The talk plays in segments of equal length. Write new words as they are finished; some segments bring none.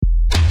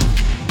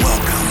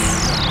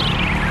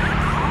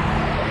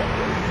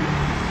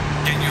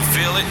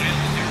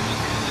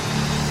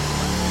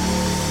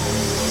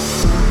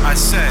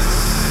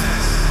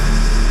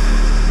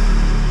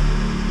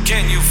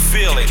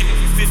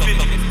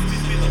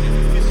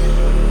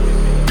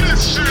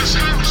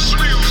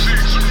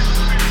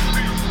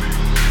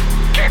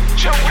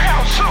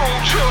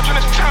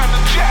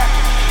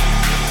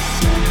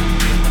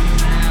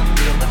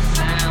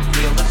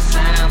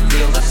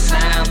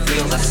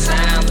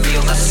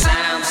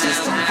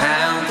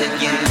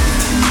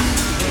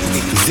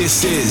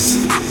This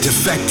is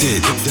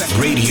Defected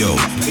Radio.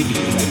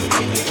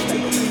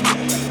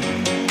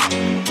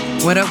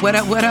 What up, what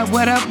up, what up,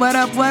 what up, what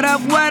up, what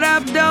up, what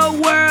up,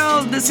 the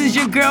world? This is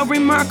your girl,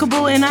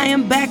 Remarkable, and I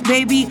am back,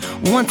 baby,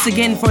 once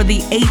again for the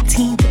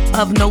 18th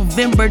of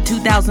November,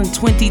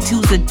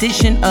 2022's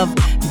edition of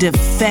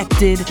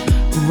Defected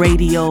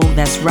Radio.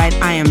 That's right,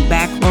 I am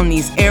back on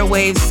these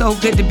airwaves. So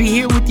good to be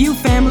here with you,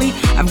 family.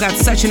 I've got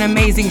such an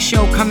amazing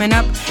show coming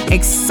up.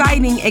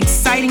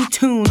 Exciting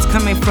tunes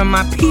coming from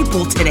my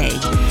people today.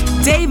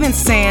 Dave and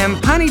Sam,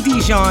 Honey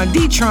Dijon,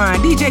 D-Tron,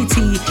 DJ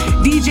T,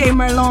 DJ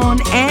Merlon,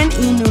 and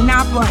Inu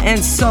Napa,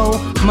 and so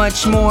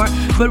much more.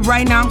 But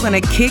right now I'm gonna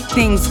kick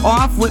things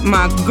off with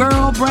my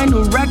girl, brand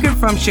new record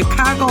from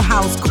Chicago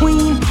house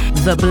queen,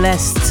 The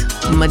Blessed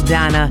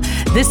Madonna.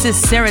 This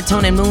is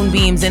Serotonin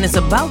Moonbeams, and it's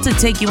about to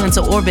take you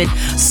into orbit,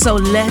 so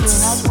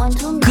let's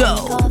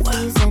go.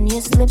 And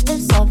your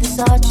slippers of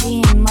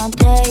Versace in my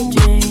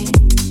daydream.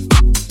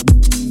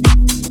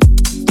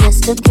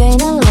 Just to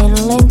gain a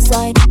little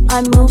insight,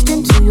 I moved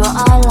into your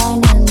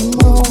eyeline and the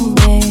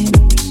moonbeams.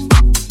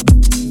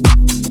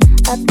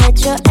 I bet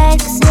your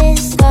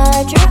exes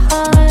guard your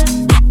heart.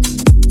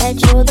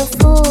 Bet you're the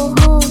fool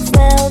who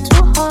fell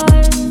too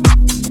hard.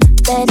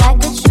 Bet I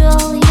could show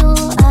you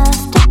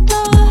after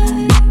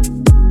dark.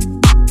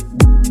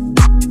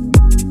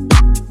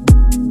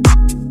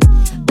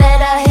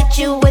 Bet I hit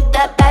you with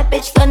that bad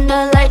bitch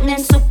thunder lightning,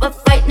 super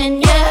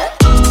frightening, yeah.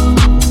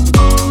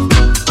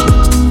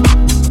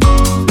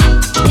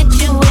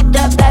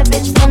 Bad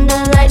bitch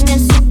thunder lightning,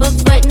 super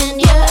frightening,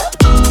 yeah.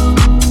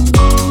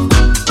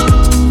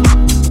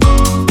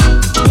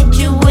 Hit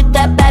you with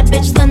that bad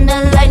bitch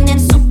thunder lightning,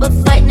 super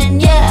frightening,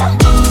 yeah.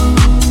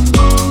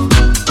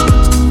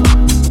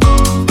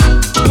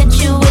 Hit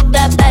you with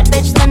that bad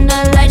bitch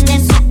thunder lightning,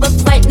 super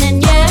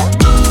frightening, yeah.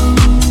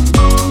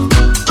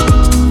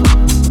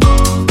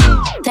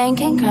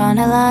 Thinking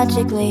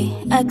chronologically,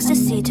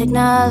 ecstasy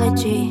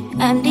technology,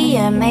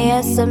 MDMA,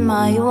 ASM,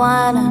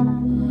 marijuana.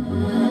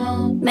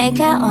 Make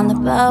out on the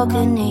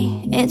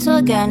balcony, it's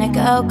organic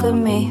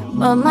alchemy.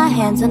 Rub my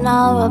hands and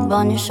I'll rub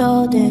on your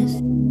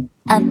shoulders.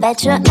 I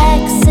bet your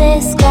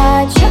exes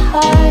guard your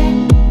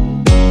heart.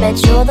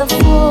 Bet you're the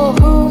fool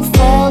who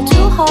fell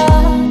too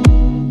hard.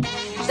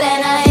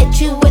 Bet I hit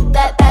you with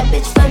that bad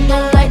bitch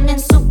thunder lightning,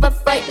 super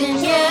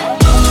frightening, yeah.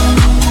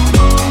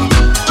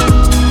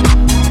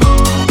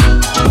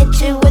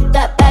 Hit you with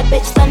that bad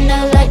bitch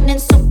thunder lightning,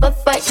 super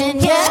frightening,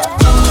 yeah.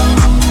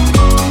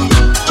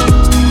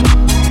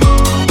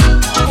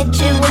 Hit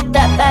you with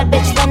that bad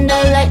bitch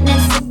thunder lightning,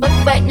 super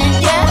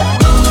frightening, yeah.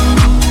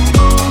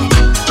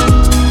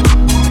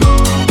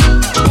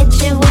 Hit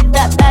you with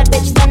that bad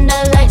bitch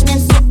thunder lightning,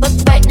 super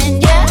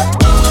frightening, yeah.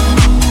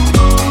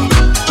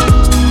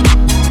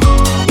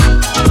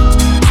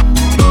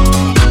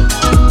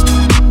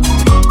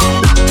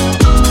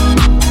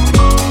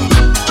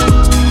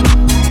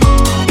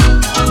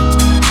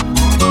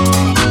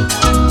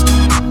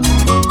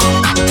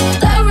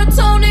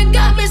 Serotonin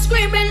got me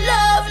screaming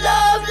love,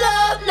 love,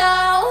 love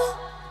now.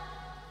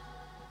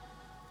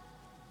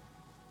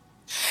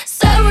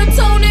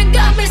 Serotonin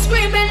got me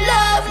screaming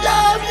love,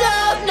 love,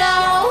 love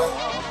now.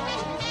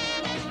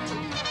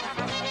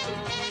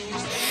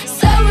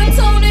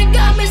 Serotonin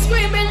got me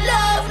screaming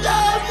love,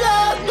 love,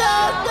 love,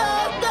 love,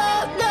 love,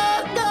 love,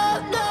 love,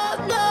 love,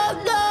 love,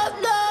 love, love,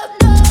 love,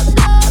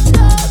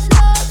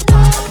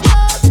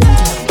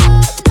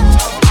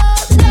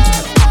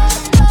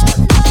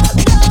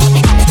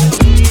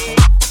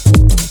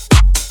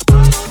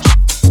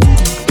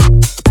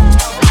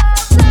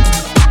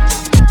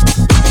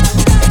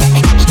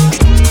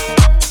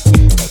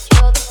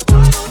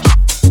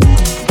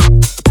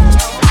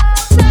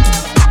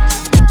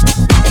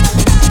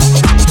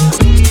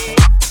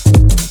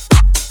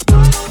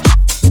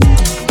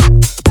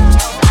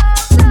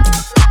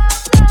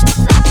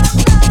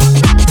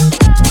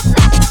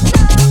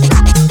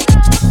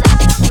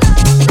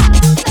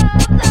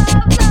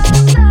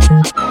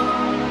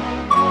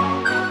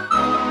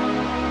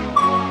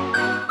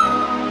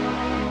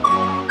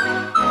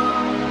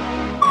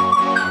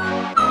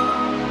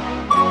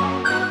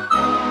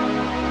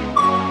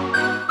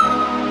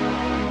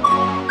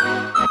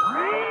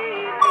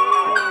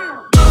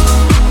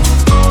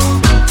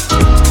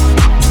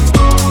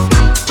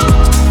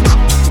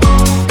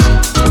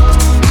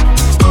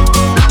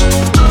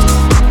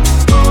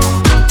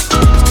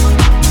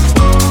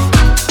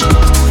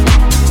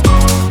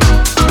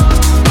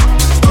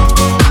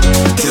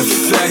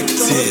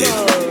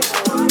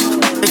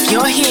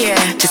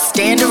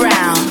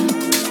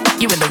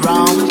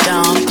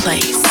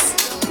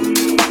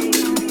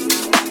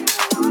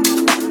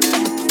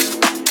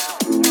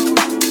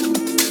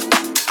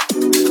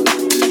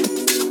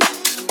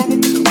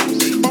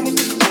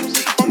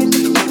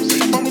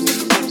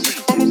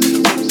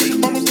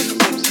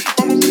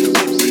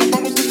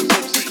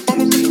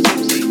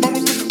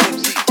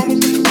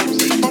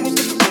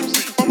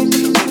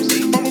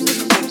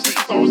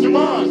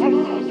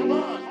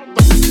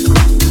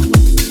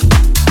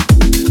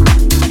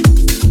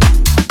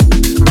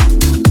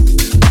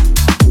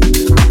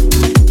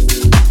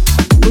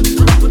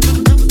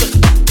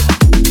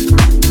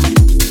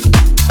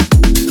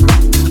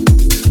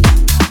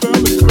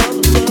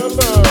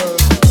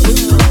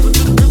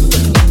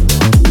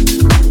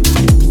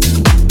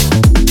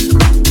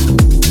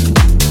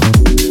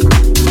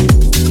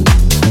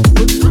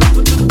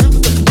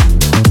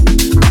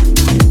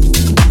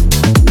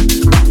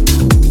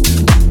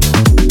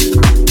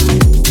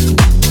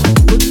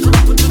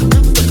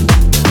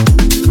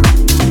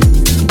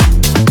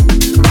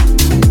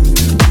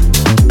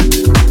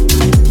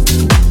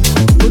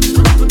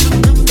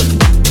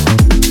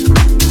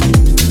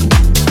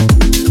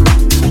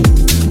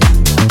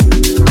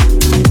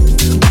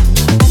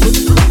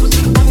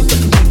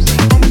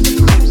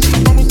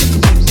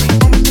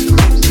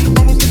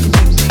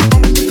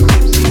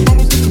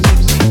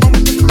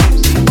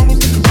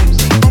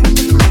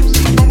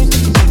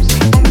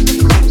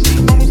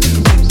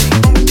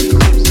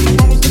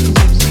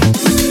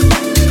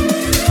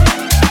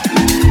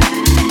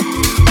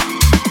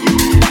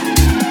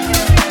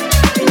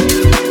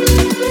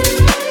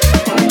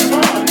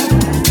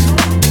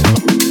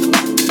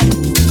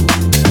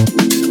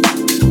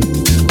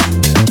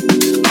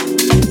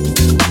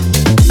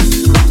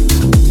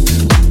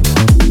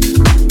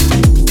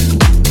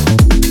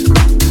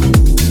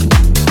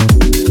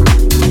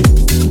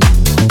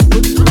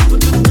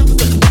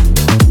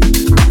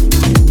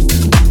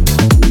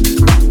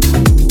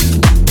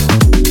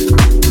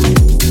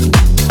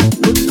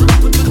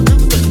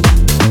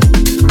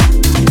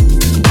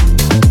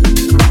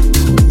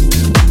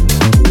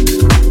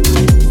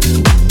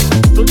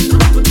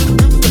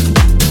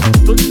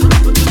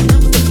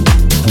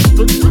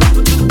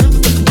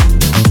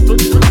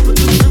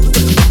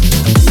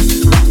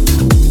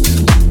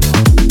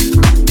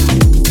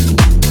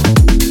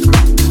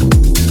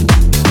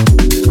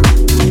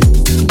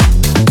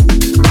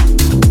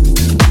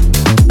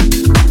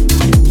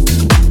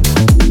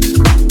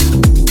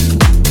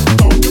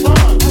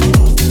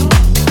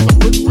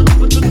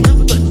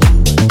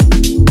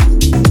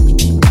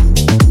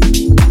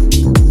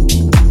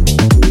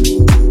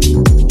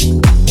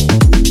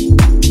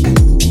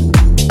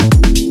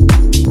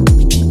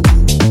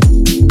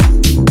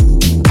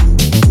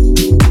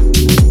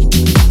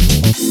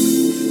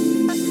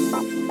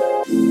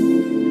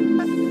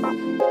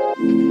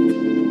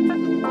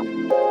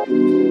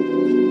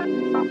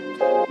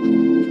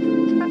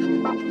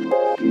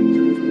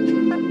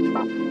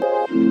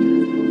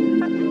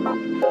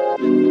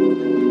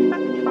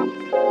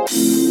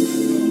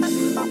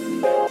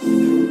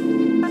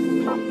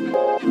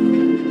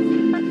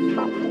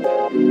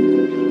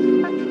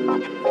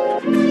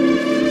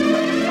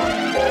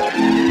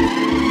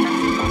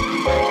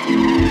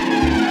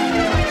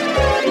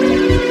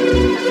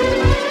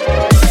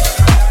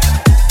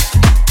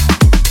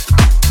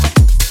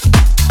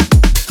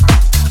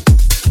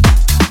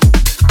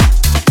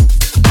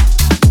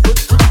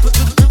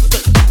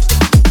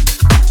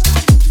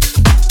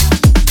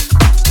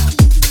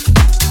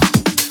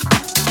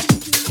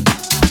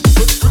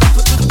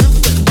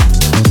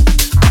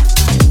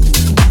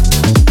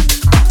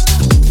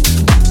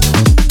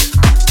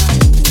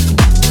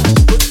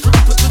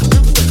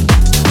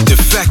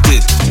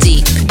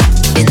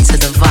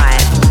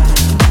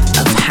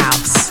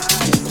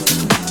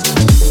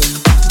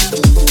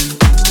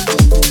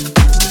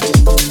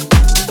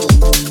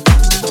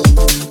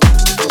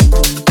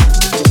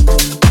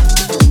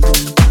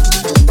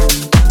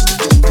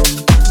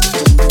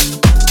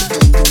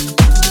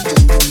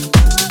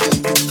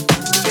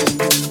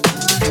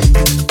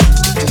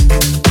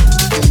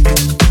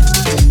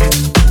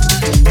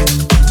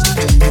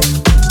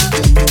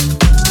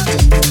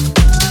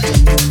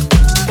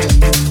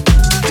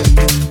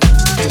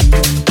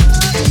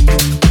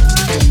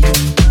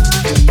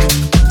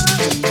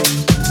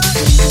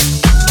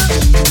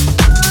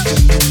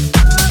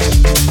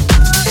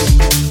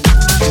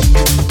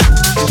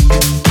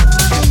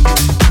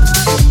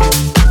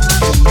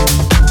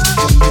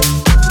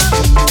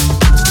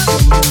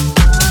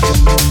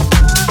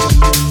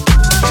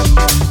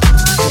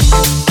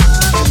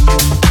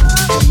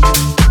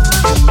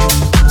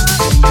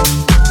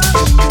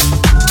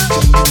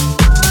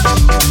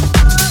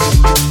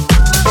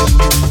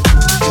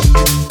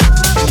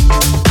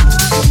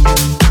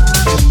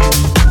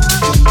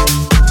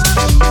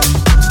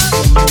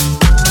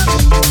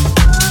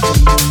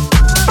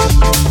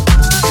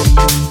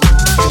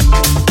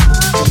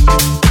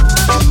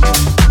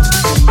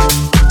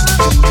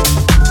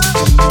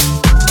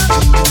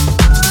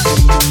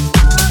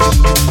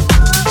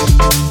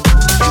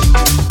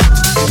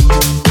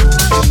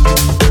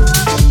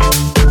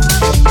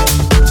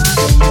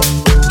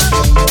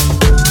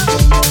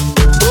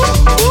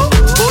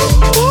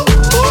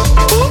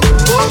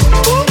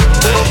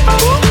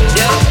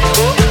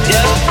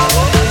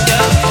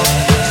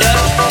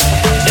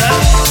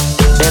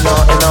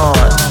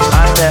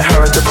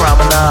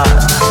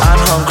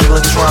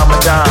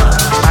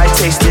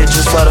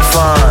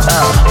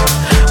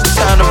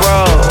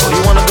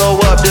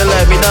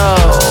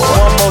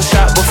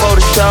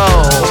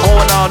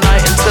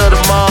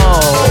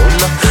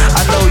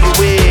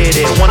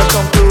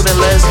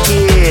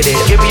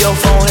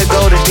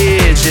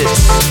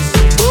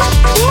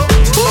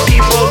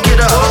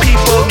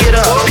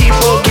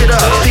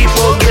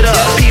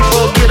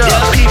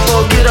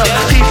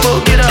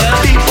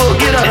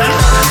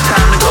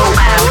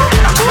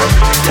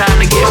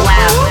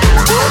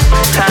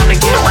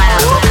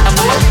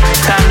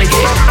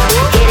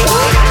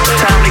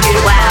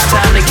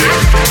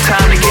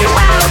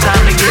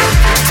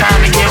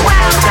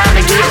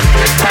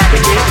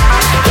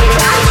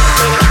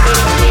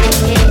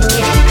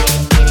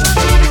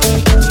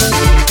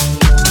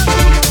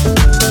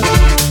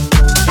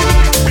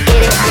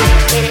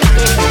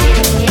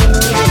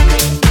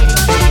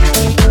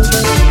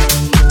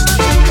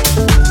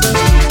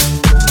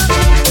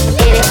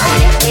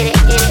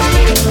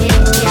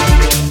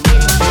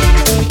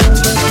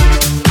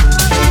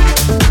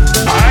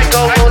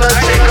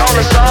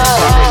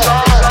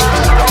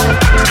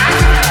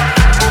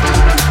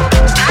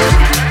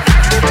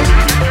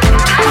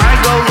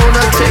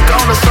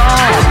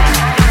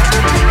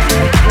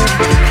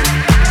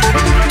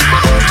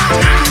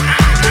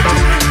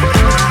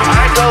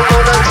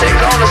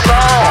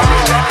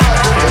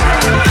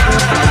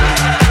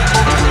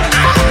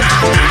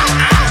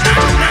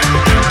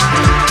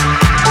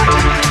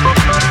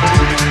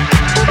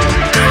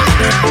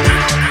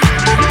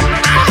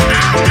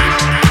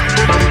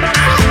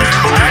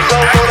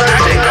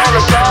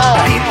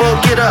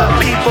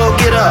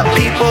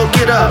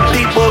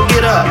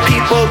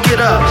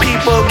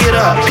 people get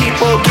up,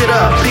 people get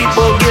up,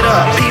 people get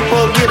up,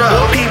 people get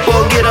up,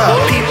 people get up,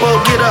 people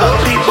get up,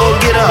 people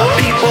get up,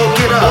 people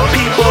get up,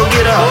 people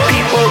get up,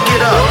 people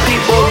get up,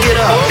 people get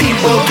up,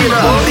 people get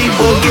up,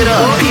 people get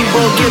up,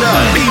 people get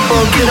up,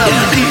 people get up,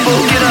 people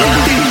get up,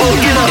 people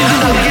get up, get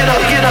up, get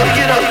up, get up,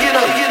 get up,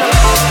 get up.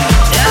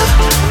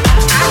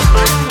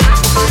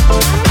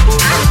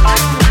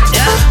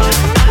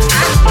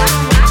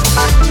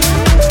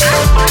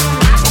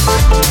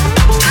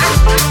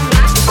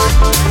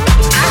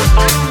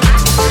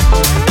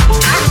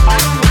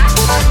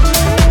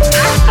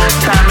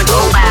 Time to go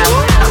wild.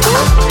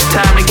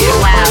 Time to get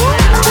wild.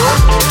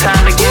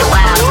 Time to get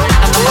wild.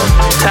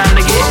 Time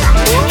to get.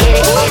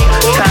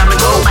 Time to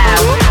go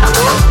wild.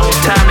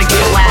 Time to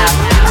get wild.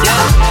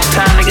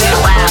 Time to get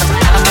wild.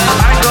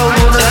 I go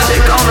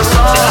lunatic on the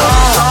song.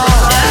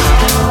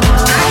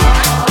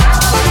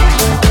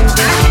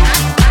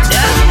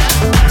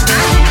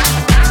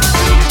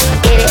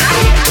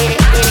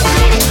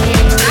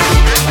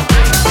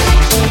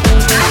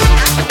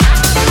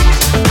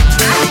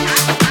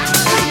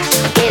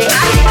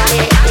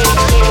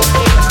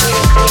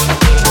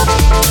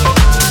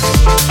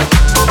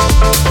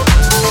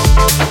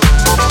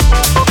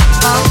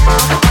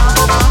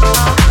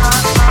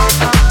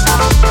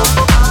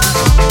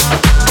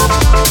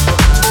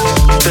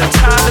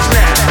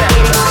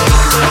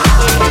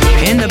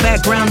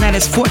 That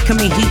is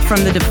forthcoming heat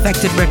from the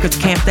Defected Records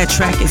camp. That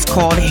track is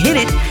called Hit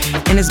It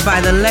and is by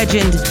the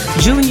legend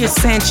Junior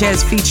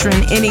Sanchez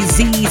featuring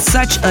NEZ.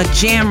 Such a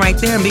jam right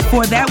there. And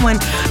before that one,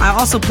 I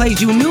also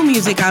played you new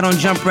music out on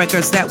Jump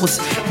Records. That was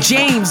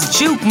James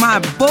Juke, my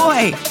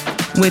boy,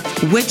 with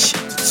Witch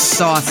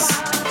Sauce.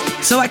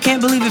 So I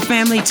can't believe it,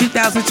 family.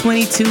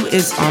 2022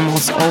 is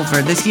almost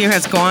over. This year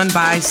has gone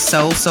by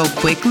so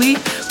quickly,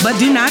 but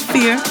do not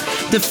fear.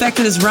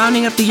 Defected is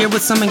rounding up the year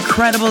with some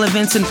incredible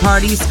events and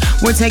parties.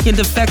 We're taking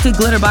Defected,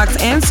 Glitterbox,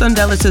 and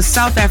Sundella to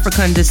South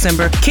Africa in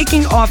December,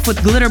 kicking off with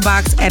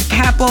Glitterbox at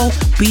Capo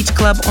Beach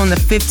Club on the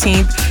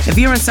 15th. If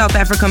you're in South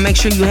Africa, make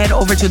sure you head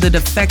over to the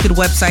Defected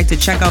website to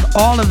check out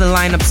all of the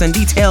lineups and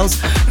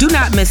details. Do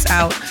not miss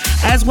out.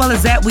 As well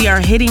as that, we are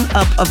hitting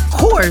up, of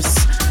course,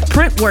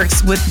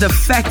 Printworks with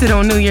Defected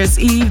on New Year's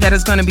Eve. That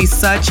is going to be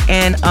such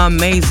an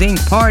amazing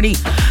party.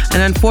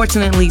 And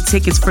unfortunately,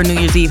 tickets for New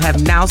Year's Eve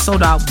have now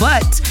sold out.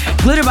 But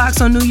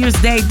Glitterbox on New Year's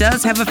Day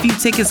does have a few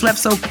tickets left,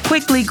 so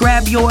quickly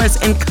grab yours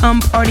and come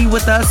party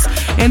with us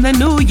in the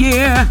new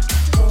year.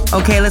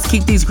 Okay, let's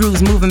keep these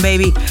grooves moving,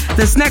 baby.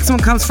 This next one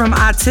comes from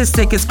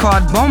Autistic. It's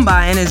called Bomba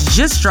and it's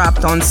just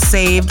dropped on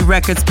Saved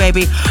Records,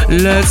 baby.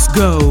 Let's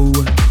go.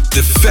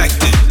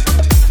 Defected.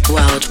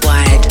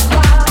 Worldwide.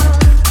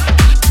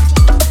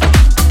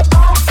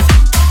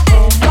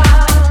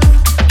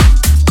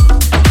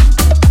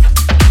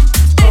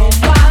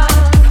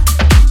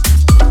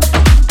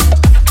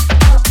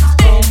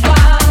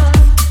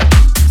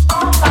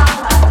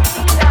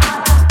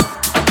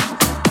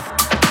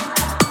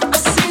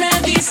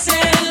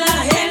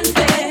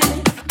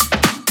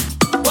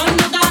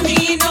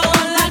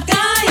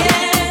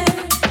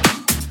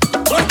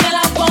 Porque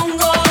la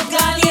pongo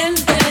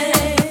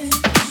caliente.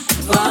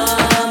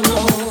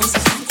 Vamos.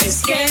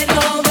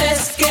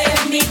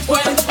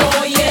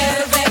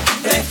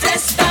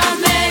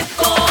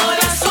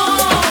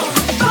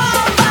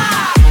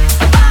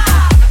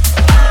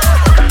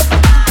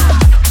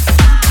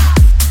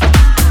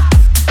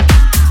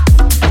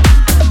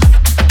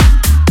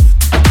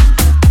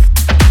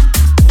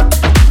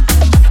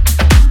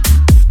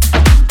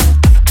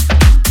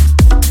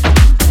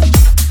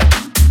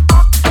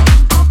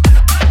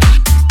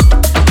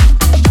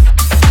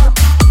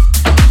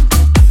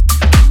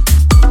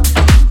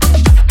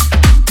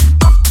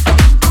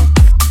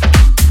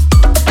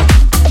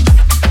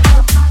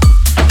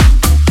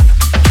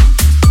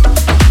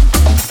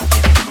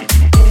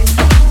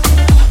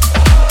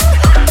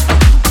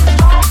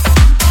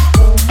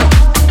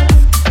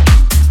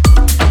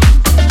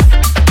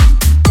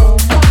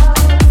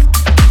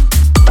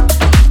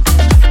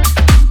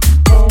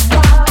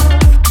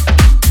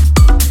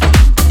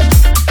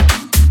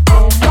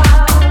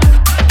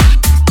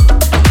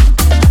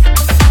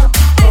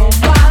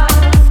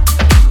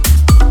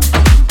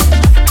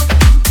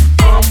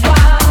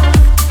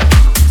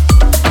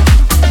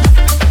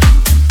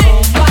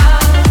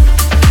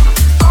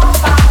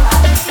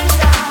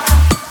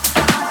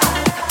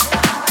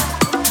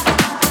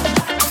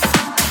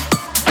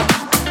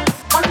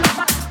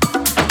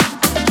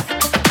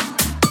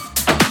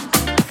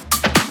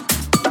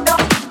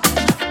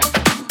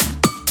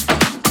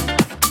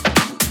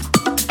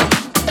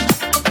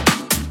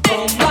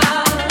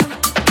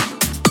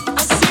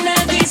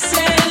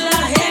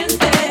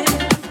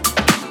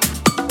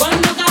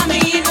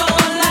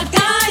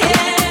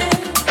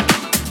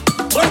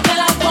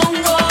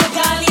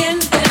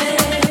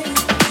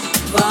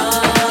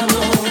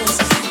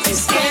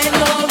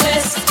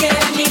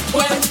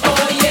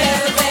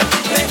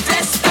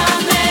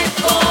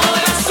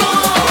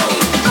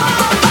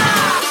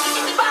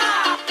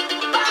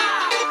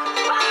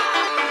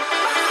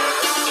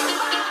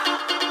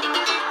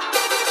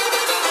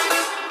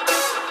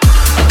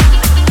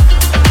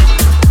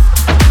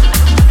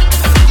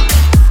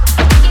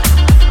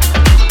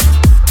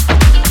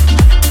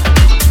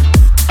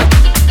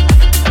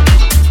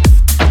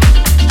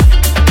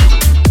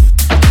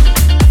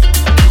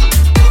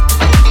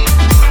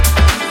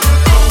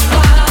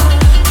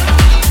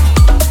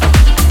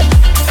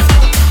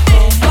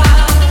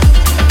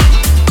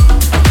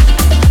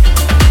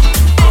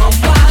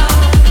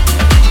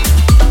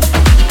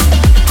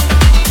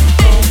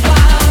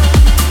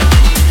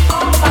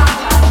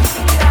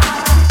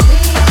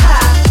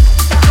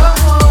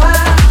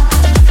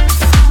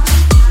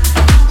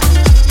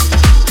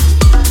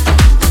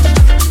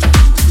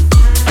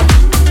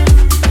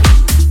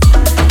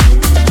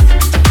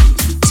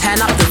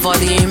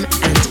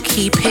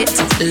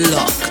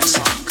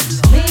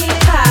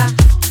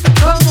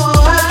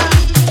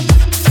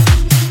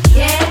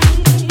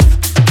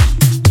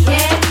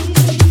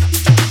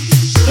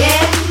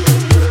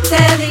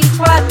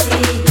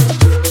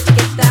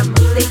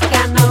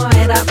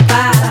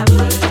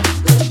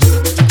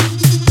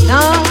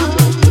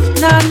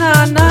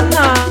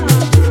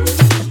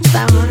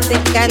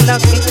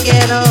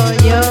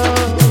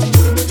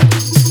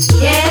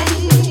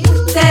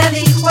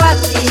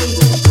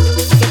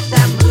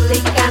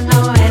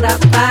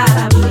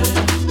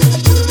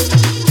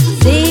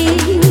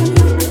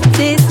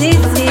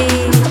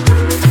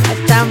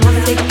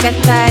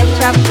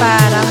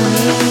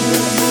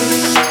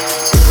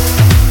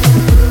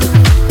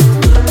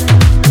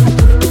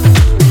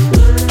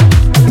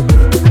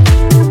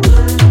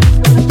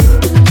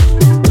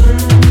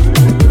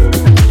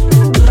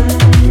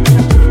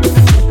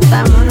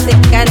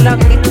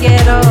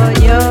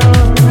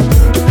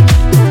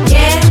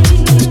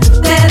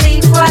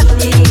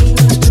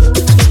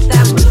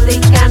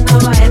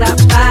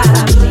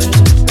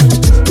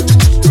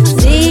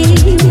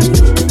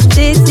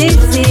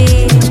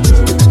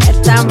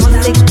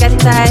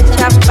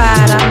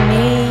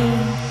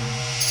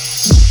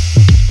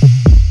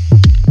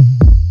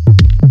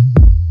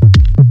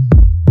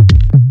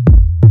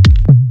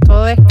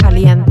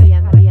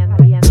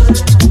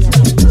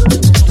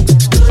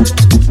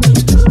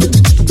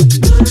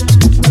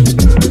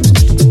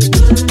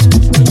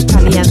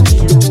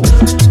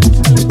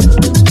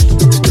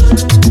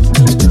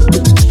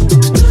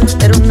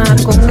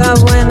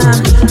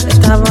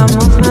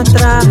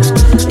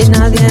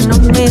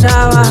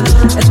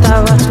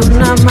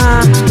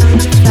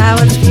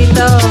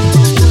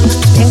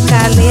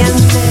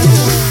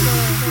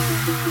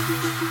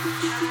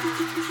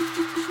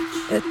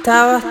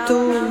 Estabas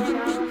tú,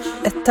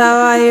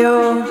 estaba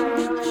yo,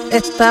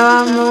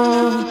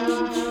 estábamos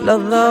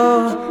los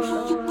dos.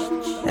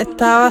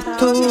 Estabas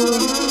tú,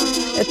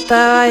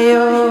 estaba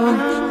yo,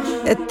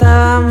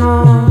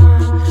 estábamos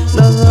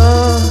los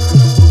dos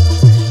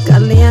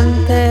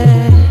calientes.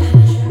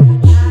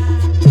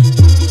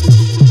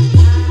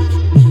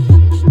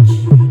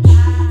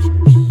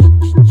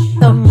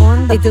 Todo el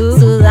mundo y tú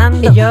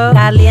sudando y yo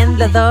caliente,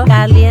 los dos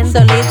calientes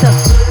solitos.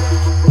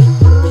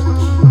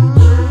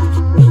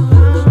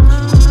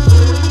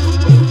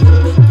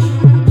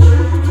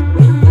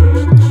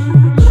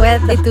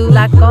 Y tú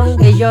la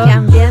conga y yo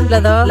también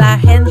los dos, la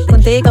gente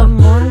contigo, todo el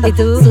mundo y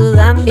tú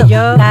sudando y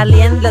yo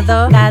caliente, los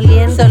dos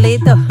caliente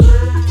solito.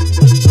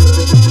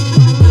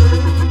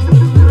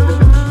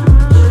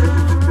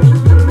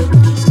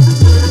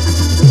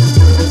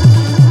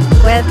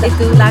 Y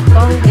tú la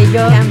conga y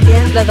yo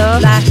también los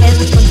dos, la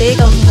gente contigo,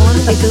 todo el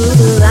mundo y tú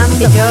sudando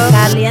y yo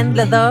caliente,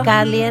 los dos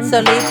caliente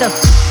solito.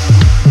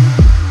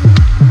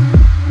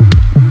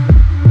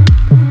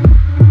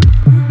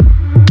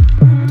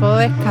 Todo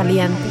es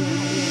caliente.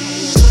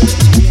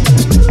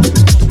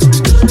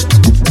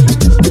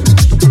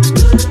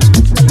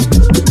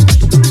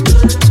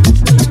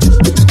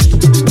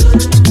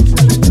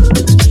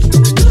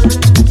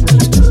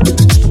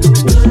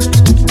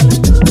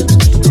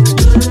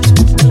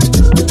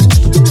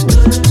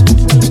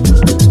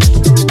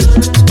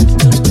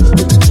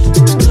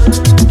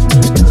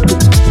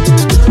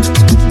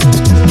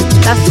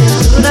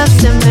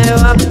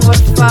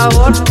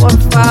 Por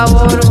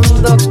favor,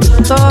 un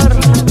doctor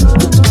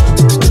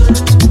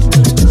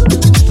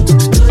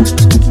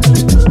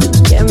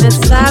que me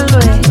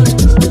salve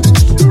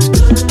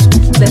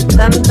de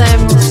tanta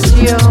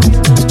emoción.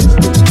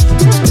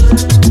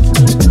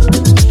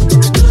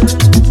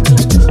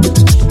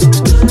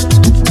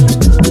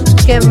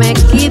 Que me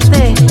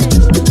quite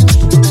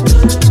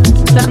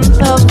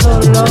tanto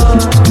dolor.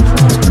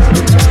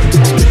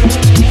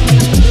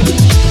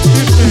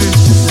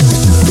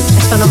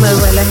 Esto no me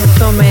duele,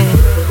 esto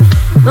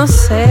no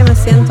sé, me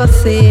siento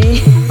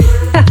así.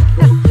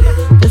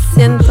 Me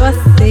siento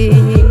así.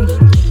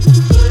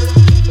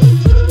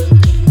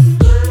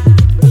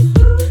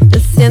 Me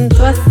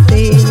siento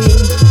así.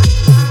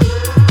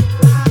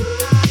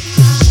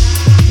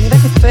 Mira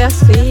que estoy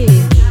así,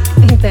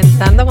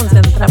 intentando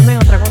concentrarme en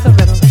otra cosa,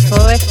 pero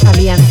todo es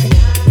caliente.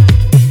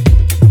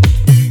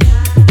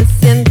 Me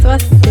siento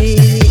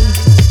así.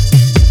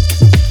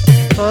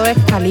 Todo es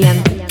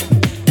caliente.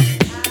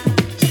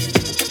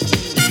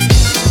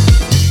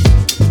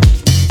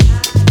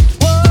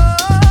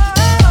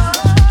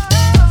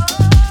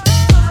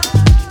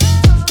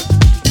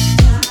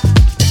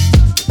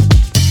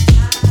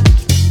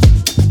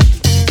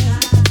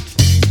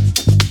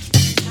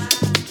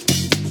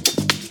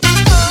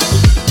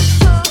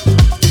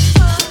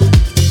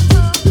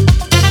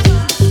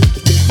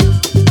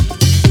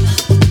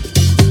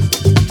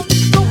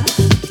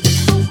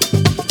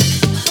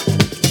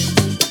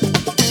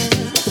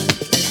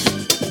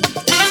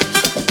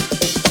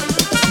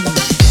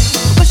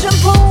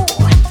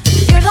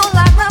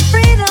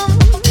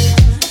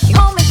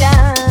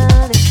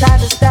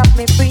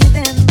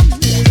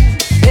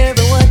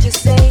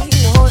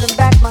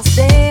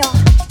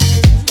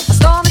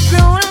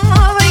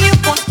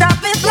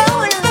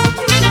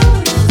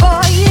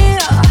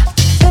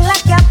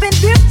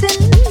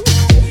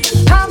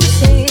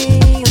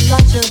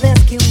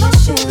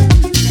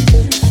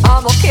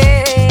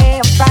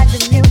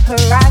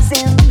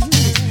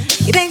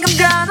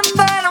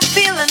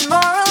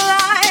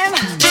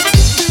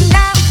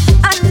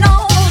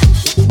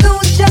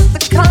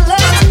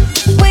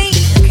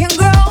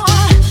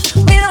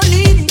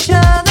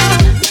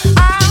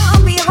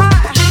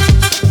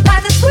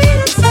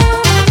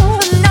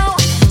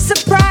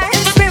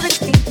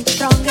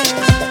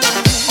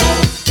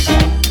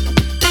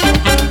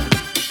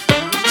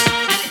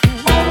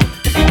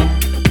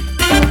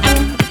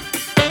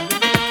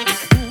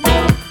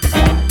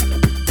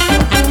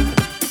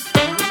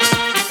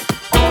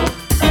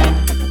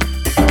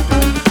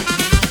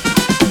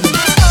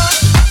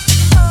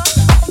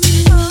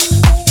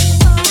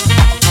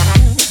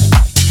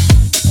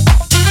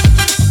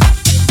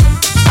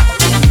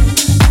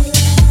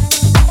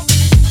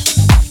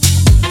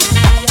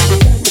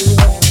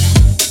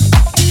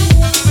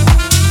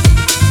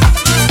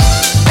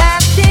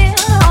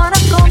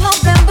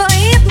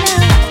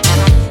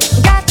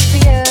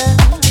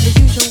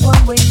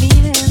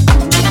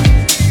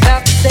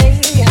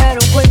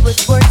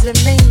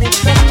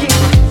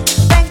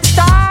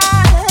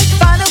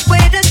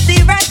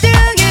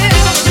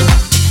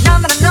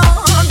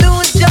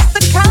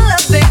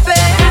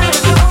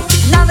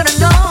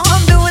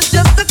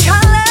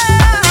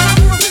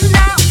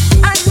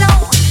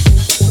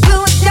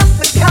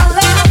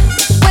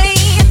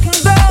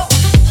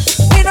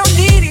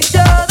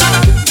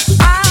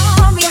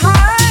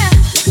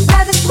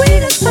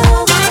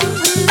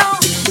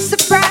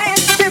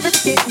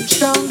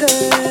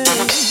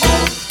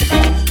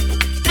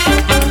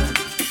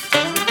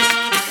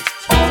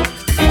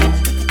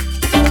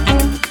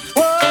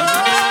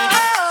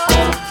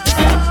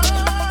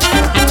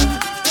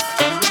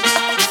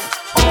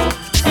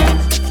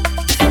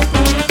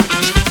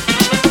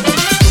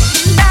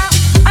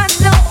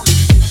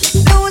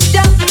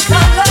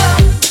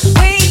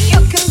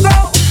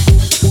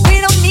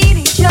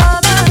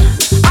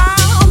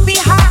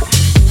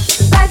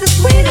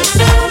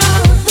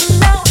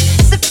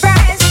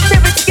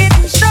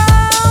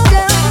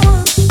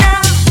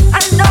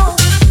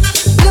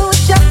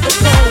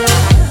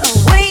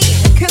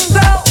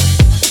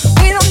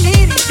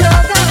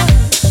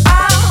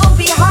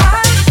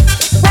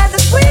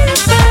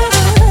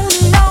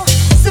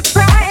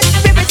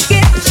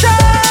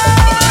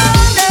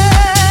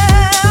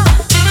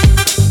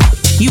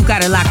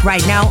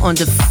 on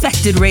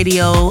Defected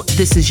Radio.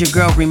 This is your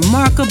girl,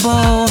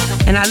 Remarkable,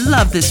 and I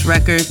love this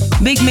record.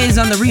 Big Miz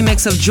on the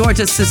remix of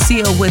Georgia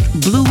Cecile with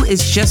Blue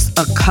is Just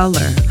a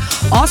Color.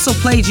 Also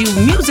played you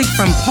music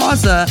from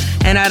Pausa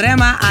and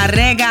Arema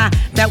Arrega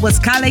that was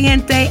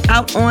Caliente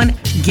out on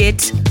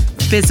Get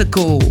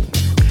Physical.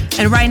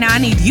 And right now, I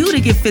need you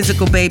to get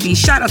physical, baby.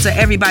 Shout out to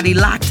everybody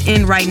locked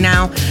in right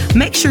now.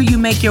 Make sure you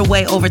make your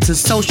way over to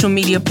social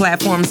media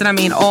platforms, and I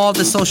mean all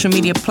the social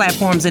media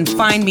platforms, and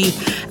find me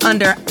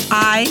under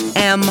I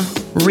Am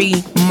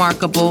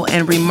Remarkable.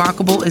 And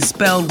Remarkable is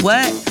spelled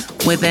what?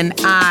 With an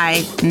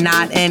I,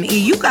 not an E.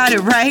 You got it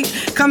right.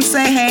 Come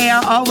say hey.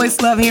 I always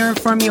love hearing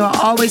from you. I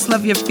always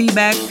love your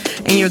feedback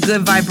and your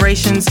good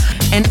vibrations.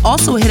 And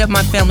also hit up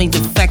my family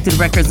Defected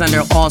Records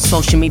under all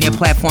social media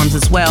platforms,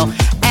 as well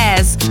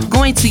as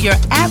going to your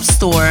app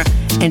store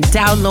and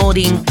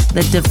downloading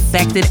the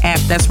Defected app.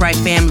 That's right,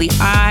 family.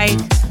 I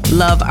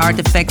love our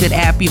Defected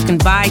app. You can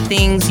buy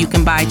things, you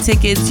can buy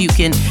tickets, you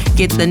can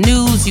get the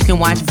news, you can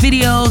watch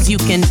videos, you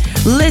can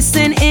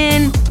listen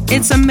in.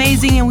 It's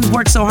amazing, and we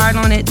work so hard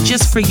on it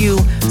just for you.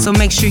 So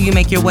make sure you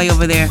make your way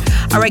over there.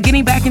 All right,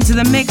 getting back into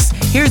the mix.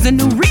 Here's a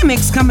new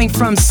remix coming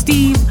from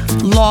Steve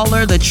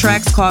Lawler. The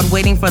track's called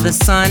Waiting for the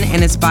Sun,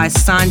 and it's by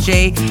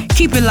Sanjay.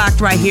 Keep it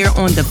locked right here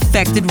on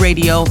Defected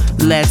Radio.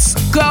 Let's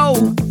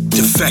go.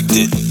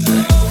 Defected.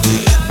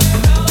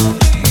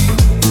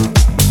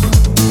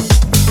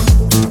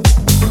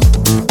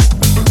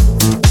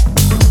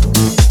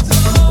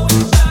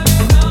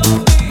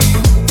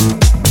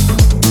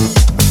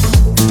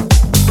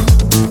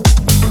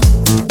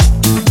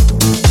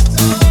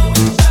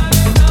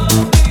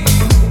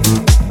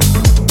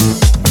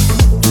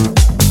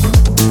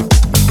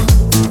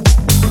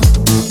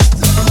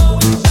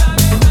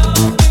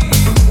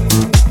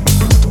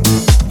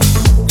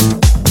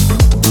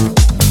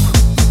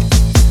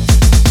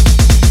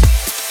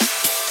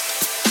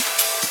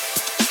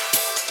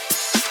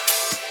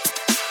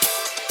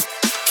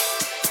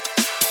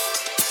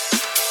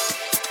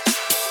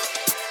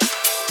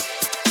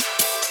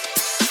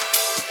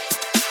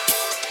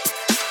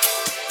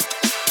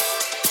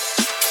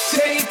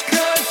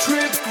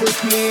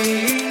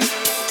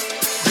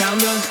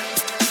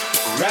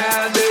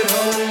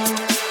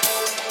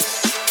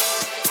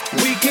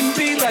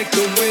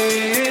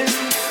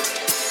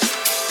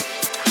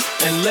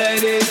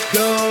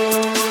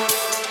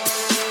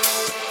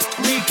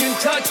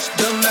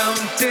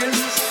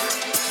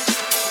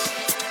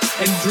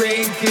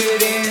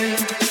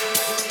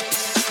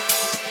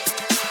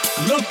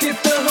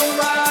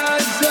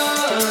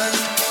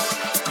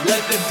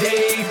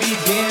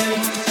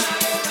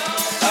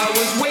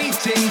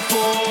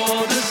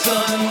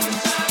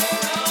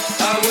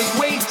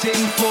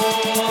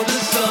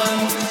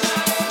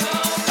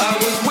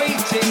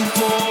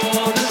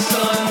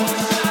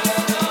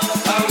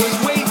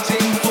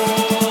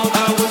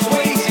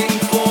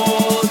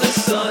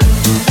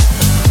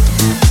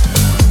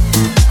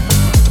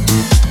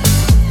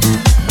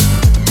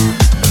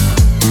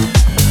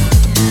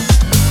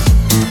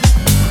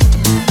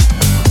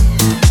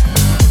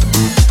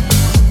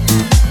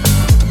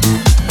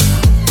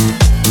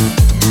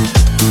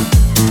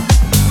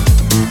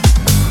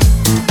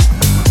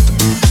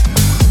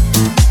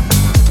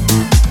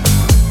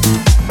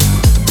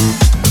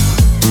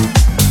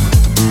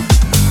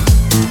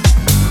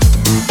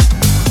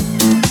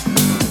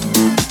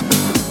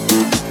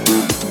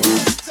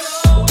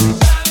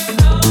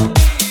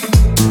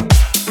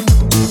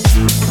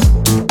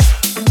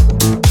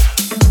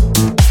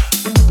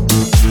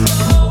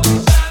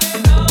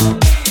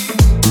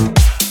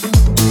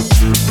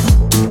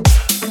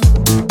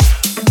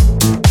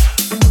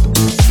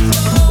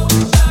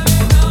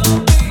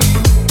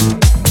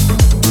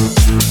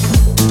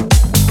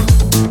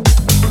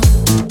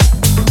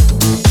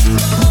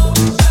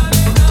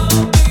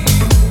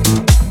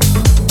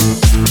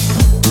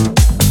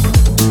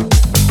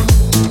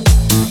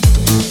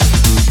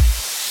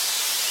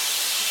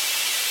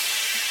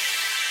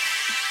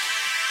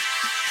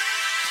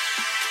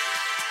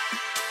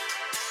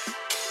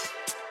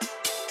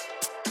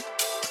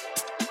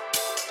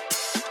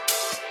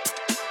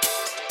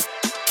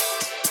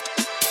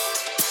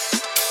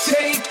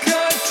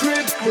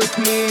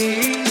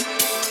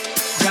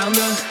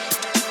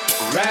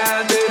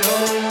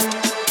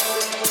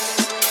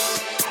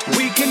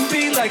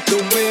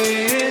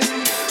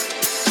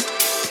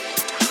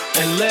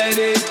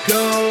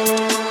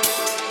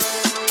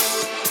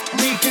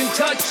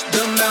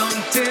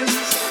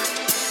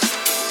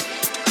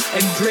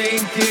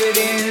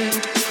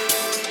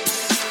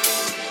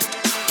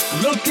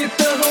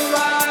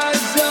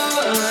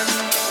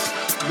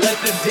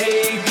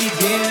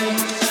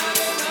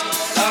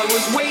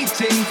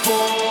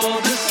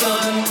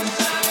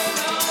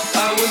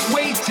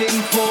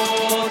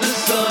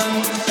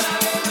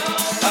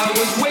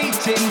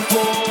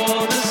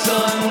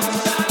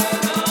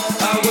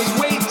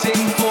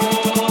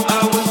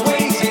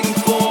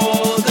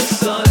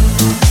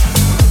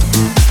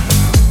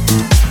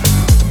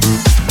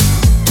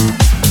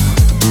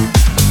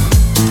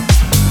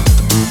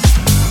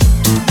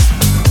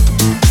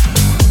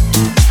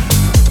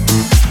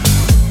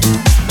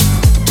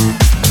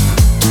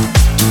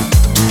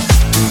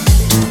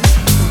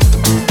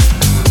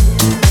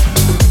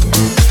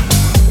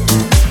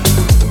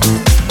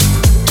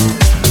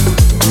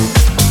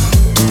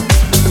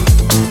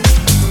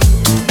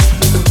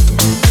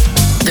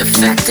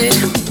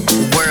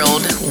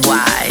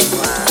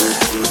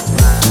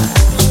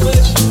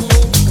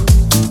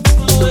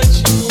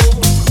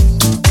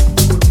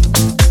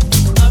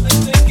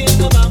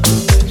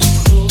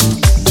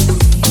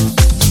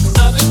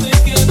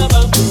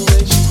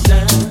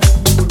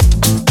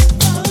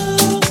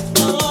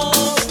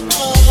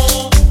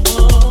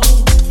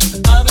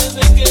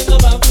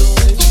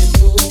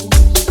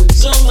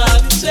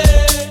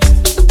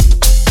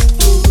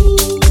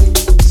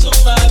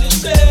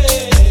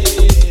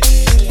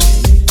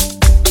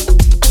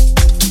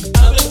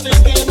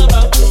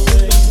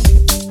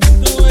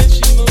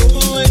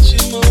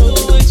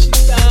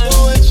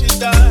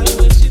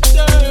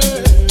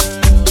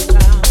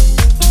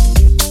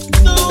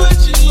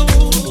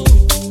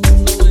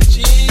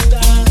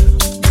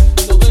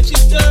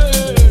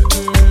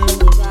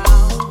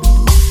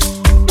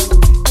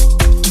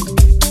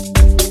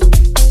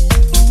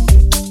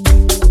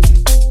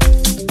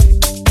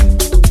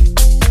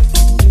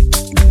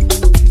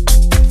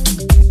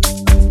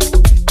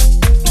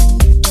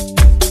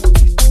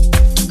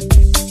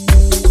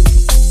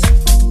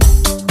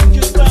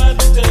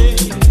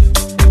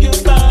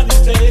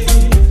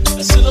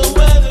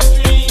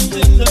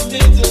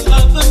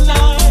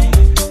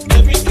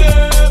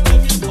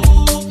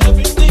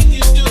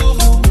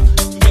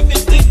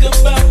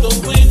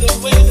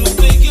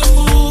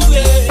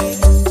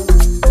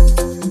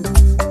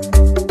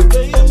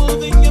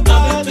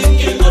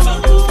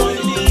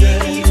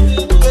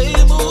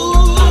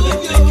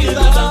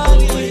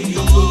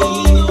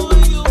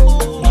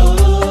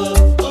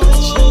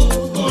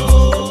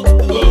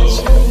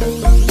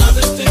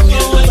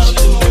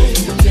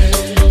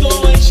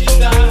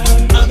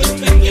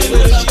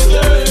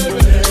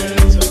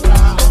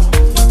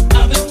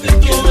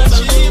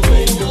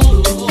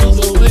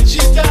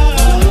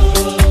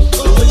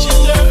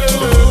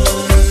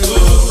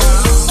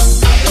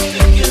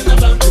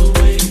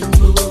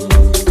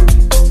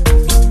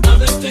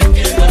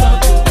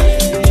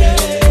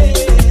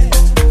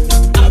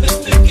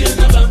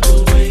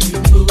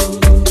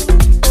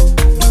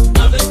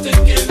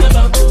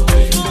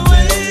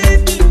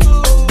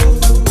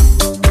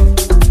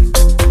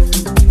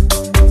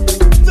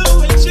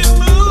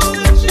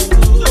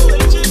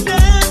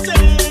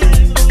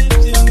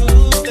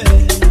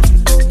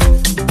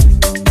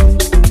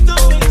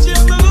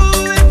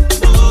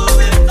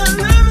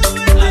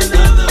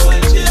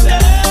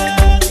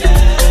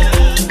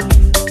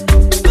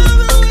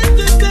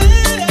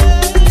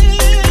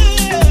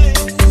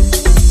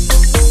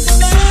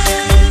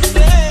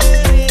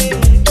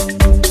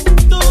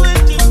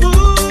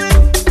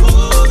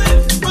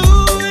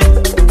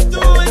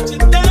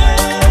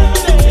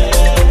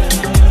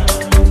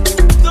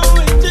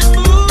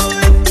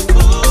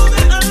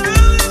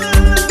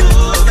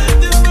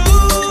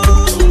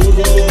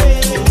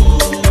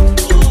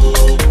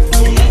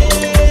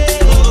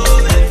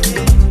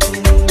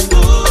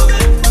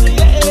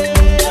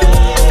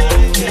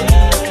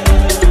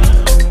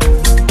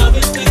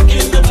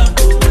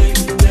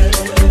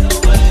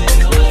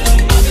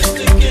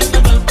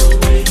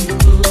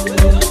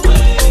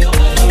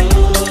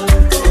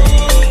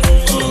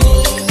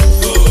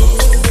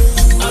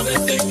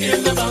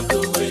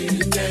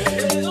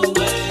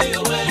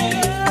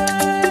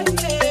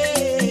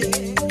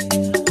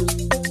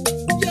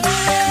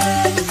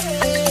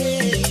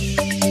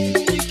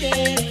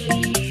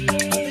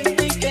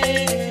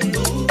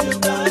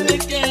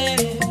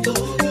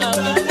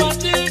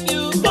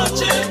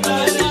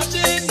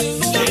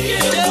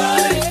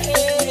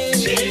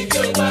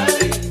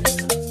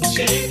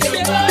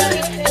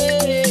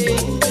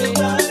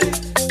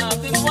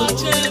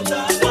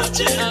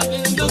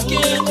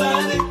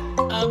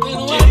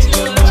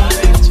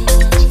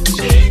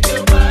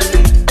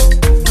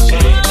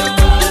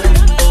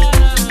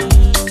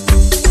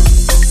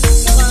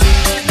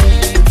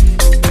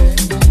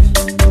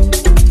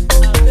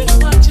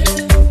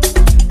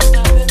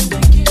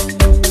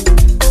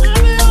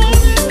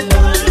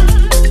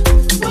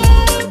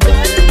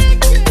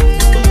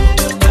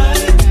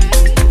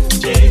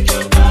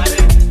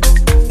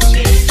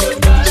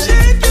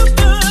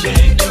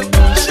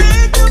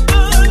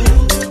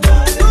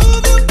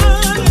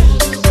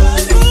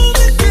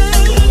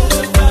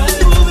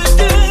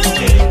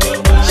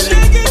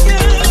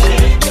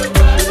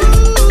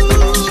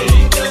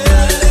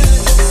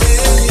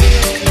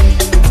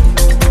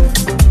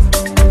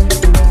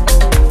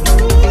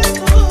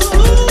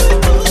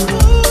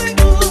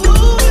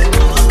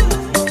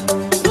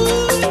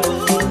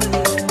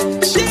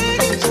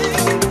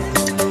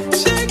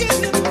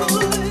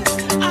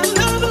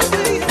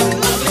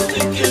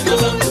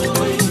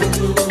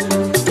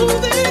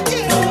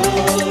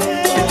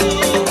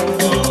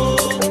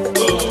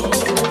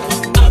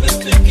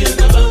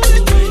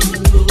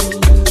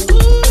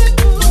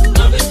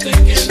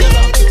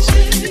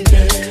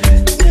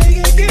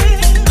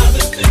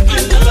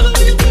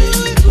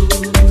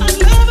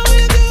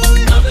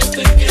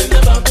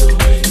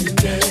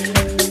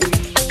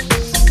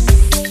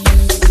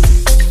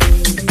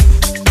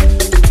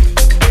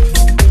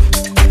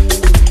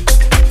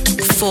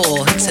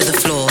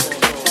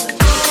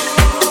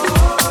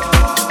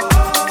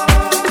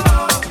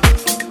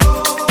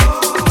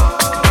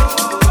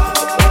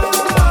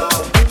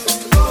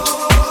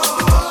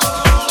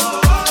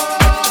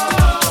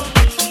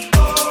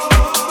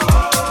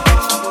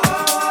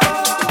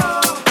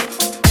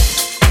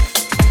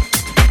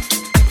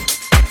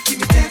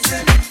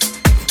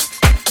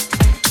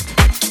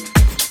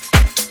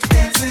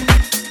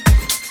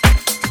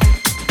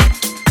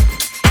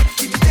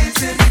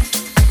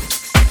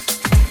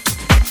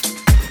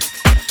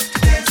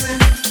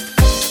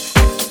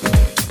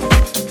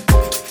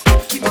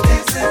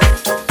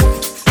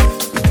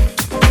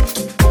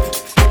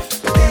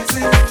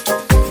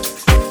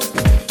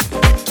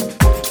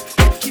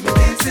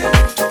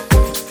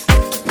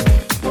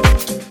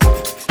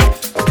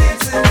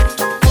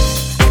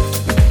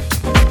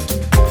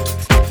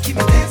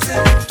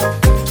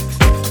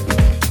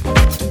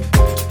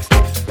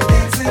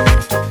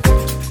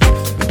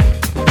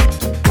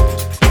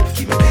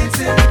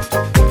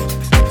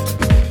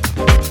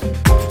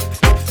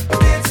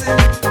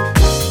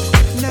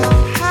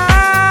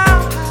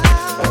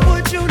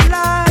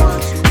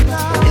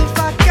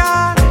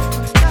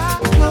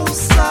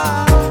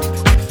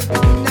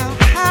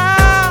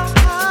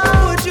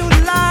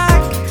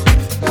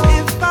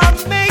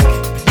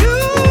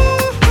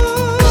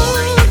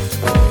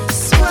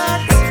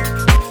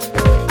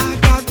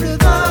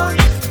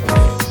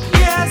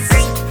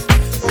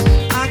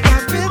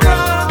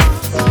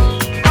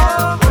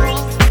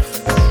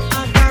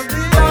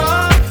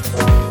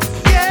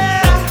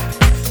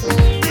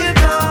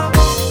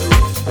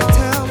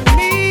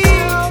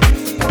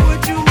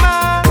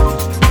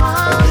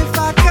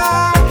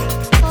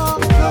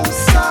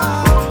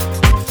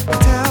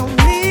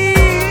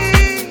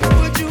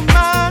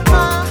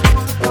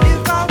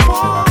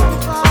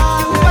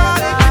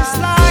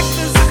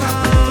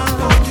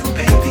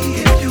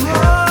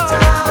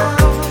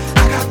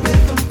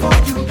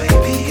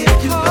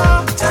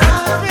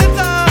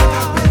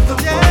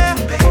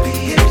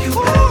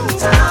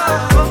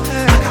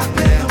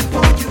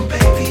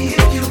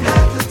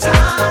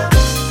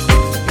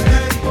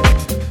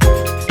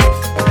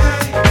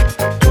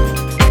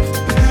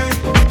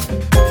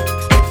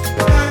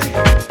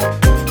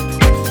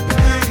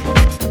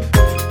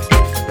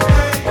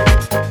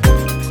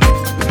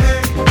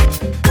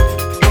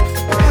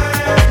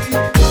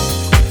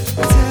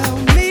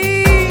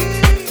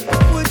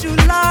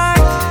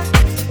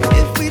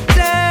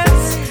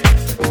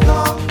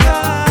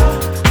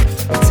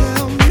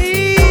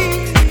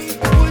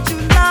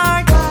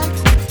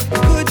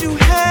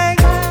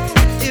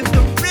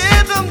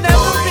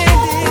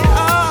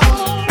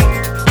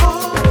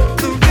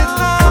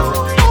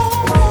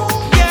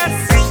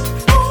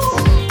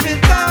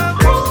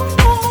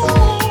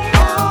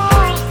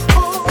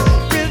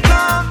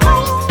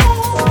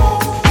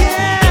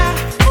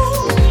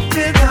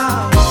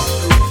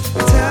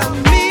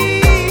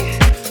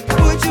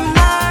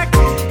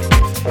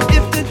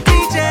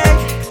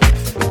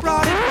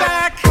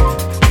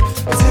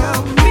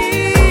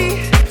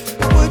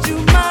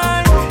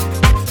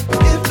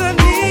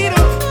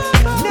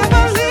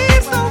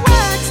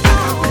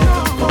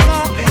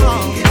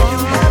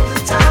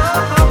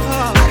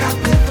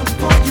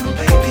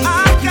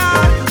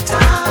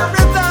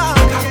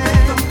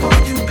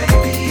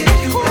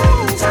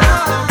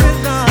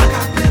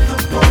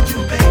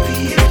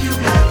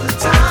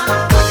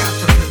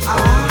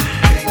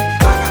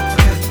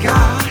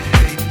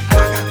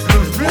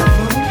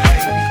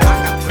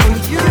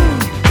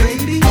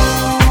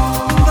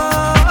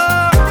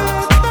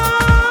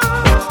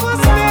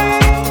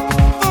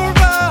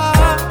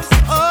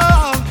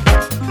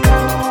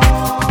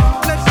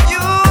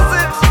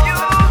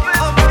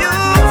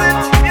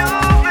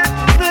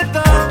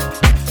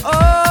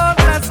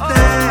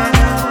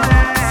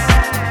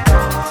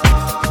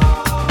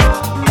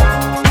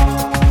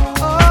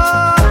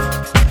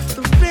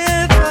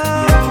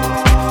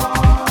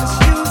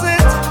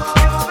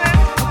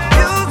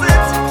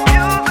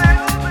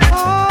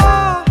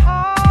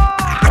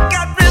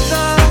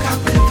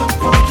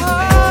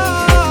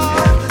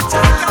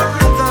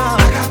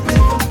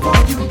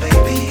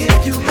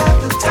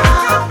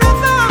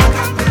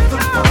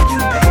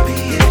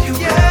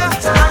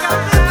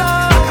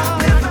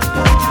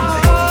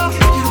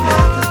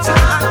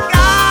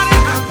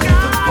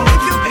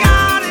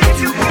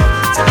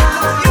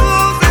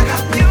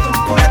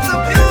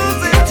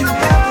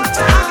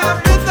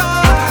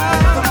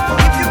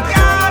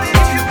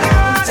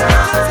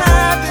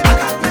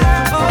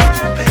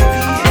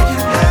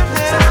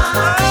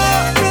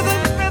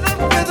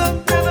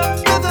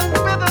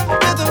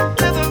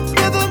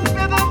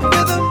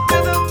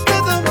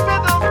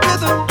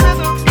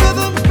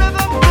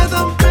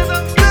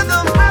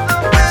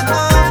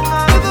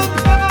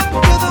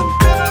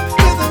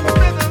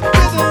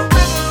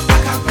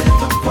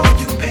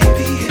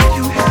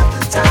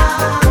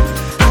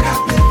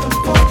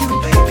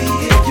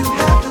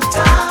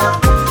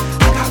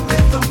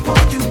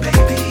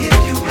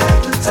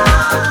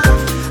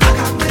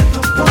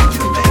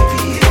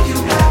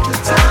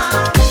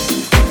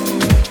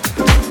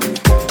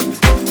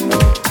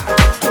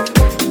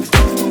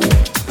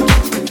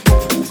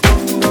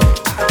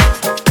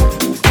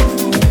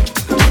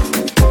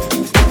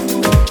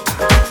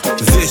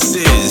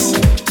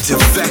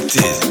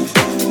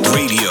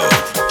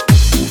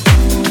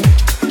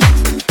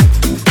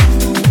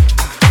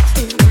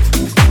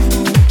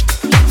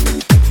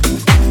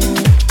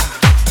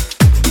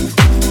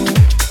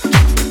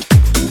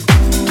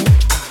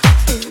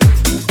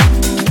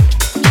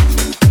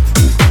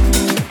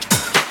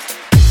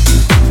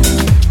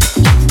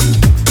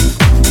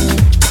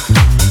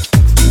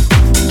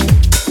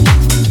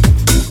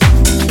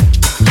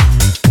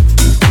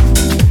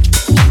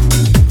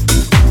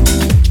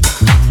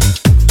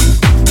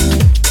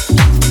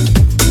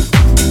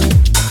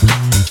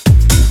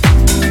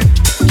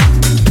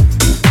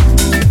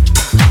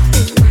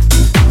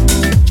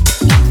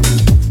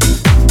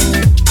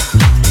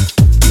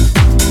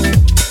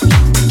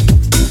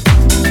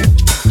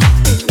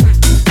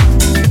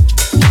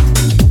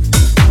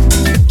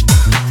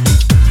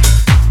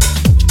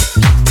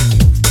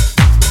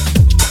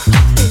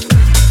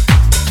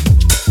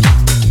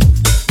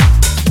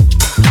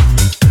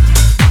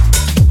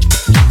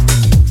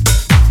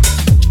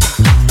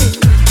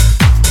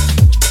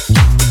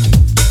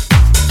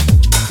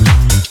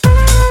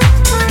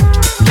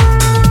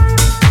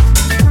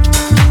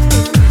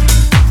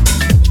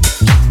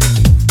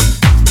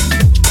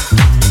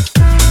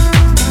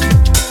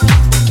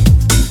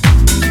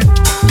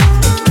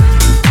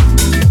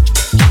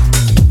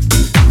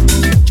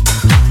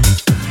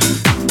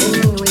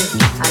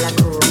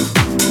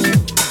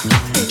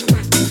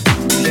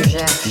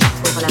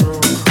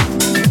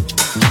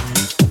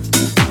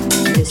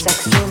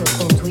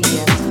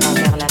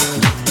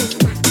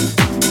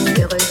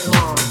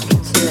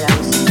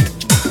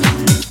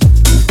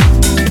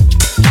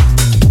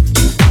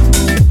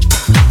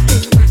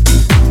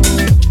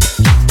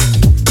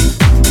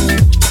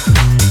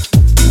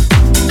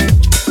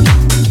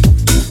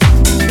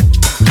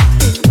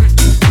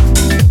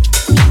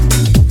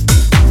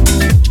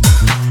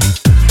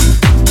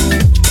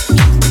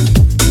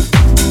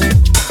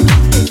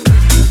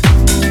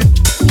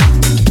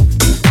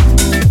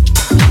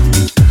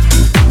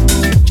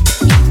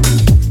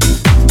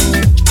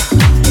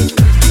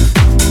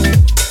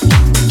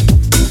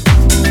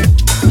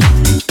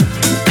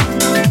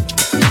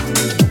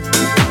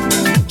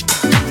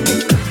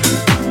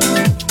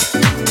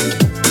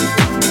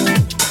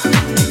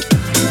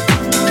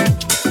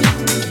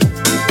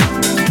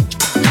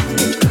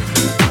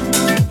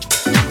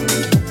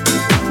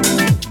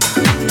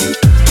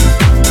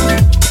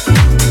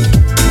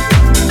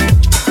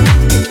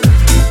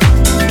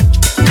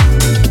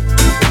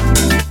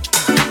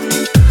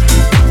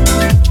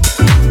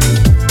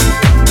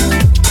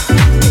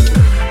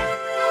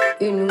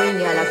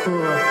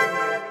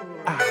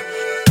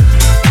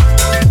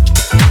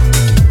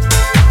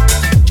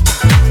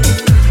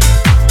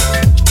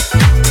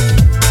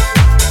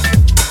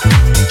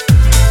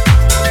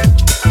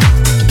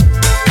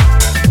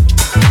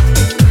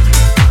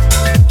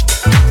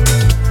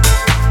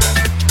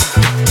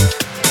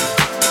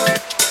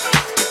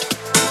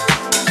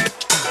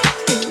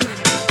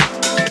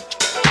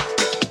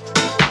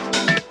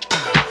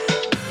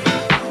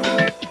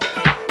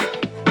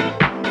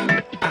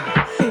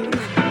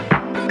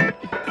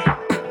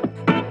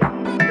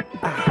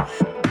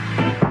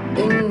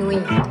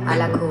 à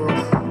la cour.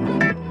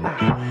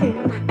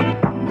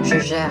 Je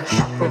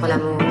cherche pour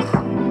l'amour.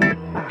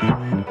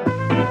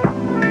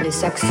 Les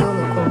saxos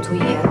me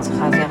contouillent à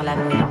travers la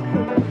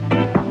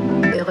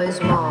nuit.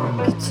 Heureusement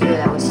que tu es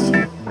là aussi.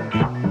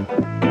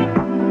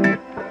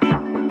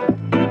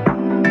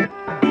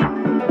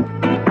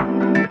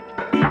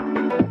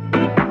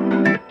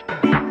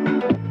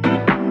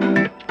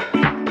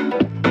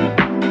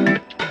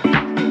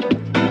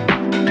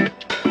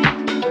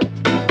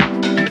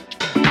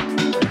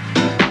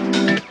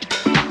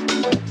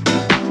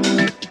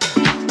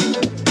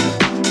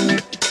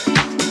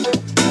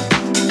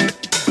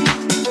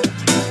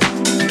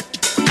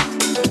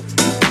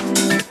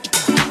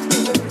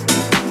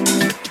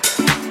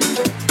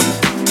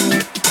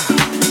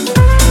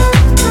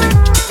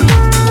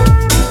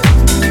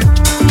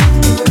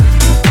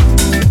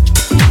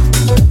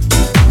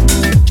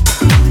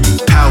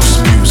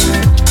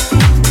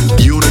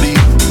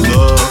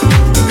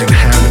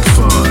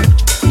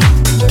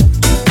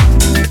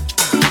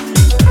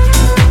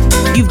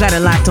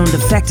 On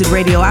Defected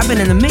Radio. I've been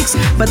in the mix,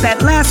 but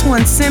that last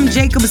one, Sim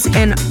Jacobs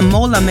and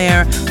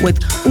Molamer with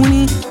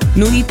Uni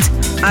Nuit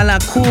à la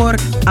Cour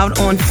out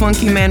on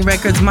Funky Man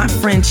Records. My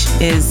French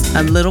is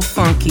a little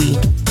funky,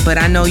 but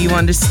I know you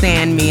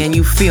understand me and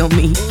you feel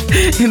me.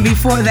 And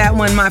before that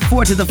one, my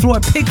 4 to the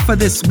floor pick for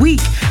this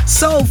week,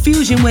 Soul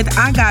Fusion with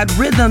I Got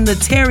Rhythm, the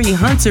Terry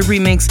Hunter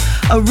remix,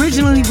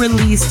 originally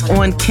released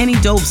on Kenny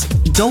Dope's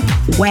Dope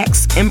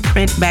Wax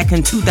imprint back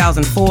in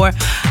 2004.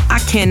 I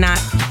cannot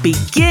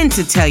begin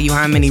to tell you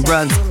how many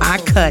rugs I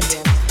cut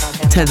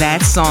to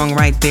that song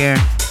right there.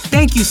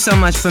 Thank you so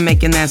much for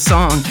making that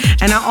song.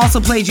 And I also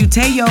played you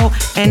Teo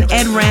and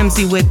Ed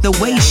Ramsey with The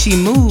Way She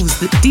Moves,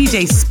 the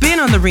DJ Spin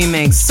on the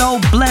remix. So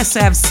blessed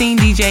to have seen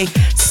DJ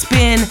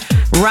Spin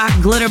rock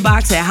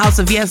Glitterbox at House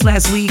of Yes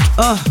last week.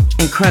 Oh,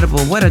 incredible.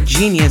 What a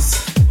genius.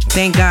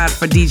 Thank God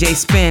for DJ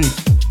Spin.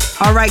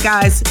 All right,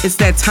 guys, it's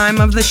that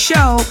time of the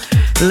show.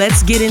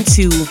 Let's get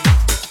into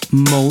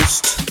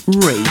Most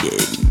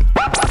Rated.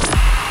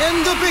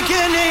 In the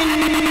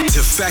beginning,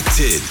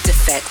 Defected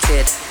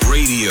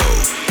Radio.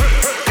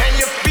 Can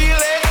you feel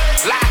it?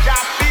 Like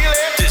I feel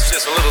it? It's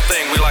just a little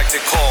thing we like to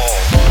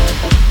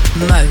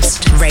call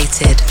Most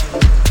Rated.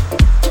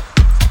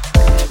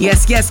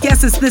 Yes,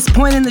 it's this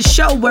point in the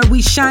show where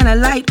we shine a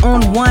light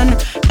on one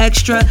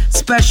extra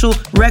special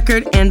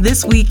record. And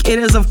this week it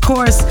is, of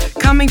course,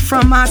 coming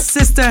from my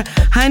sister,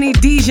 Honey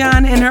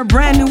Dijon, and her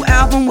brand new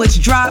album,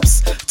 which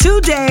drops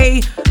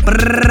today,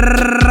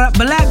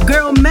 Black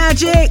Girl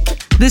Magic.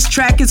 This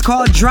track is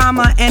called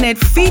Drama, and it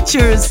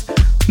features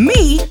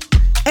me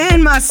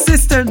and my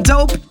sister,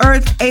 Dope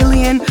Earth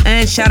Alien.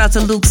 And shout out to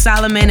Luke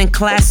Solomon and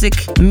Classic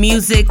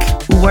Music,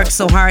 who worked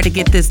so hard to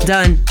get this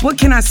done. What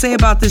can I say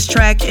about this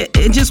track?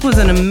 It just was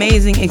an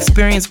amazing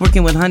experience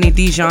working with Honey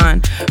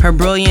Dijon. Her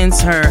brilliance,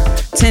 her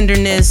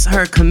tenderness,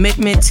 her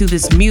commitment to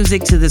this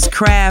music, to this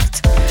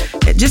craft.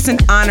 Just an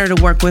honor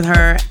to work with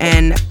her,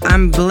 and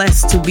I'm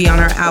blessed to be on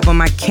her album.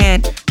 I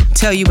can't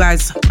tell you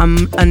guys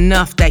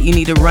enough that you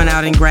need to run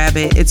out and grab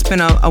it. It's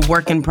been a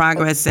work in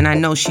progress, and I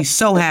know she's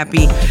so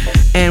happy,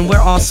 and we're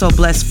all so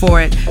blessed for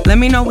it. Let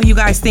me know what you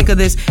guys think of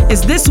this.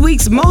 It's this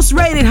week's Most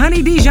Rated,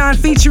 Honey Dijon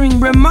featuring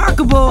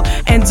Remarkable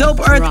and Dope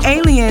Earth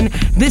Alien.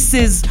 This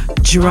is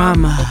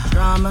Drama.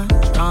 Drama.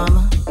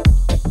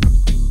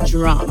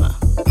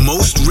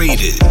 Most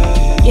Rated.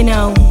 You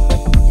know,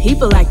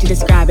 people like to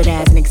describe it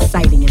as an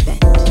exciting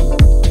event,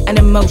 an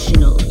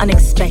emotional,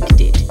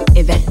 unexpected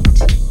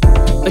event.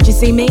 But you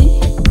see me,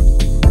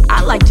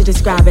 I like to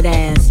describe it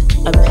as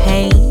a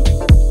pain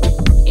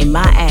in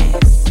my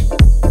ass.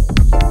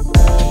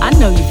 I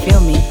know you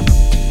feel me.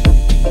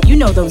 You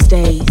know those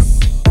days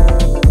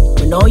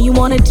when all you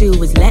wanna do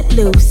is let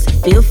loose,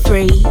 feel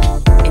free,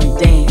 and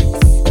dance.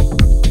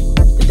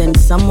 But then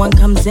someone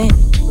comes in.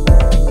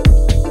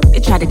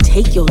 They try to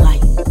take your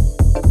life,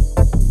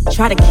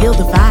 try to kill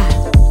the vibe.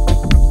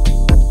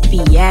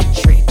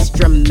 Theatrics,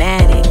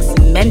 dramatics,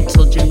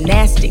 mental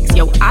gymnastics.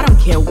 Yo, I don't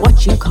care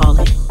what you call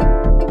it.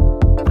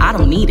 I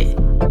don't need it.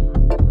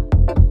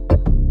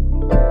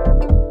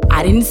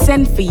 I didn't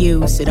send for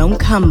you, so don't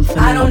come for me.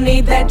 I don't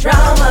need that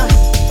drama.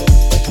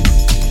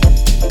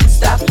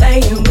 Stop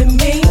playing with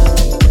me.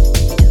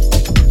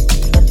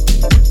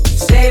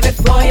 Save it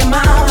for your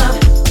mama.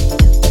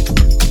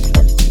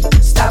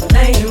 Stop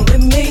playing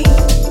with me.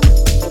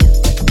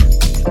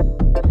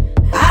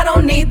 I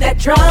don't need that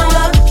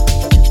drama.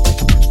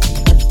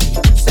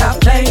 Stop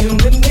playing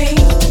with me.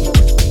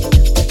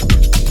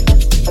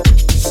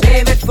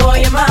 Save it for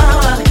your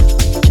mama.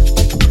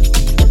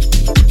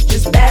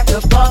 Just back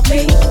up off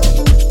me.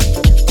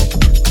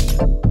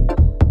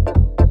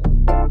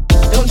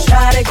 Don't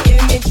try to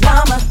give me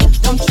drama.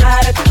 Don't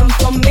try to come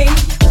for me.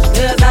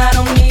 'Cause I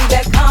don't need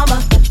that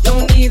karma.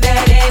 Don't need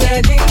that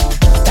energy.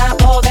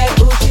 Stop all that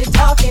bullshit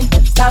talking.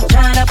 Stop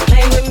trying to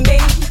play with me.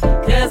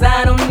 'Cause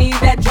I don't need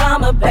that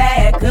drama.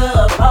 Back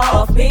up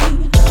off me.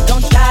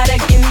 Don't try to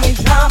give me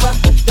drama.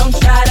 Don't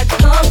try to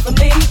come for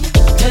me.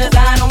 'Cause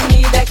I don't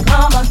need that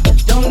karma.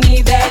 Don't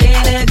need that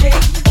energy.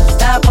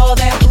 Stop all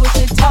that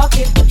bullshit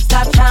talking.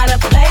 Stop trying to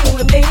play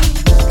with me.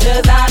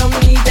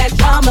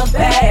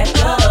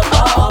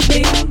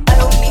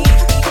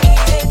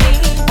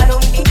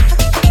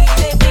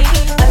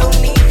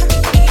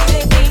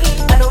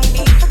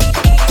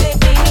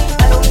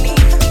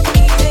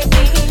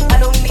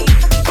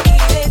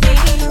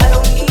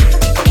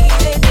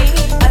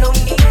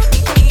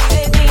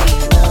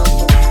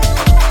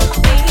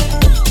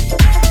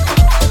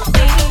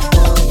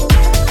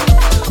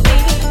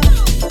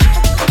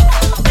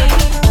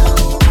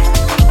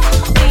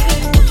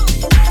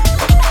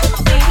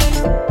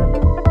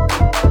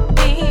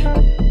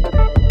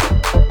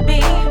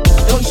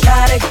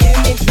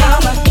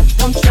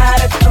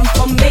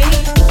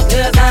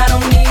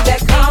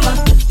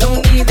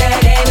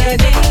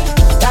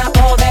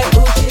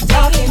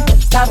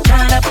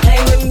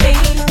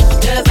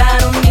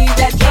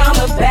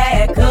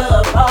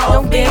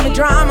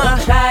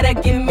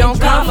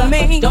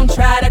 me. Don't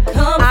try to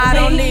come for I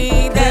don't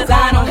need that. Cause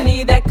I don't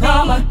need that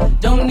karma.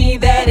 Don't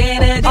need that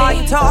energy. Are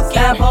you talking?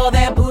 Stop all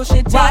that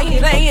bullshit talking. Why you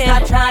playing?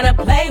 Stop trying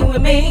to play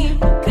with me.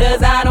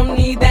 Cause I don't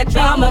need that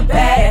drama.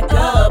 Back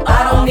up.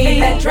 I don't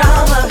need that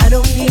drama. I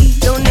don't need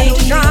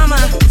the drama.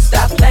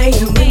 Stop playing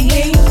with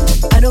me.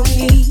 I don't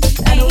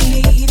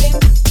need it.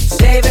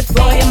 Save it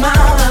for your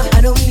mama.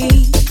 I don't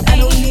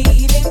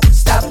need it.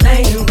 Stop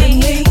playing with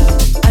me.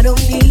 I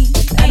don't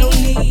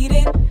need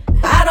it.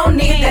 I don't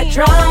need that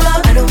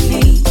drama. I don't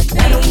need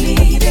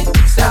it.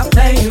 Stop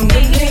playing with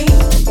me.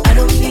 I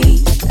don't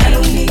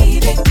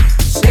need it.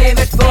 Save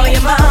it for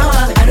your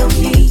mama. I don't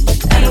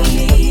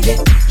need it.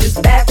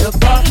 Just back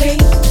up off me.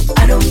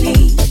 I don't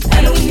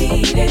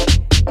need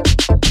it.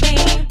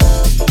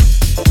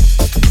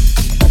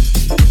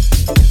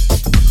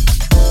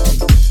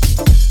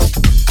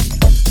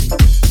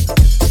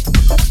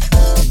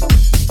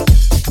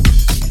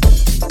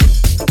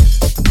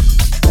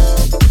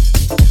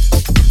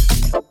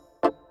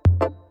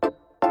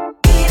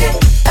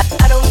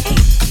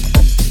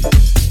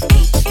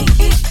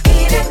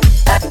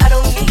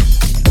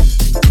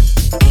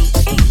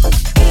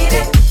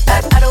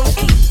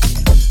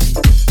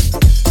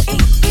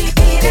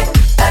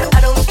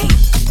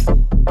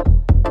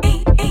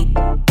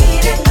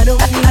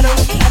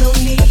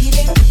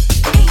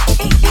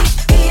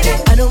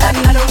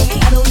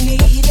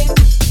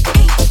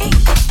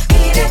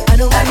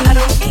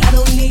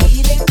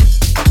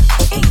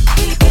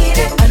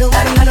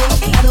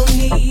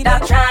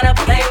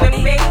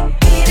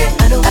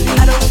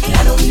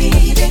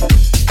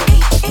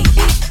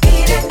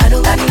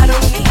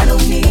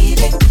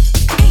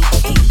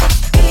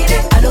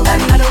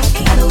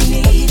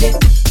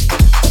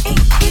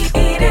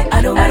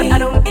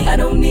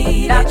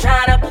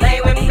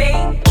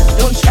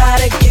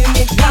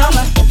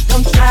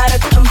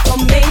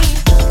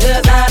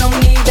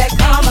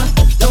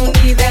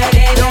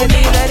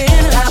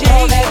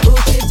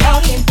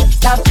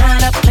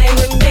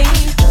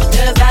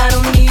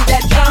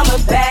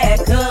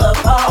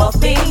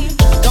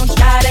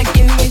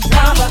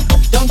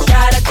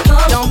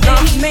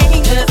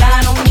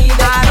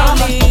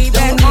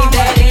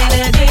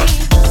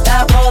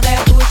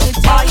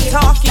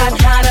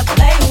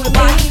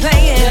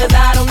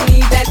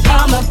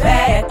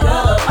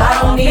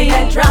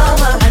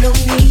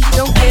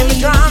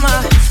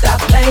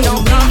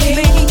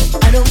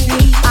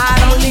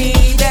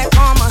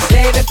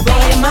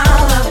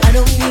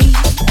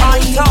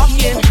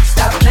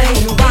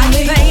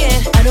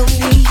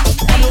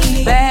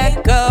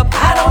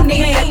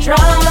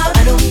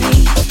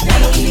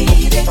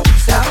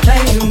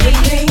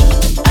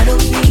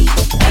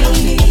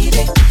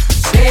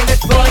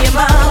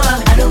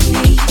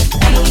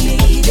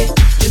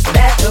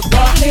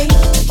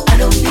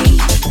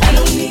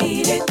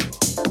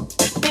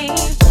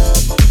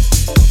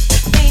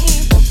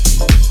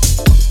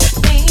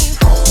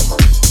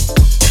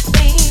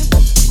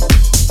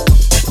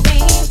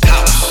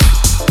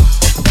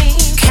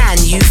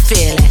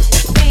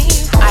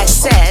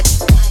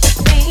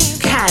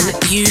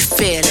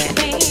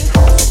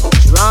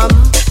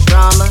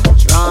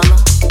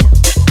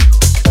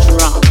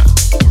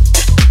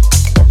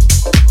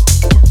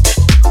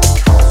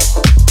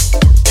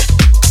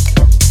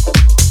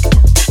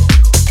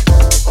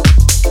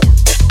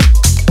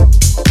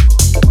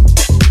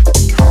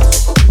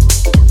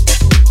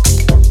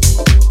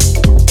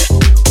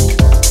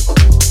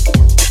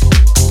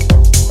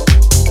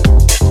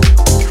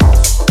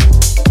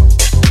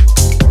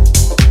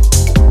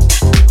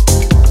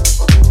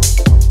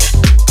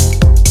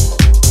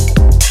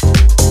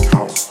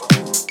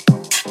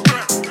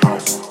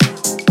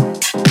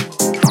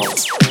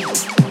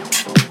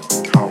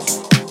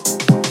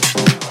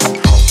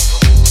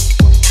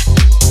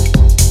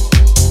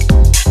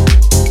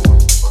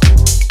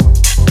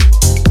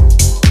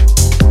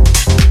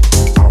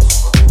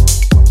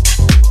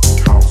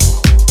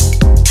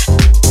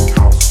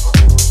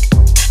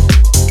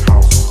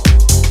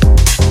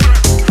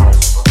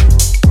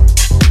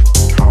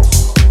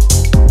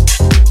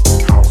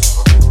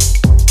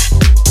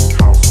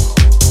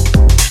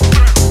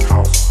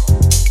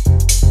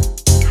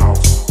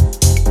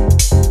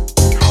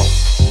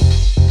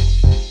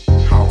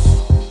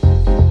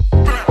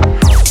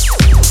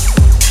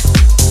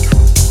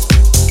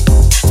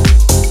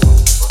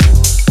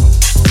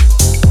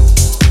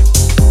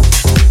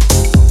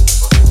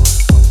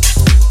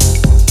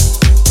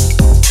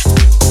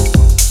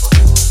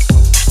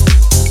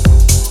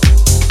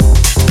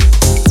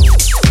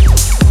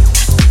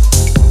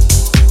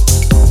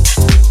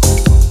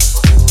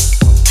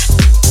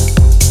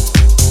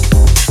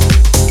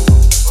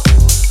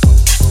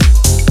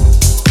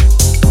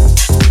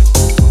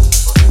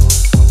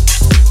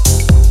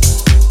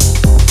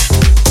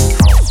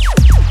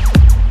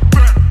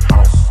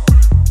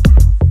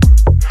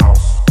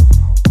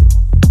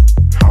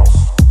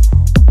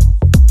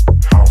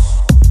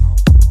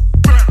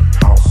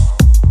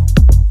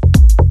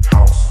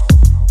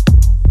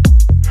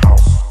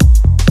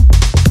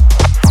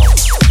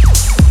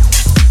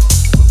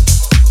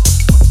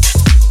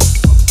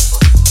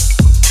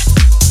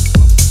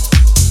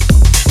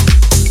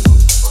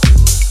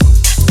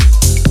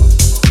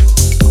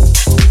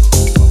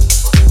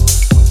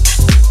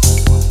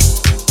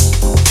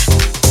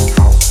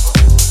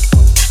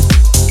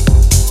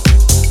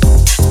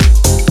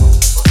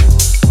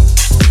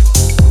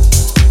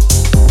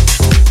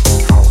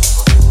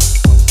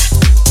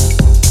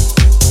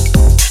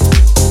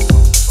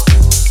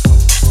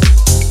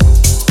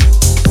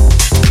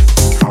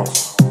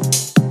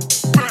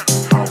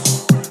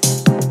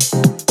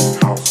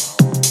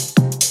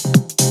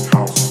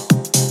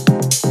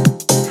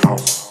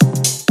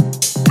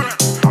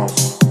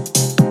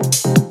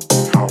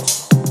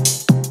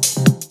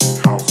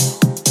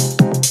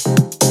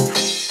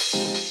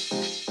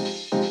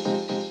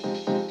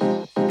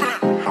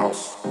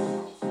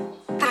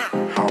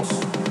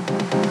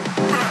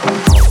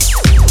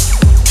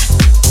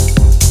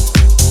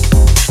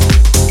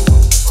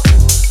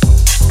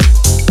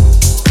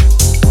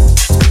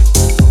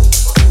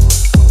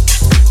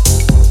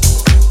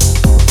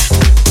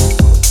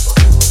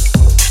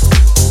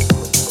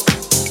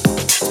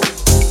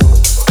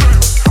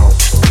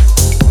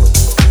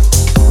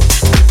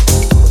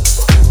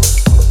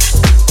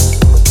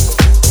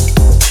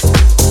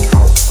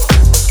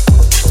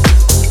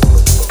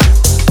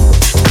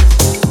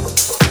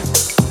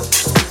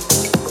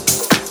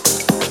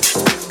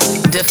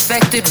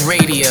 Defected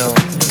Radio.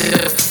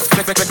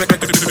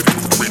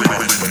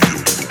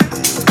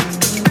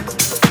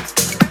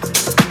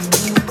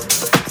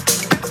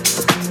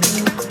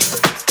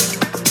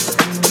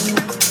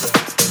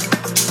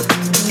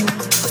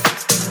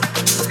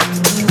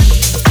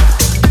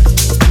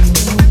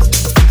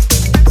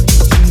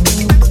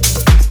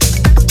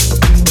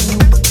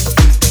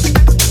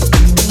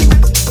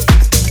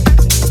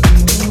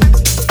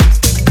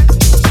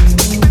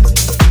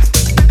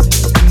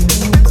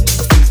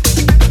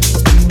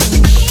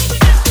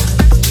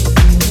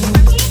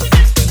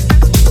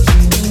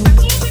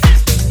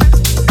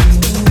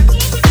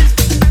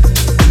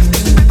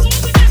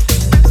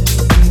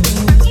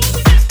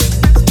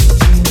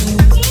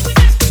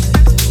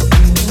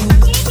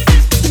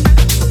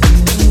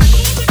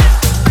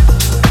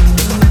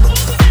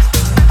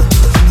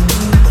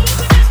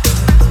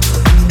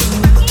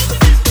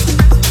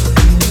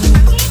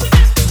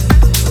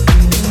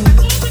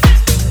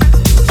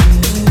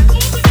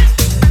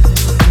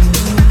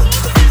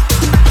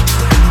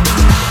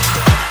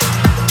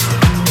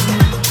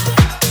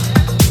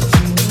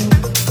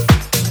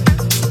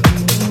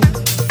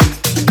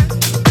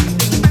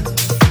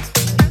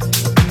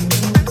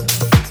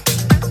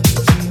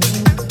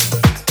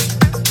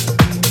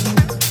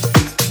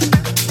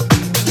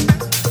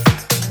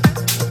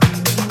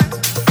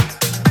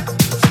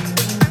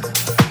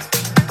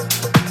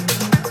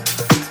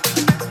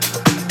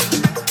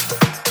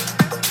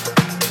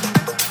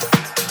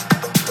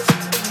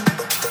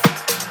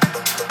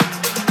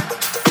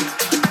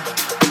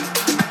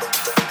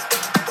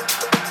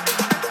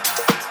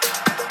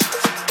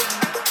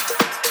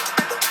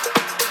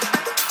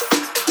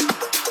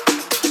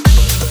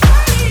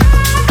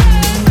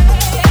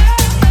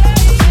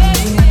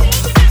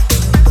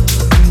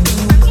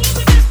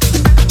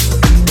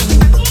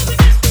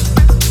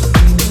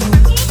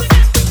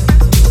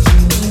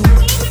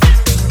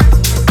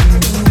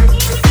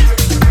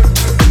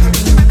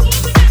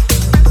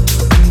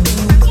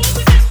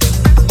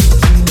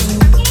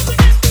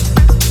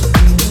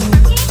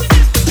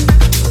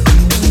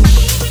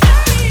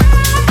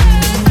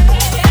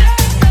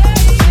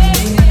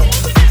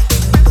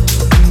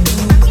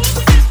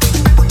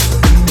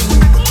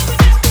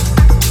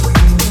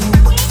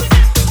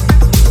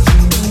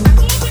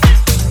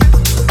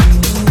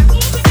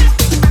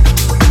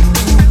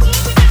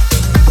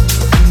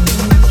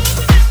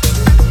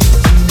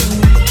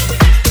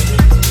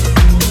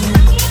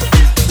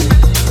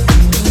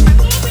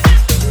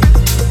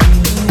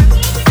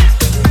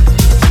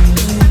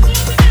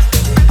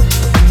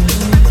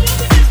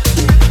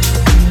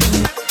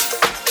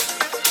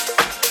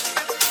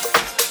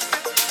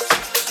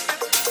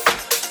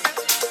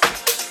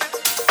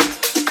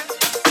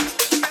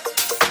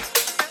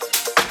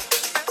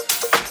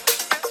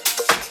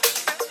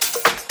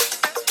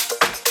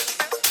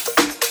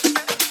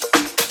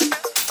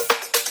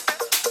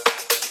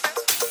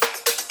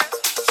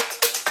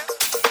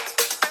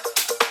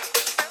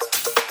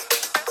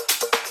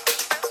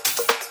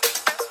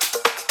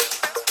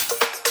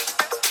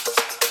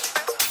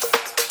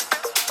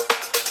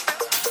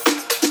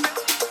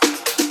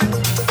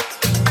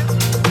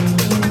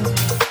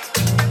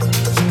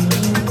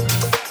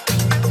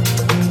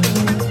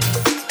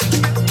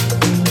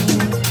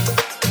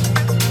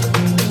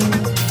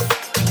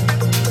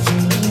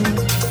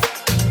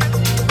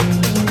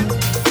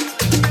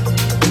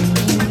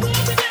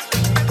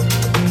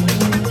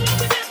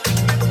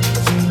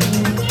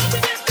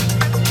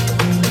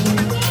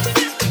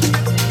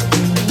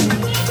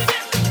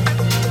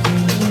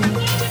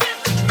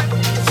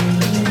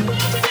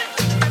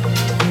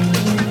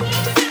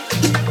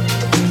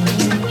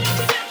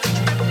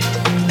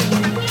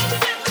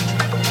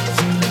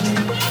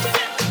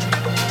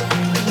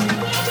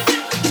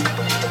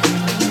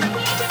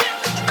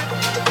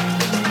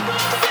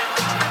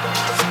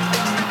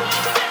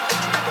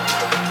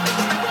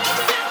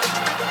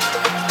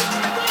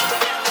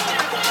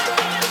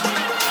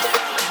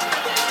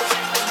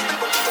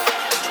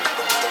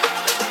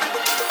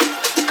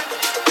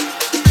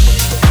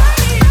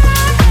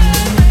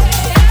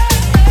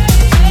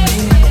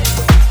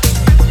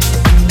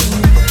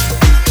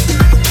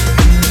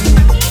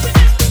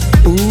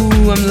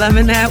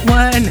 Loving that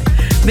one.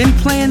 Been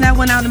playing that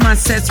one out in my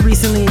sets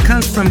recently. It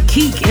comes from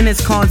Keek and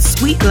it's called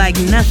Sweet Like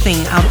Nothing,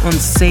 out on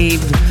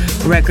Saved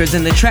Records.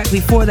 And the track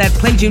before that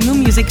played your new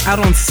music out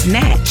on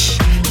Snatch.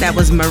 That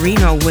was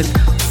Marino with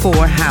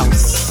Four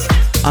House.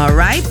 All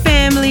right,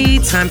 family,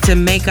 time to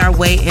make our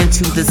way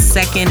into the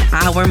second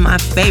hour, my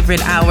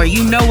favorite hour.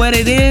 You know what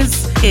it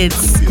is?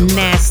 It's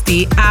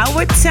Nasty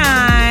Hour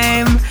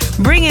time.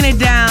 Bringing it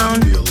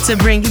down to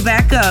bring you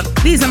back up.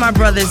 These are my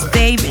brothers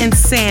Dave and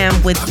Sam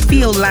with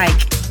Feel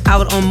Like,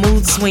 out on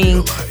Mood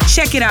Swing.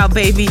 Check it out,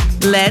 baby.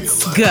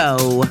 Let's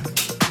go.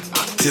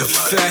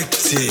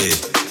 Defected.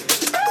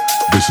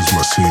 This is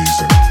my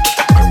season.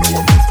 I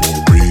know I'm here for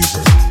a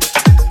reason.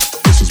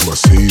 This is my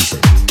season.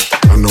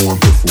 I know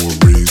I'm here for a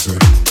reason.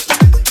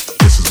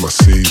 This is my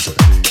season.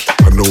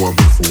 I know I'm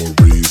here for a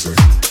reason.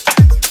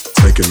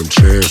 Taking them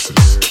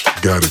chances.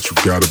 Got it, you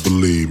gotta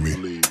believe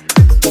me.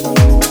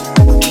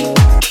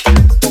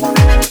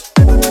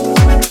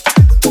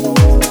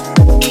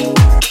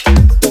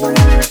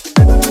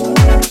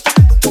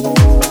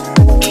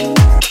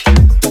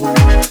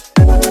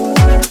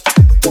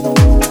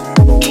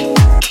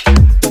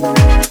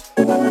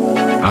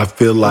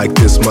 Feel like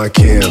this my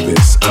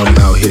canvas. I'm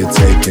out here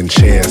taking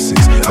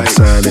chances. I'm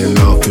signing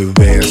off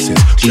advances.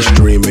 We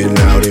streaming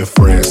out in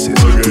Francis.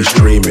 We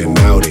streaming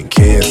out in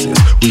Kansas.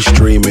 We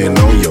streaming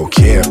on your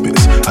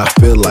campus. I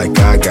feel like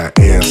I got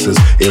answers.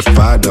 If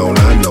I don't,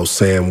 I know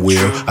Sam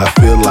will. I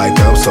feel like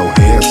I'm so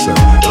handsome.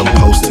 I'm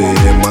posted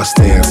in my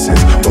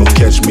stances. Won't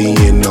catch me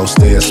in no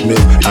Stan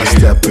Smith. I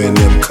step in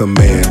them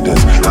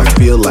commanders. I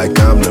feel like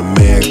I'm the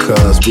man,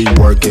 cause we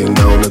working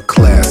on a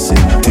classic.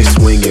 We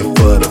swinging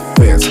for the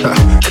fence,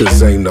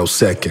 cause ain't no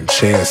second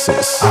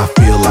chances. I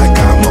feel like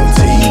I'm on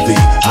TV.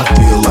 I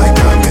feel like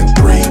I'm in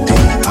 3D.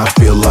 I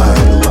feel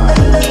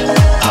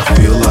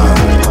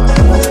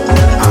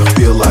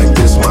like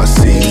this my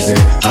season.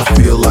 I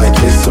feel like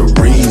it's a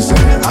reason.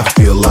 I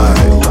feel like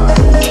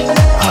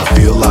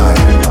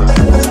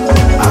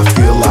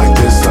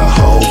this a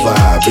whole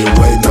vibe. Been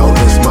waiting on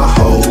this my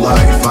whole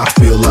life. I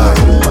feel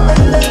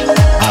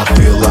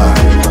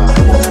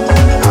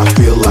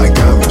like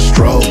I'm in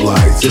strobe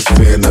lights. It's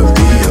finna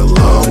be a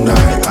long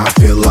night. I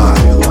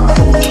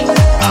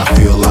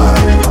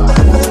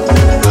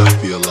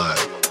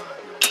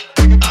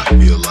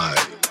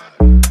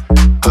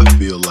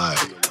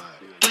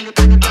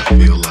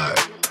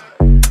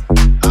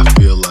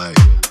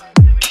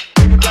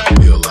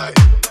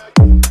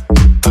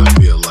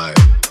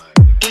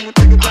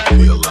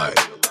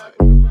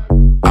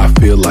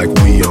feel like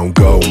we on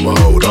go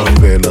mode. I'm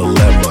finna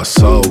let my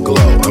soul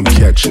glow. I'm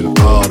catching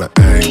all the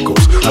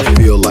angles. I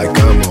feel like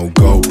I'm on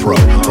GoPro.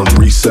 From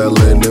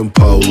reselling them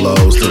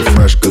polos to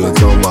fresh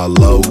goods on my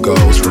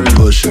logos. From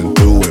pushing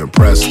through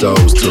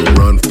Imprestos to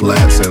run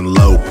flats and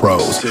low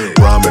pros.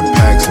 Ramen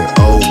packs and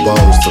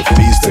oboes to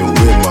feasting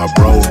with my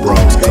bros.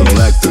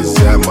 Collectors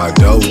at my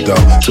dodo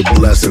to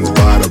blessings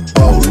by the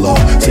boatload.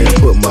 Can't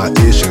put my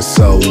ish in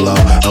solo.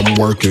 I'm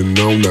working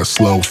on that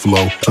slow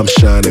flow. I'm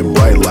shining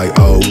bright like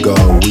Ogo.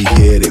 We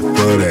hit it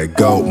for that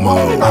GOAT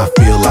mode. I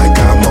feel like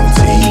I'm on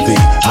TV.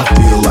 I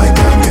feel like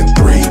I'm in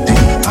 3D.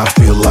 I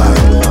feel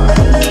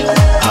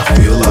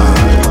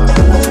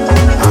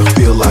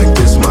like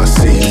this my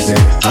season.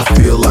 I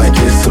feel like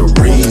it's a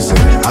reason.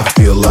 I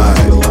feel like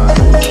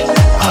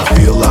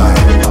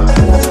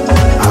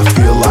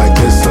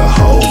this a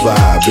whole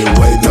vibe. Been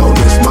waiting on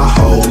this my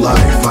whole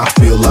life. I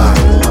feel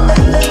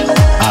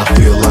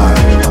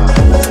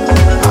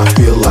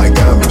like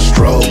I'm in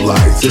strobe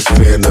lights. It's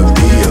finna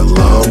be a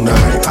long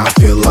night. I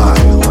feel like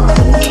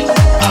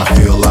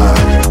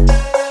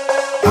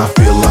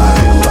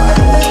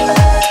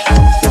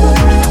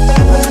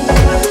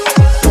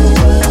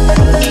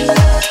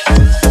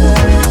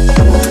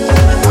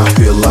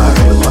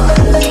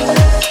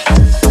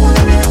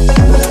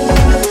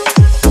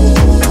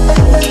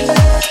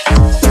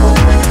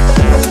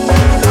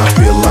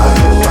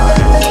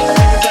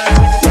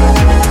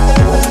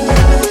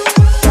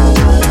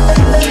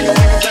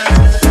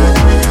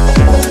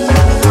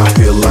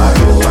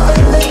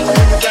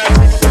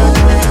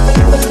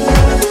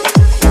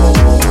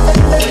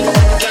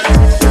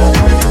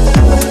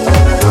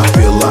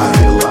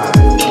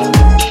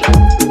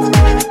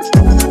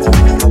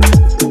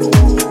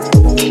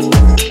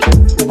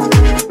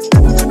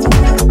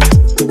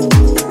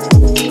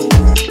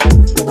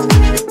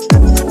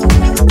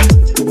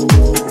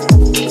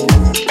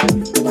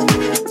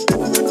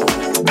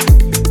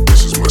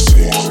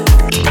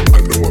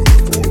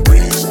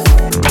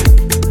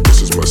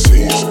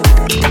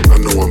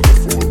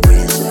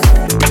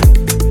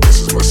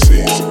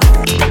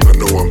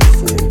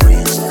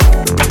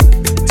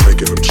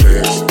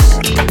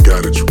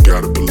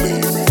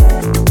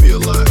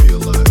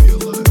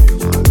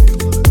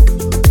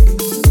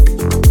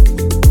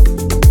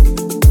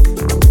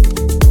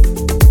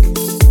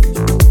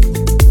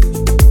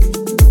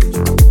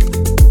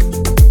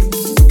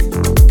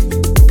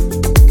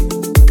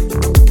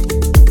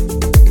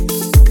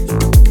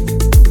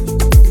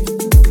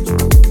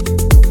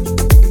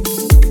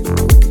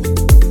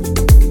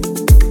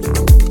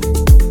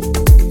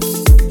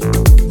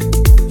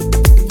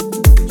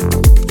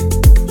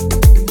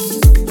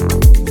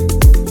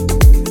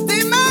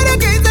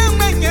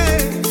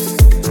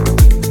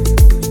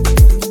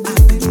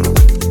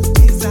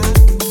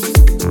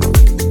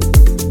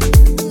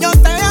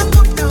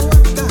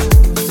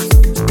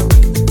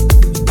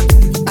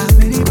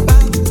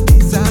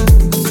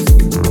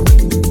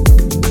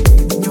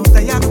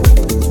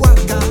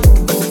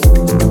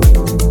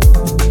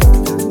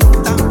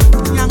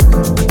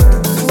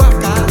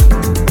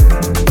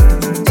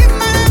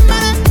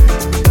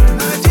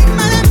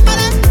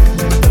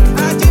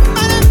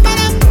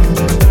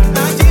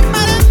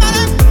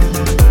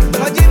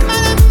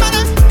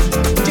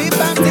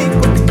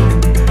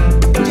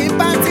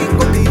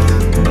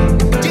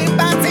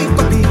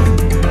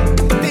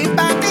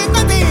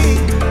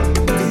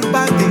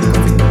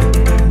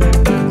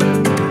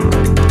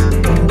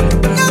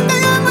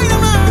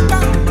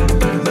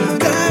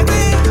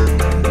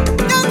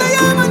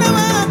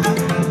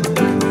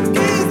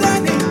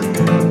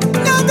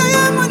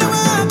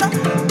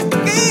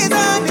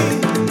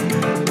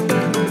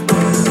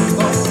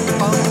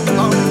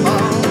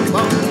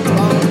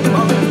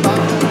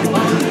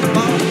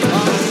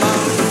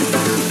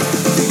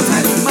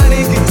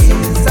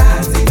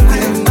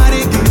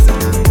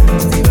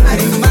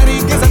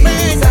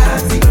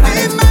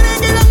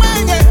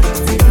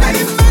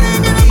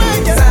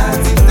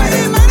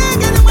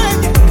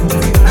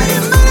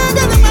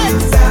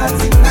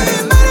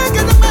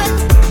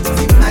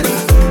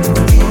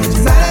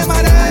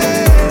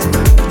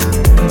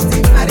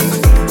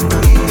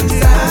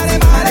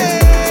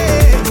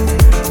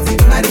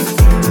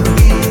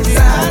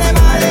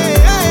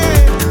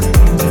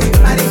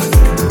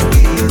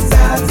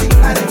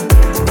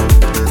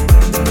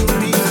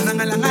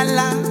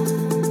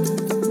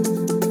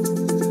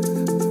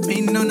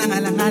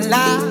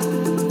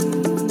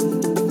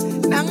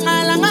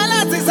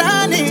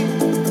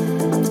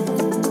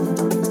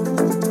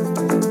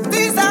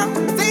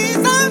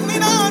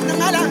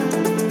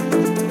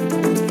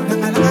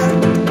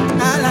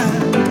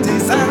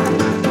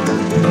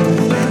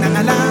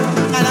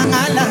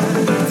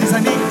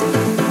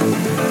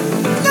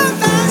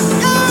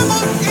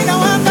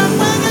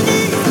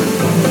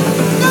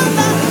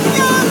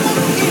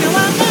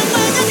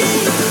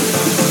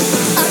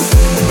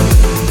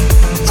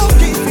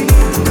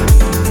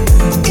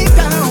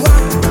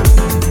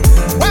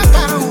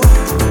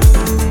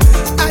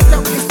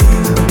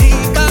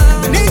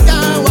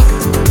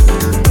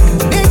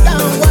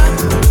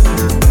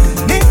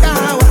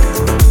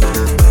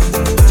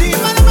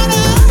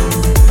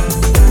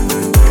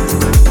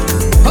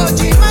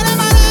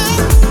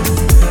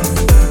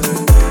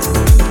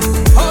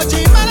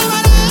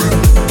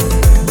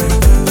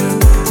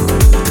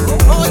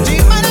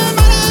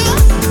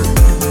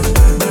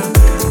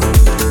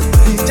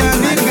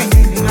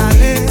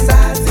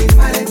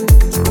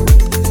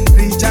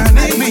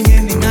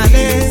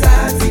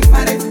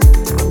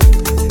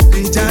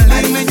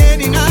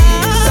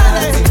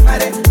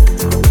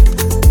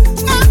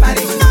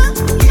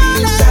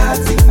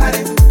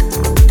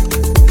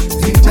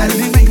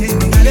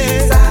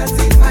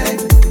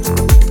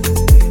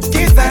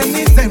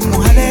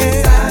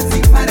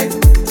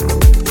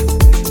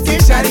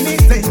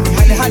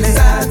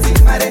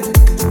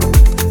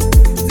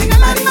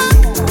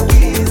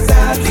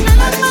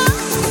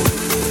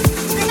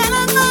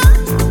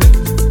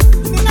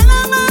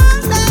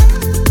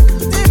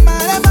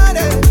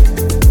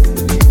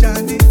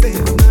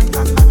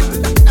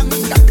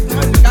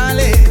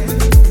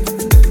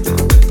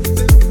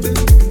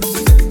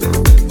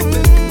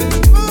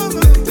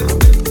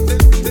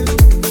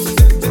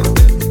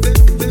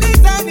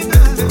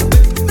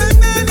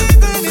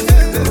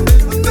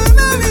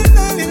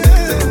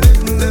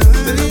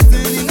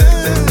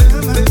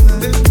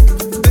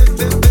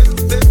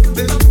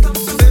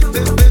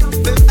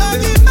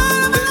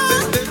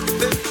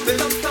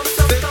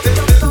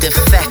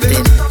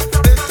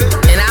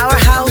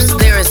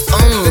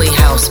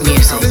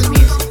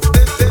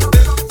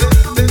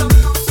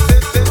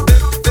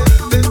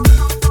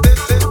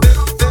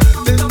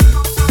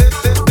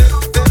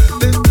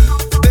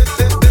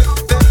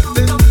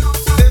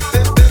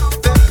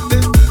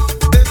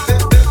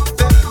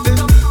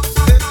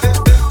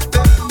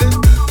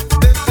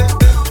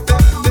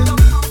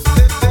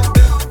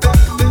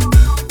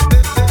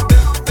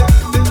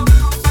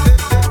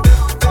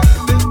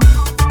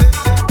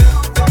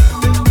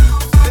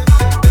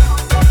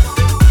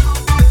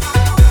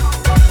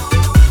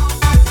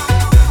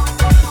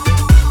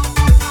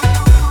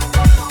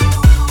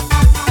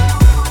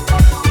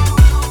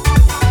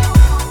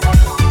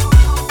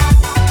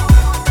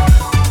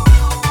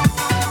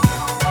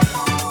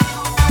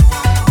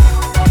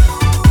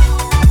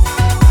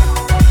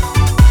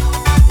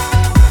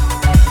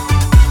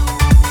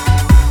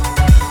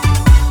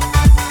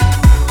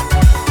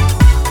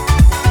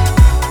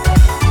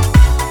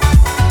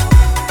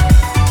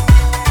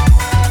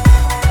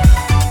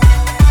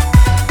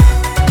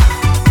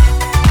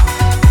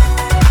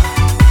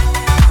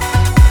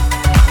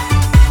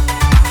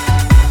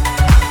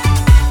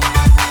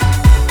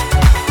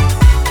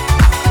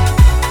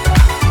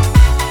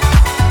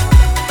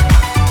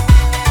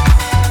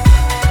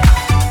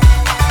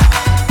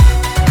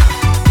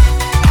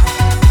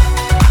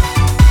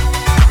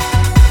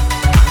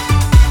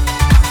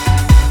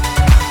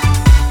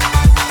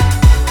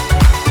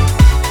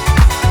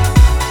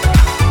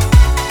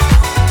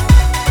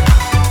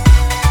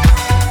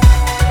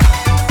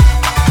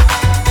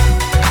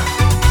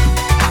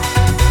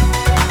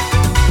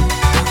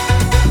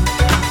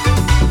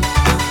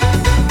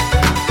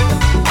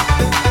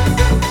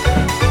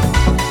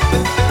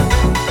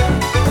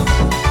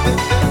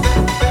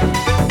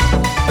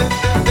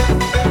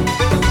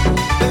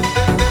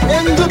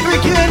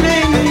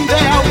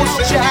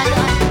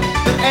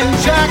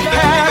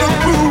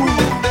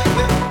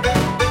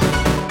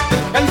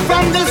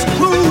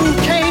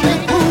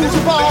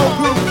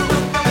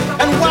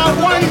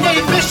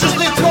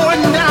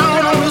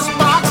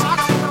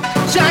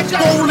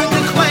boldly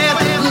declared,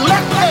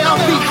 let there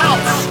be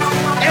house.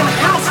 And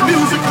house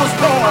music was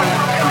born.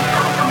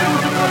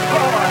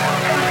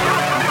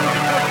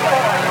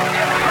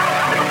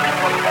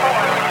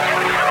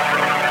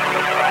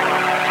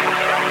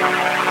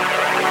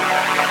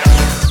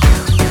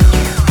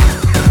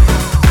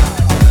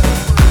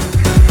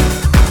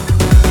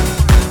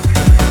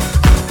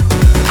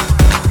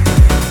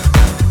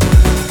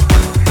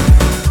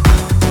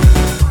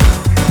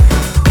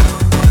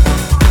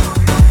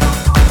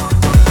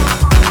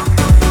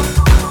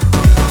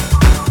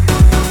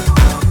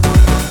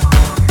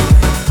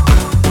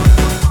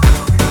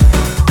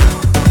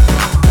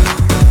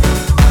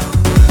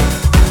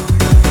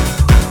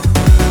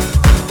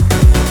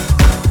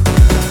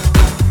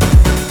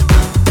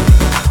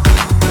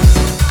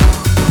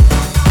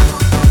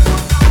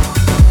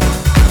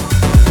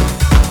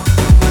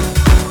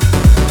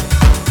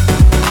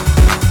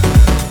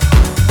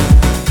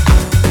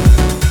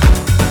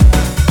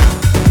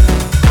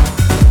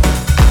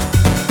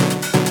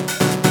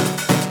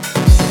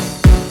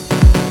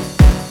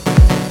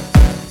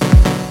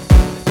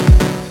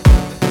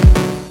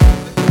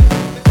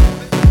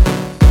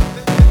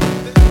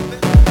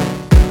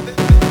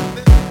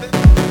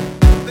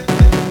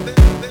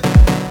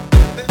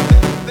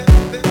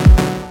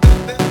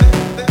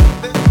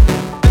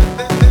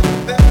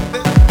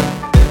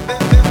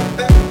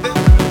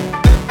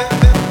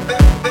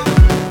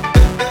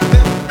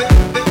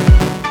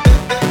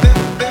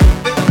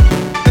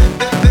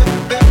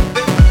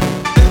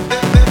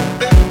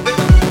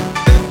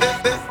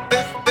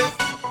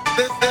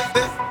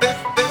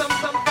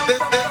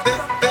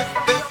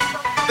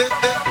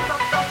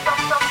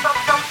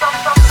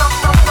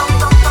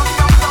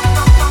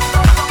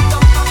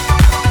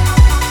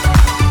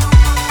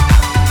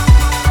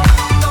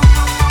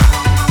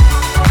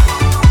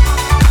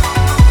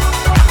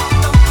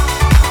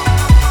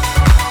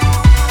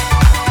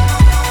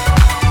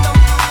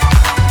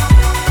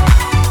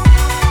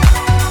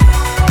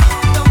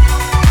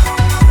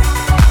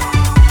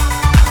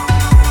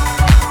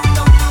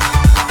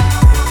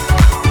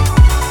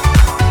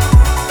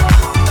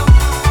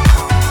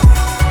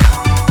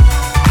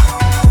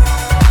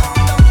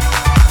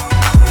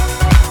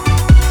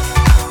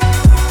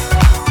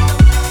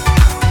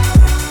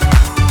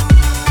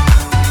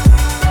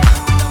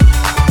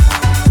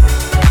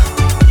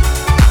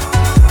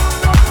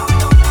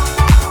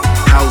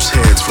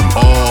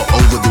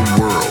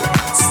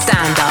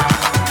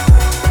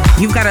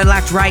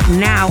 Right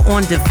now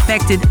on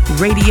Defected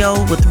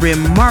Radio with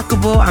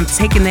Remarkable. I'm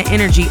taking the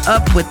energy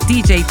up with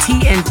DJ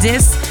T and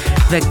Dis,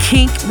 the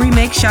Kink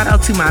remix. Shout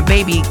out to my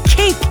baby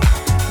Kink.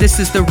 This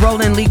is the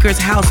Roland Leakers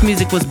House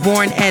Music Was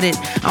Born edit.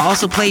 I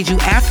also played you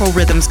Afro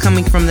Rhythms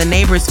coming from the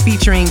Neighbors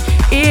featuring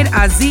Id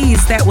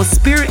Aziz. That was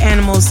Spirit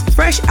Animals,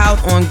 fresh out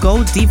on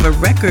Gold Diva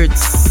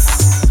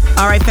Records.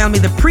 All right, family,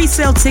 the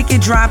pre-sale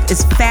ticket drop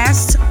is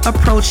fast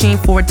approaching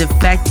for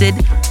Defected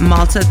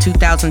Malta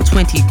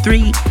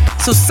 2023.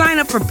 So sign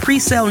up for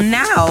pre-sale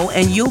now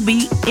and you'll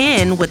be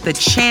in with the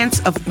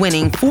chance of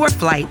winning 4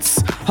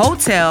 flights,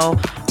 hotel,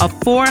 a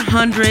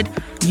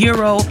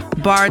 €400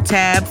 bar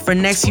tab for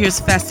next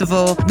year's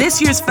festival. This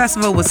year's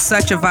festival was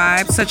such a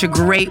vibe, such a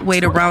great way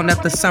to round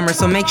up the summer.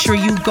 So make sure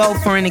you go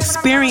for an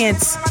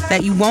experience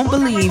that you won't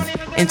believe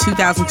in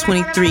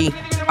 2023.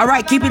 All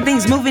right, keeping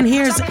things moving.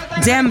 Here's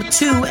Dem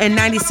 2 and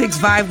 96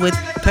 Vibe with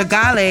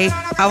Pegale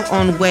out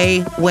on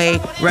Way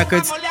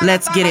Records.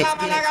 Let's get it.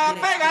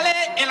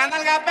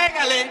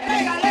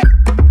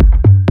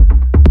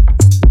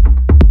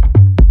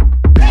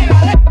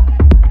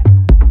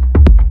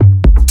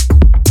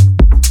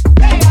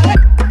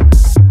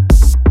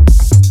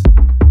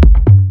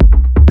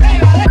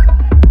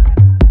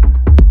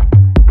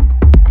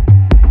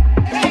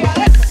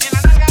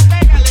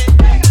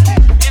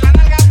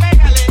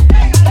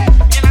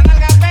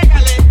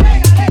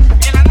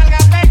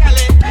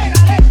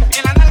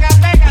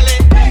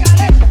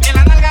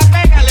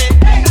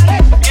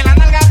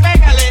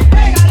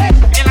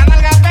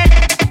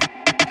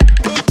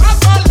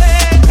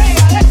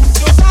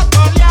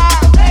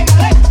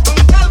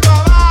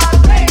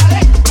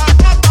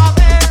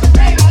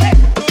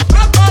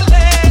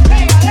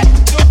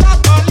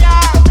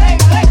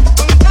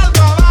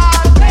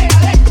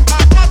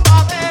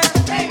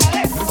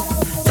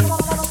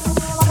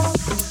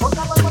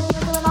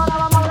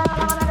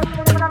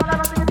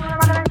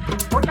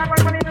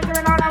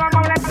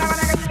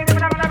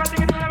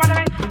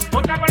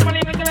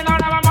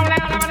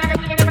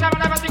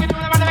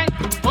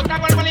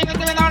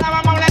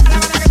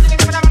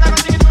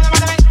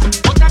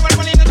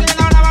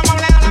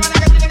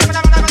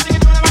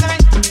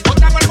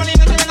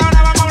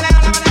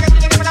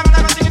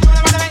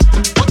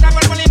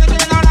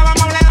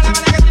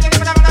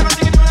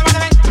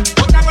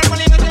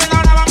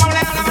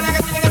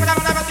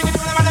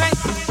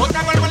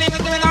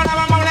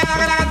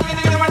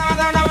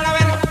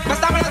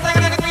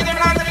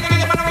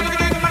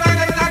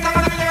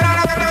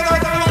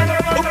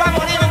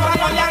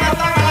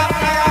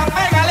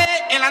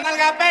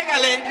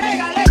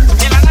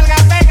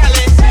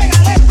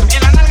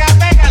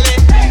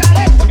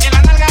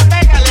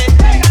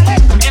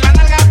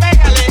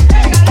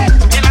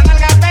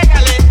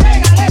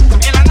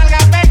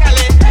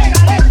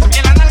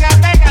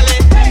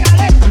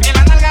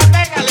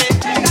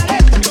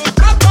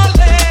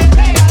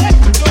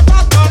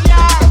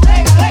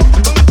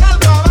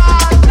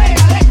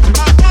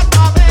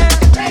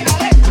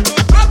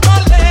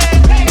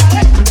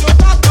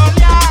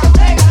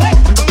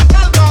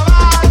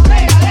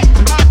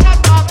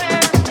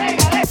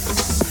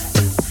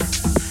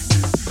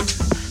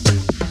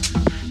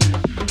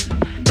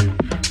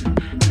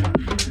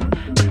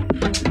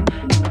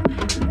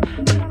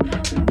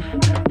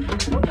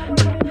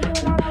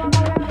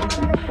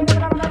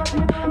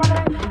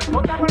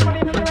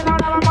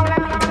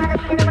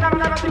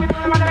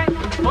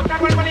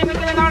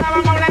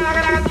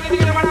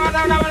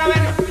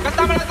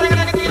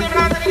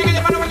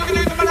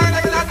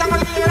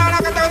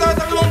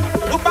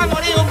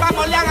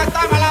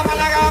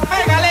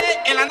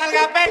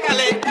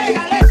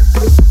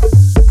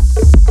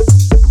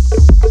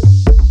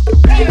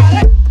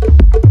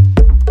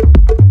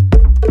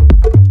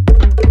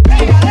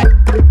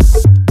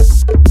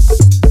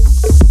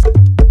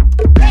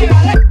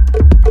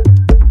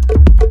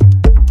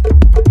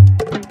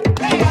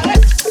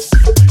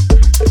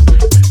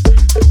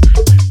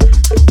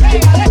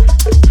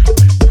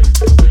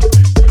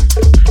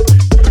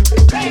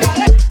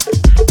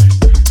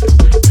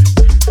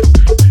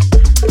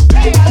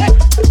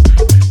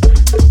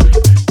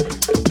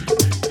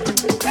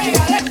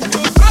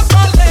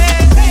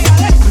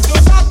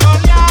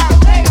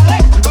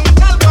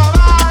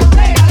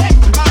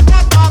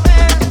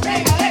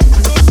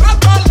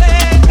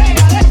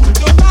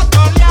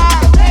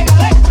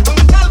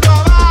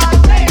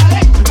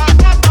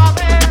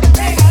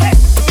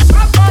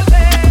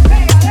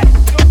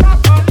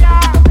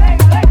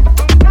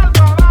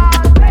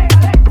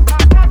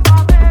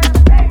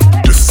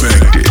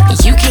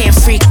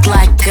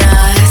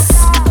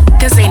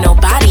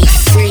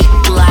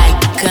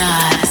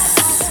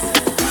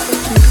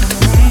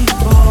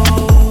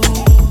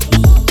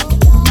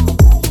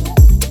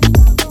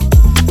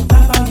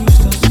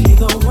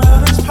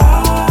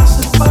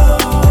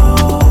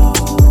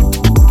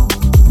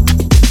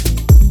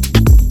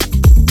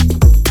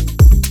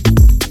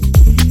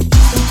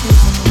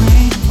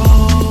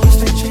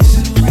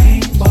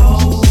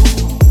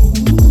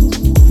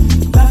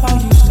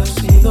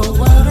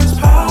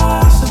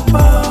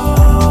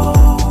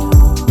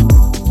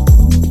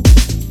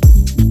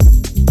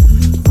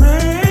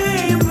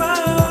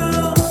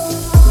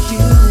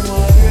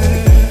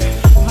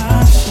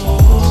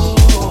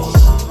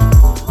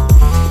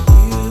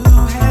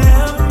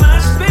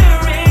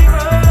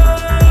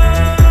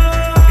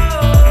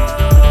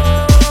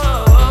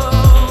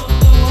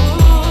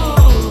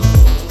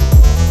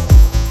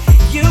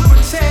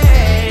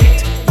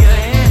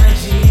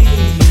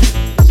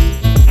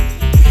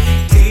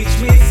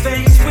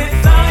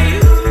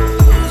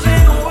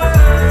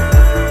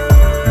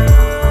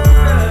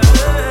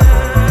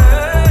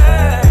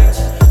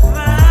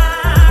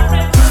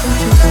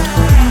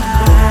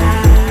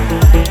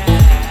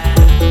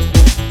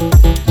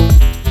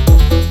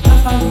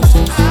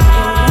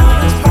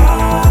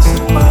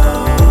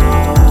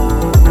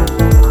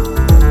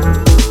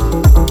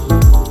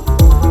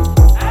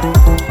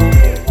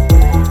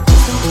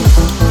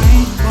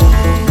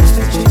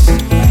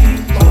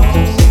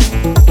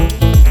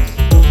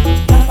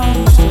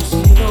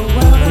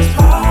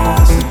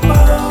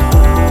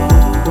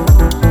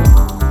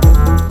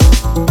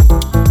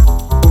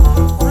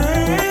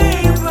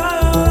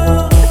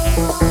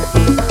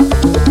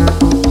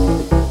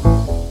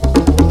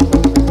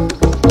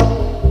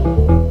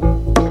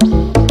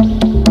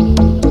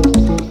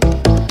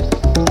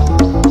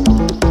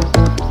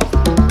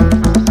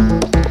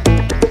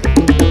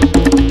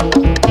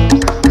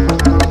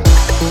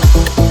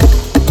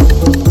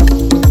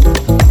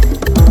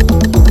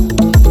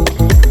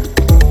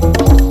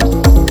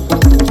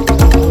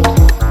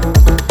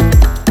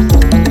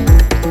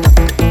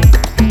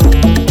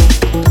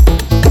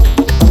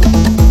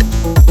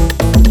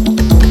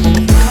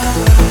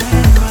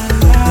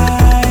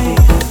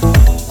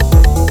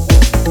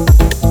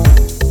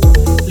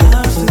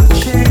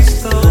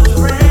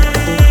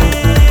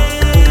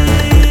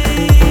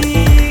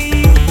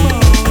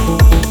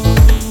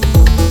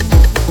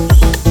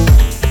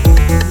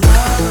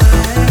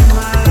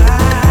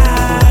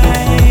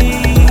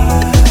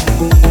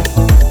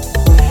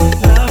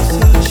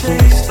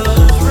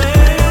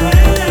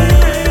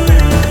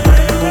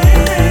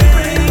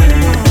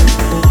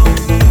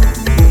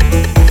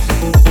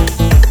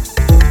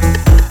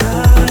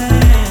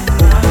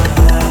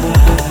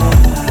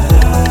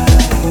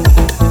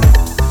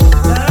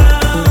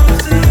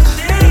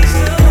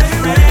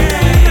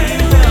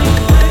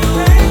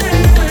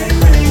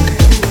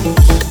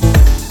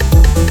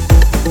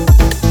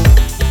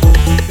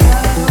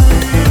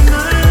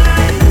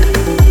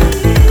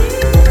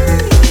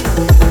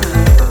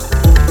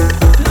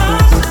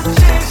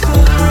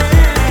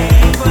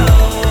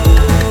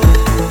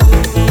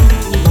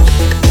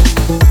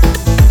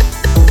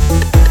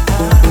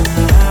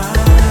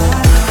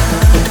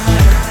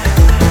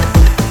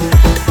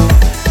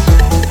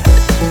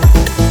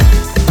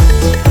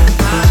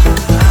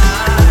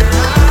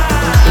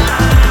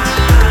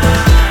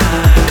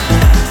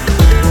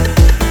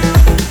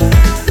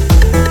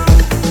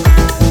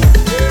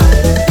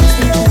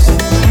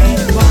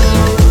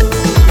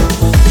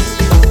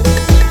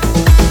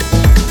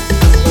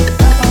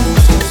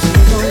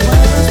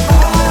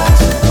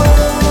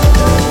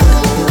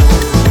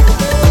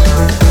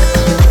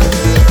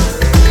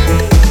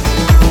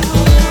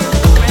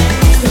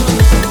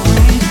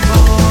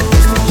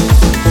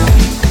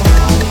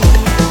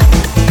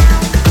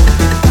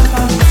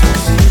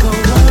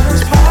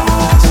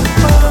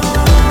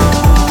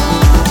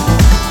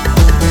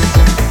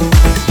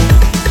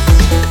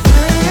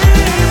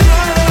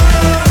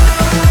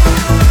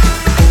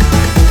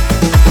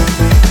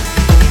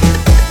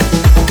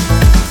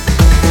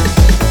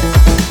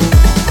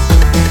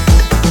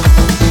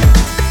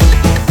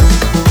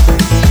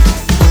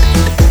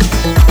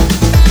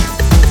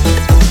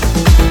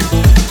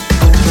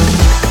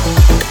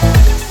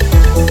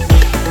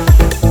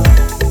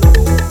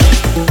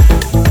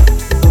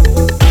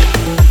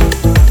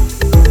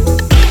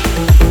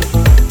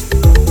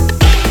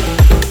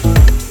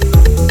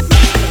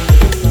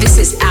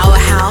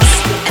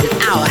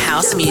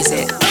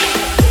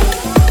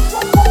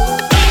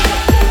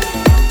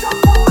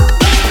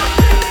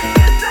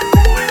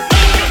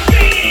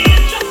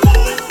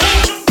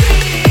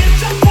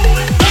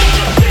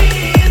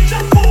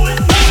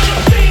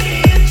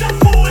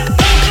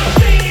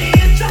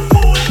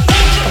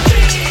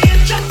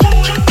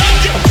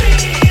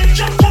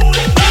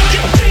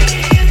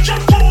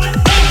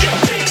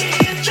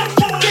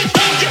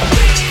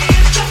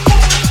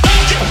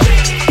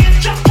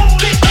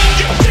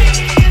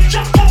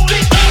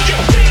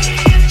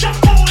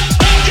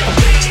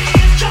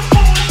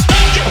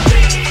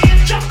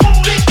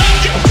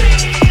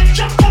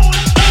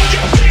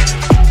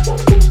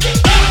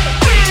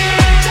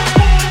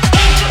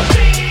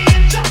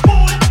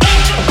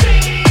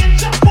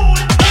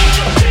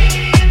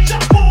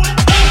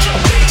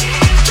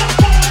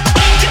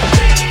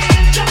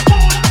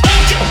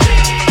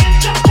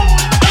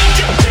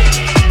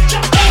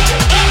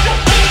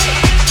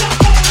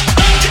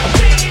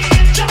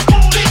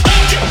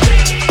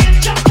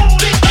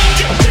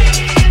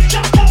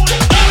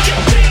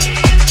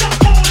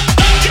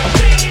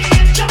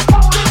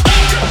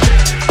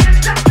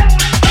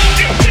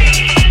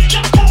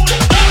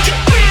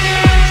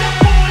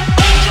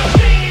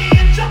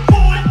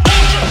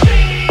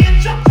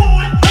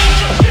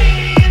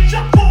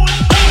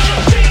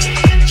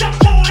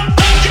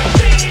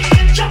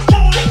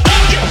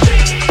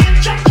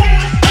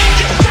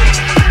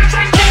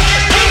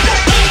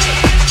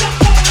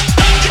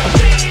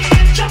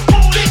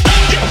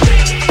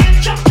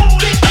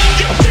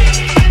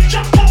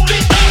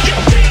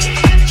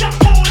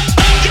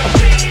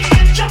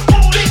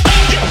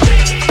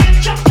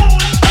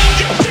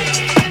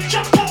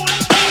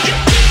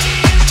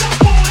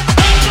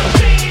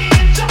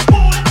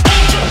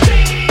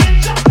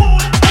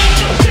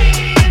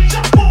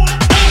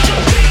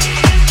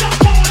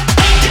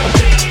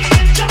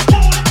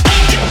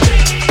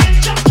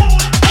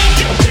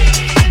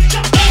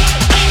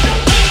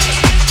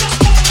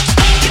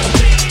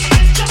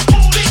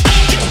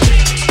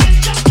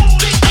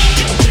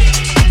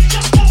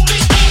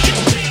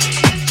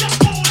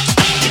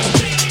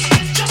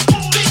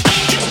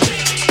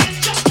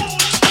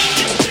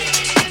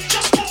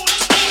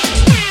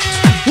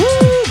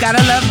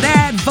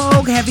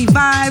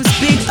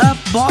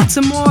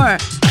 some more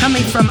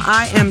coming from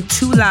I Am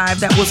 2 Live.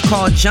 That was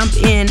called Jump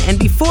In. And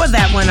before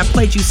that one, I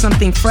played you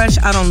something fresh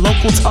out on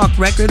Local Talk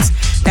Records.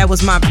 That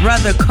was my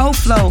brother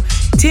Koflo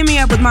teaming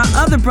up with my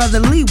other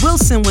brother Lee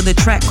Wilson with a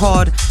track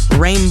called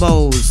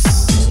Rainbows.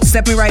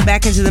 Stepping right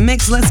back into the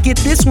mix, let's get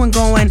this one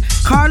going.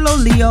 Carlo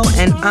Leo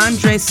and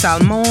Andre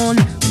Salmon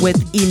with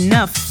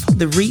Enough,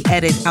 the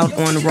re-edit out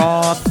on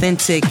Raw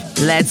Authentic.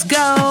 Let's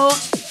go!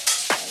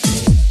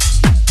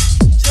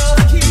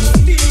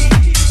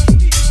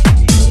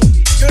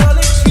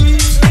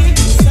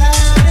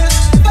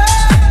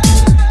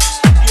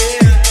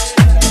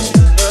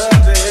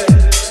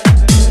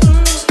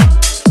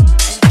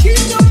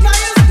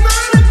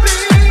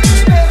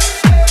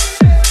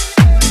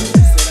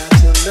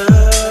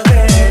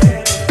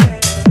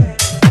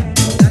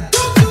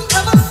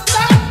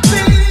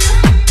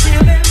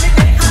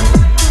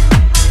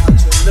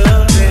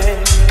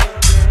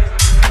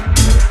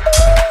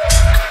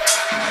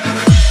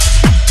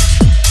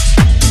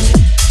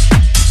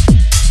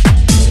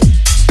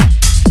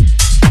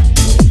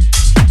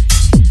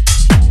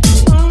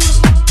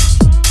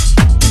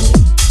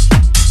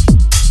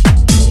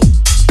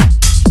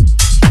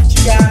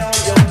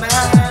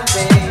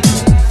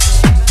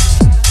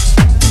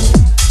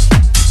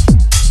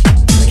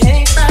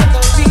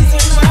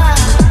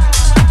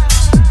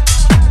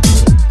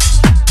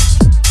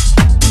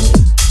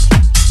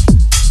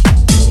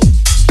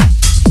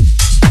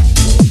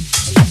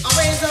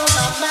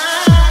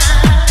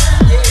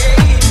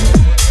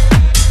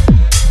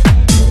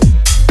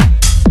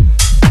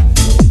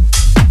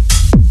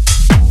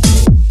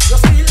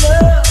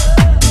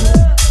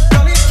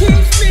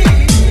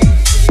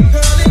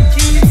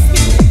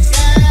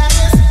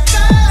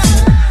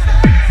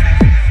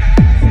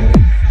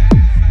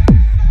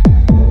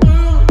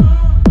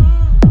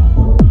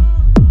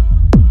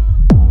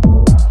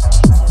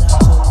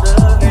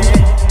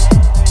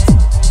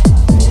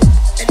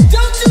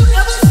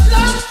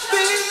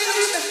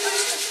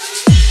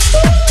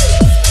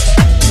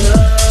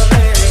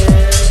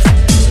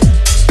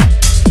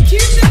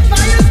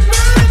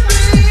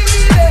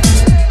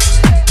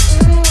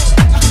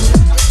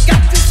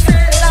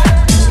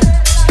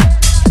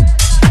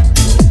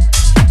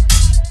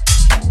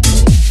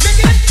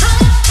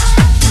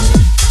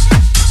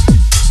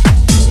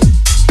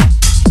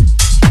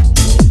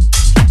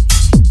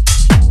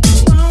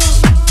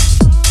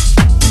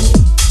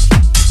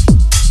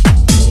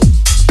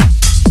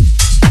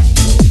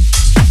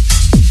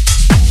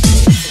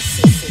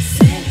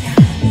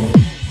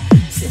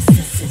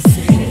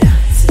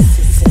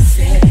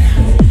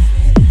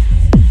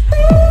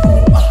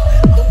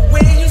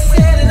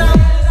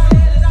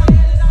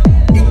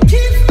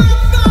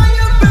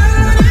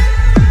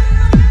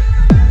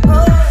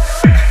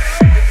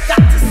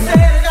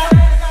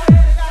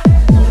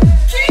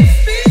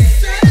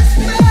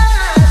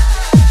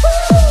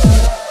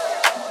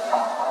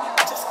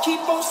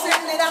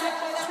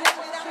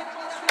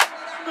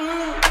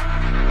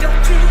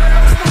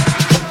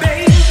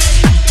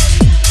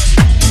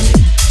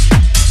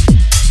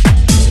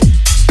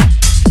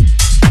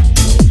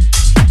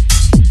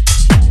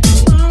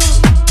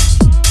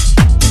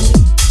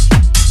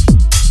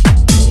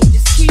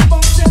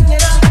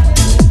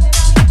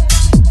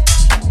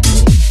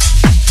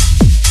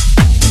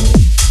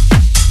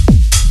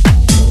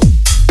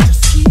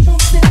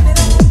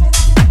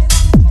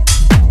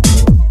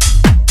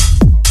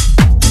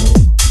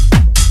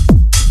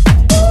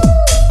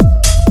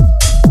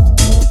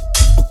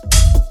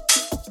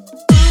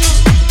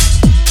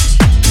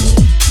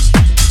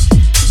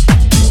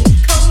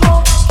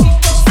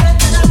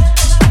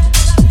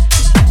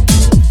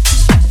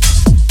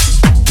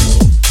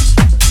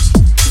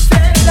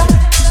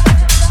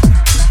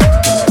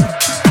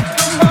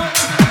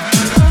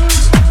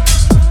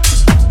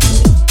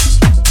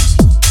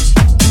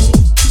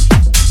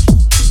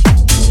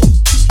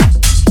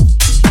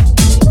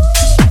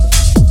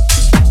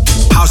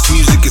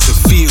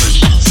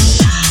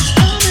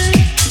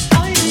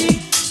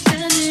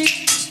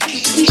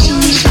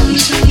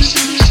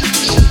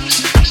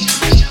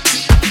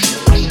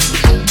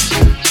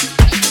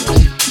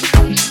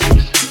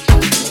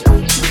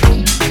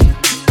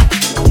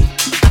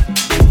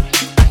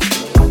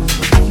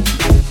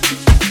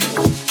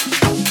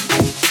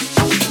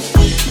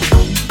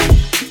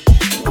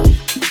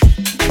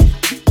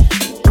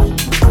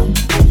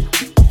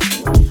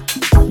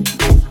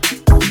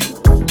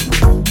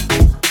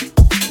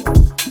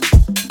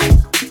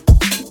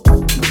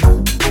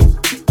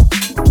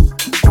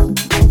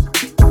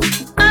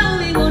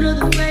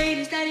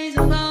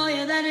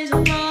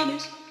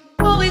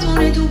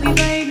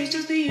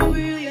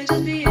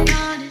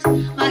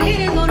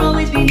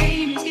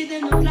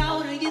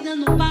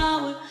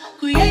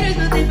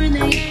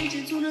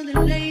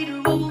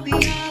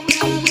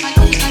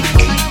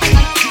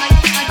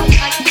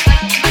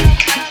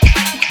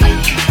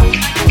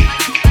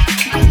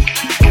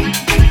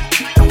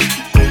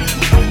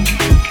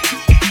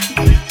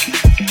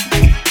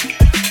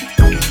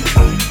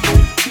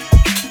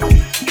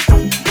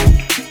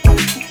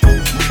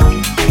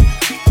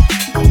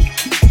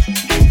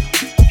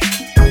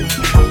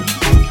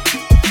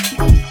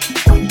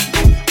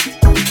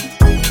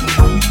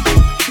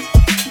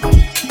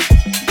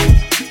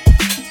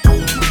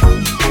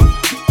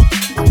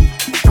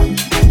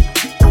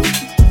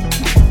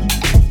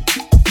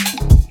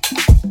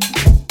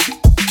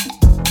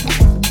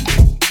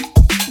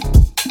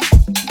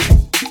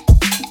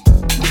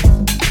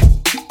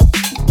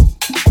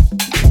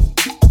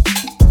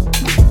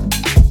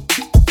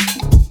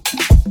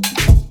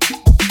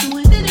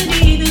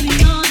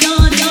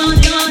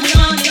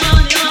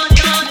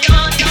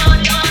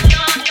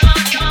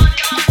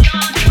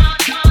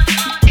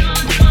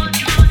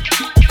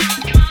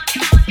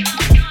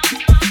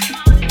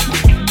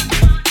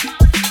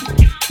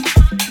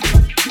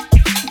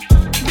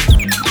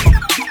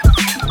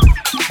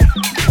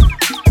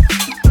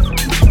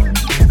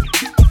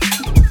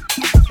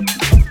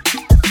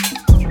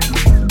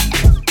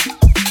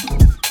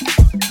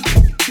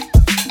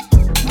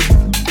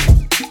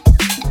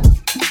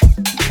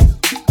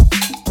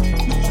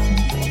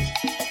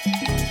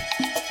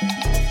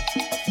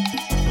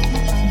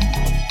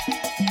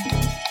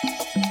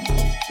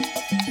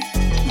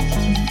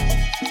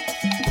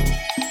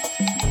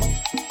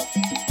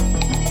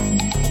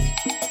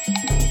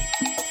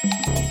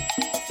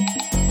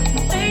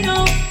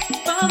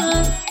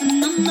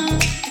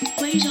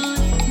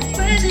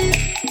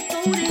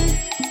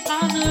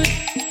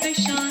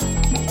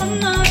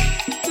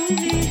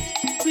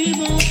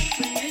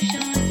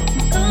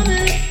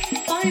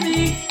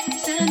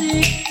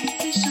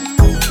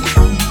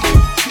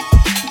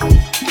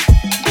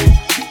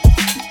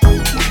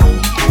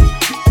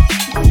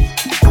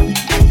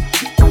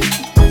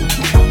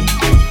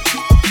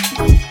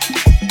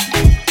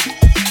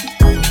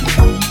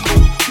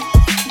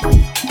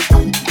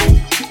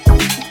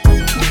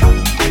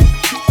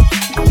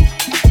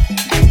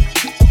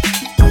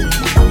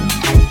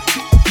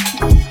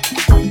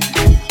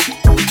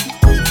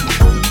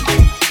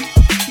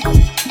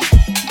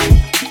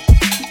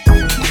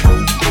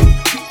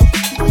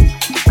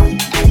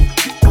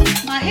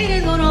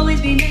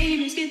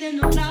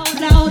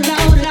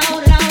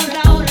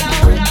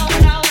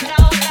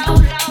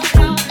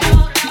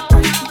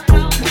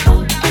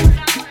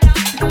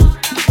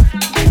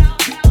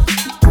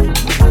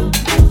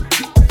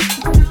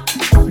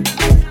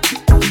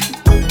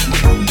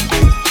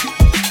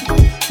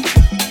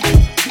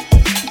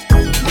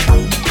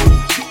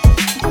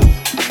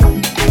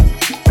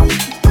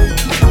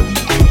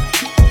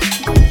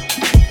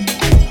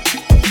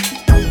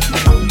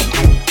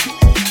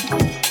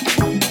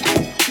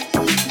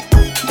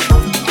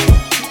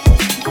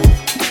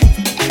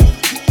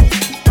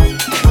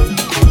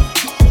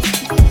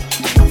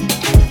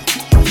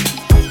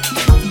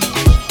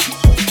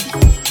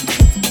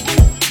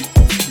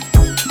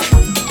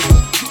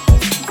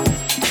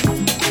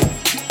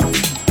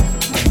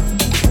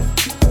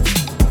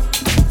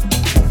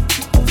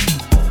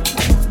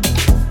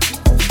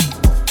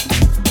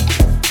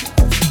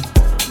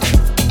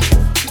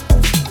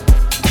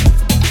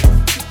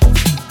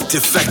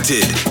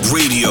 Defected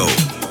Radio.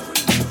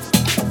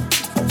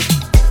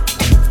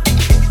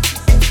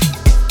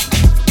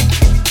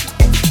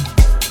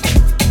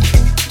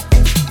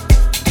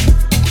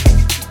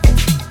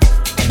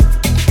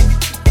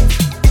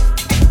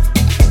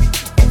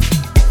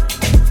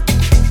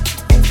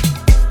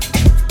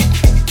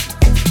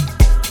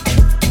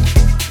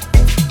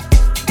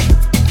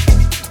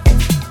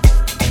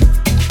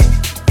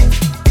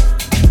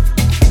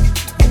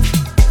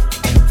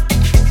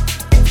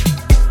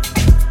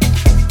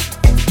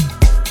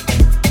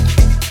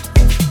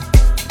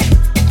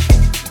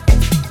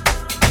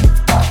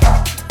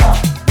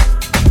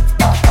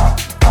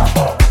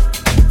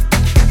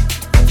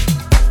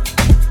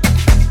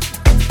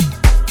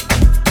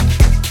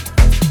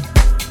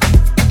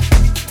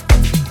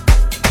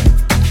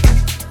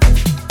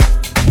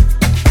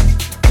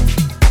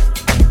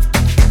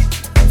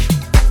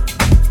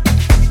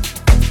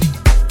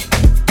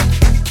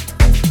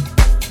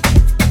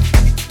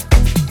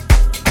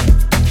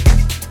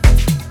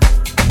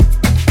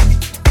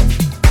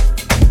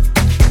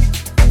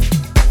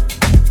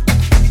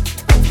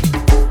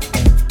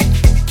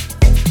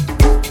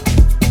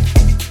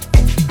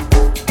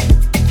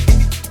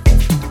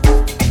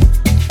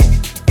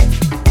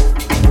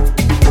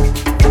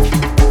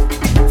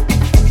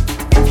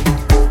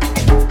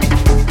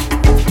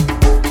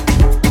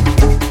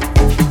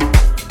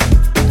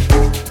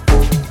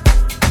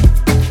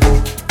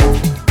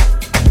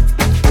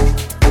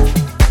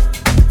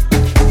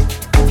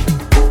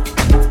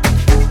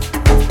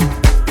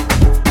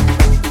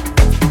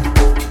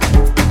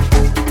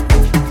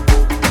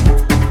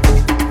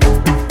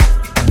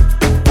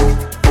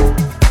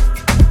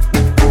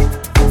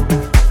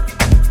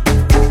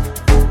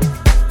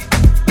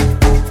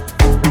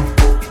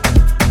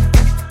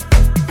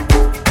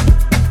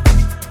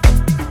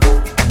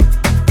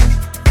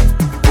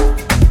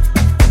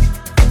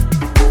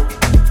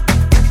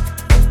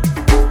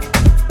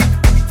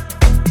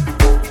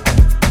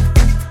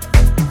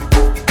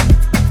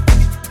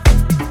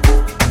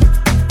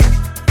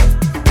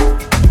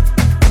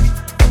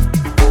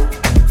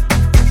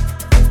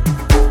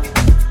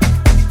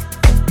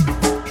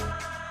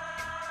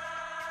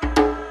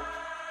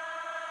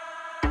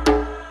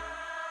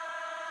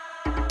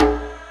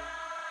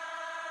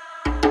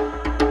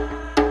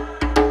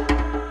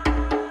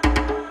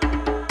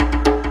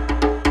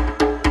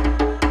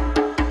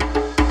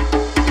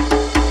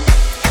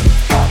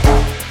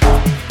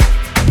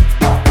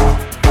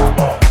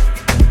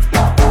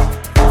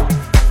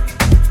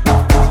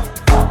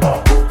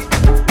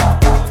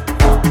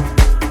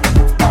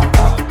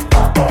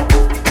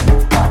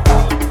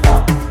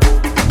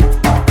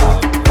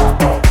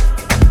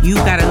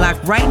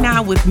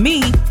 With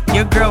me,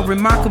 your girl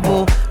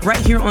Remarkable, right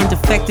here on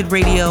Defected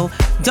Radio.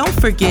 Don't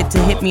forget to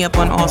hit me up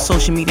on all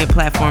social media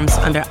platforms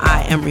under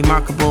I Am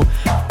Remarkable.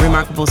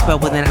 Remarkable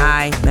spelled with an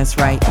I, that's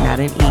right, not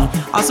an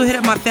E. Also hit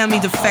up my family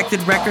Defected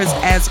Records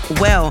as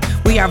well.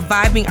 We are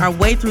vibing our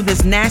way through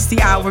this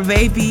nasty hour,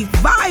 baby.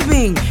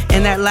 Vibing!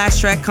 And that last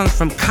track comes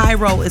from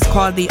Cairo. It's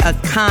called the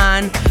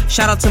Akan.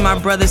 Shout out to my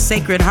brother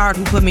Sacred Heart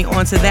who put me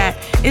onto that.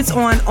 It's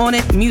on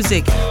It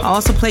Music. I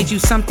also played you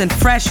something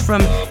fresh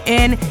from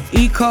N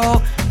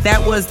Eco.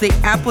 That was the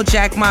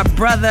Applejack, my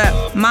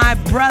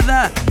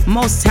brother,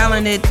 most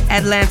talented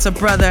Atlanta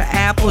brother.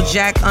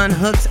 Applejack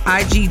Unhooked,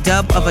 IG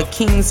dub of a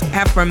King's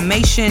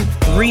Affirmation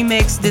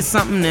remix. Did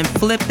something and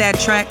flipped that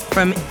track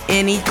from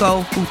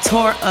Eniko, who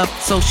tore up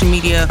social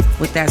media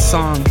with that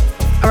song.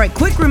 All right,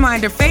 quick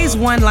reminder, Phase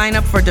 1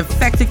 lineup for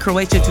Defected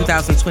Croatia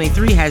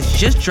 2023 has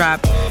just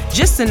dropped.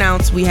 Just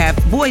announced we have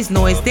Boys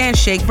Noise, Dan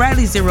Shake,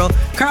 Bradley Zero,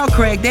 Carl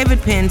Craig,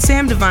 David Penn,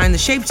 Sam Divine, The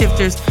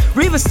Shapeshifters,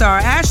 Reva Star,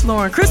 Ash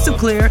Lauren, Crystal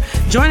Clear.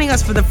 Joining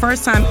us for the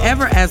first time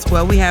ever as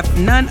well, we have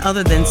none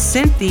other than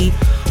Cynthia,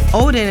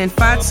 Odin and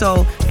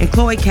Fatso, and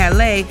Chloe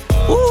Calais.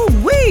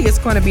 Ooh-wee, it's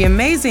going to be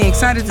amazing.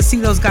 Excited to see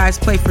those guys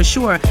play for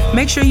sure.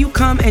 Make sure you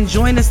come and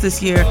join us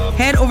this year.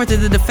 Head over to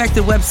the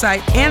Defected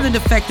website and the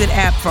Defected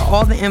app for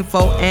all the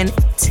info and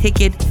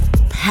ticket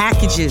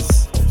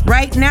packages.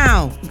 Right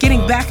now,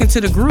 getting back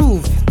into the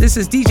groove, this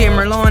is DJ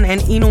Merlon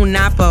and Eno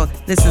Napa.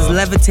 This is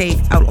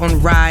Levitate out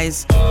on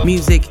Rise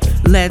Music.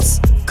 Let's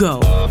go.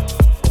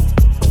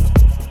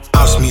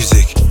 House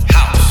music.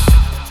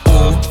 House.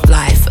 All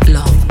life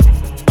long.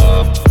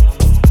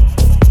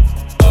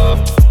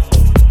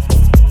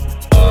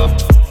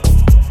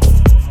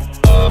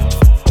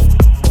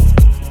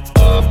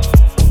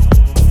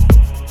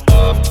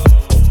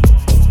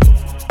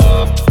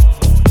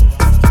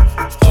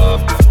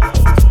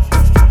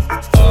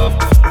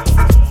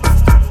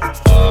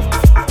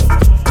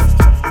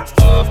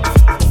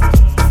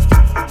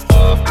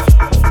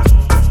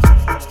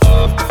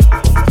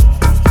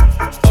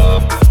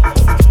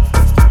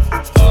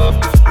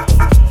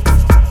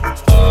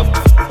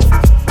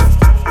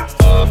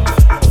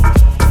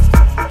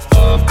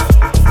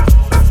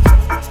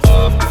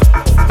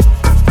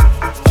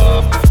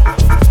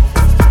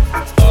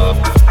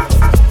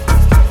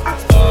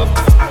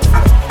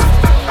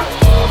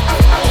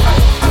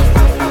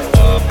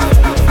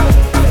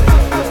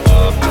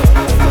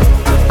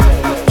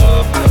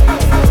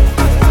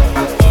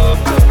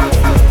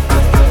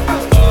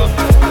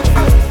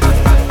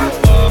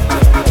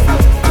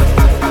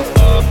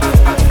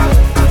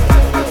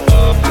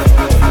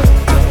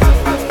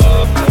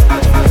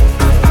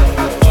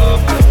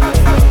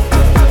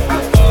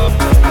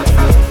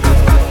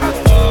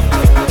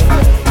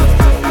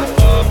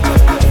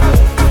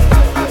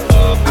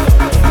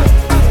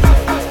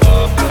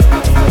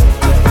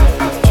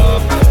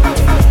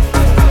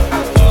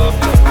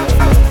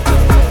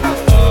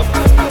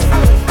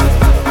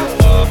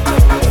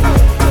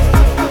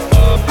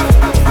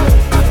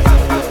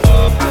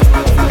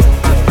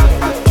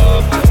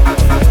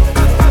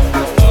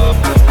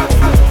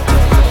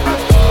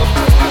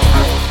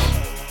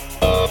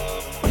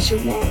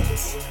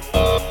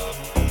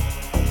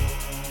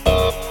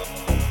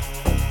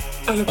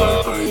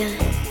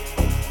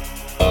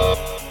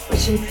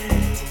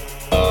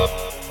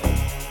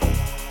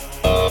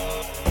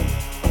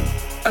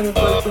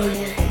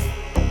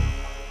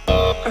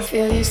 I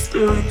feel you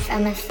stealing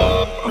from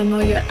afar. I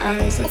know your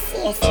eyes. I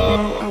see your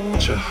smile. I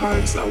want your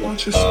hearts. I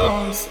want your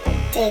scars.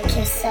 Take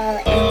your soul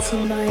into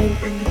mine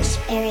and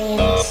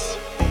experience.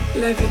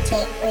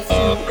 Levitate with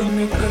you and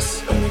make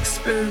us an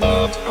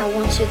experiment. I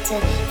want you to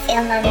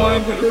feel my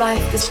mind with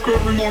life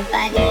discovery. Your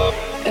body.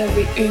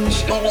 Every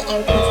inch, every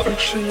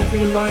imperfection,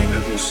 every line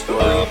of your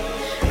story.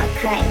 I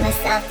cried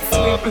myself to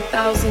sleep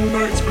 1,000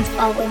 nights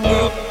before we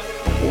met.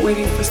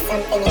 Waiting for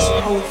something as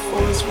powerful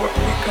as what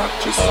we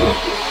got just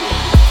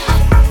yet.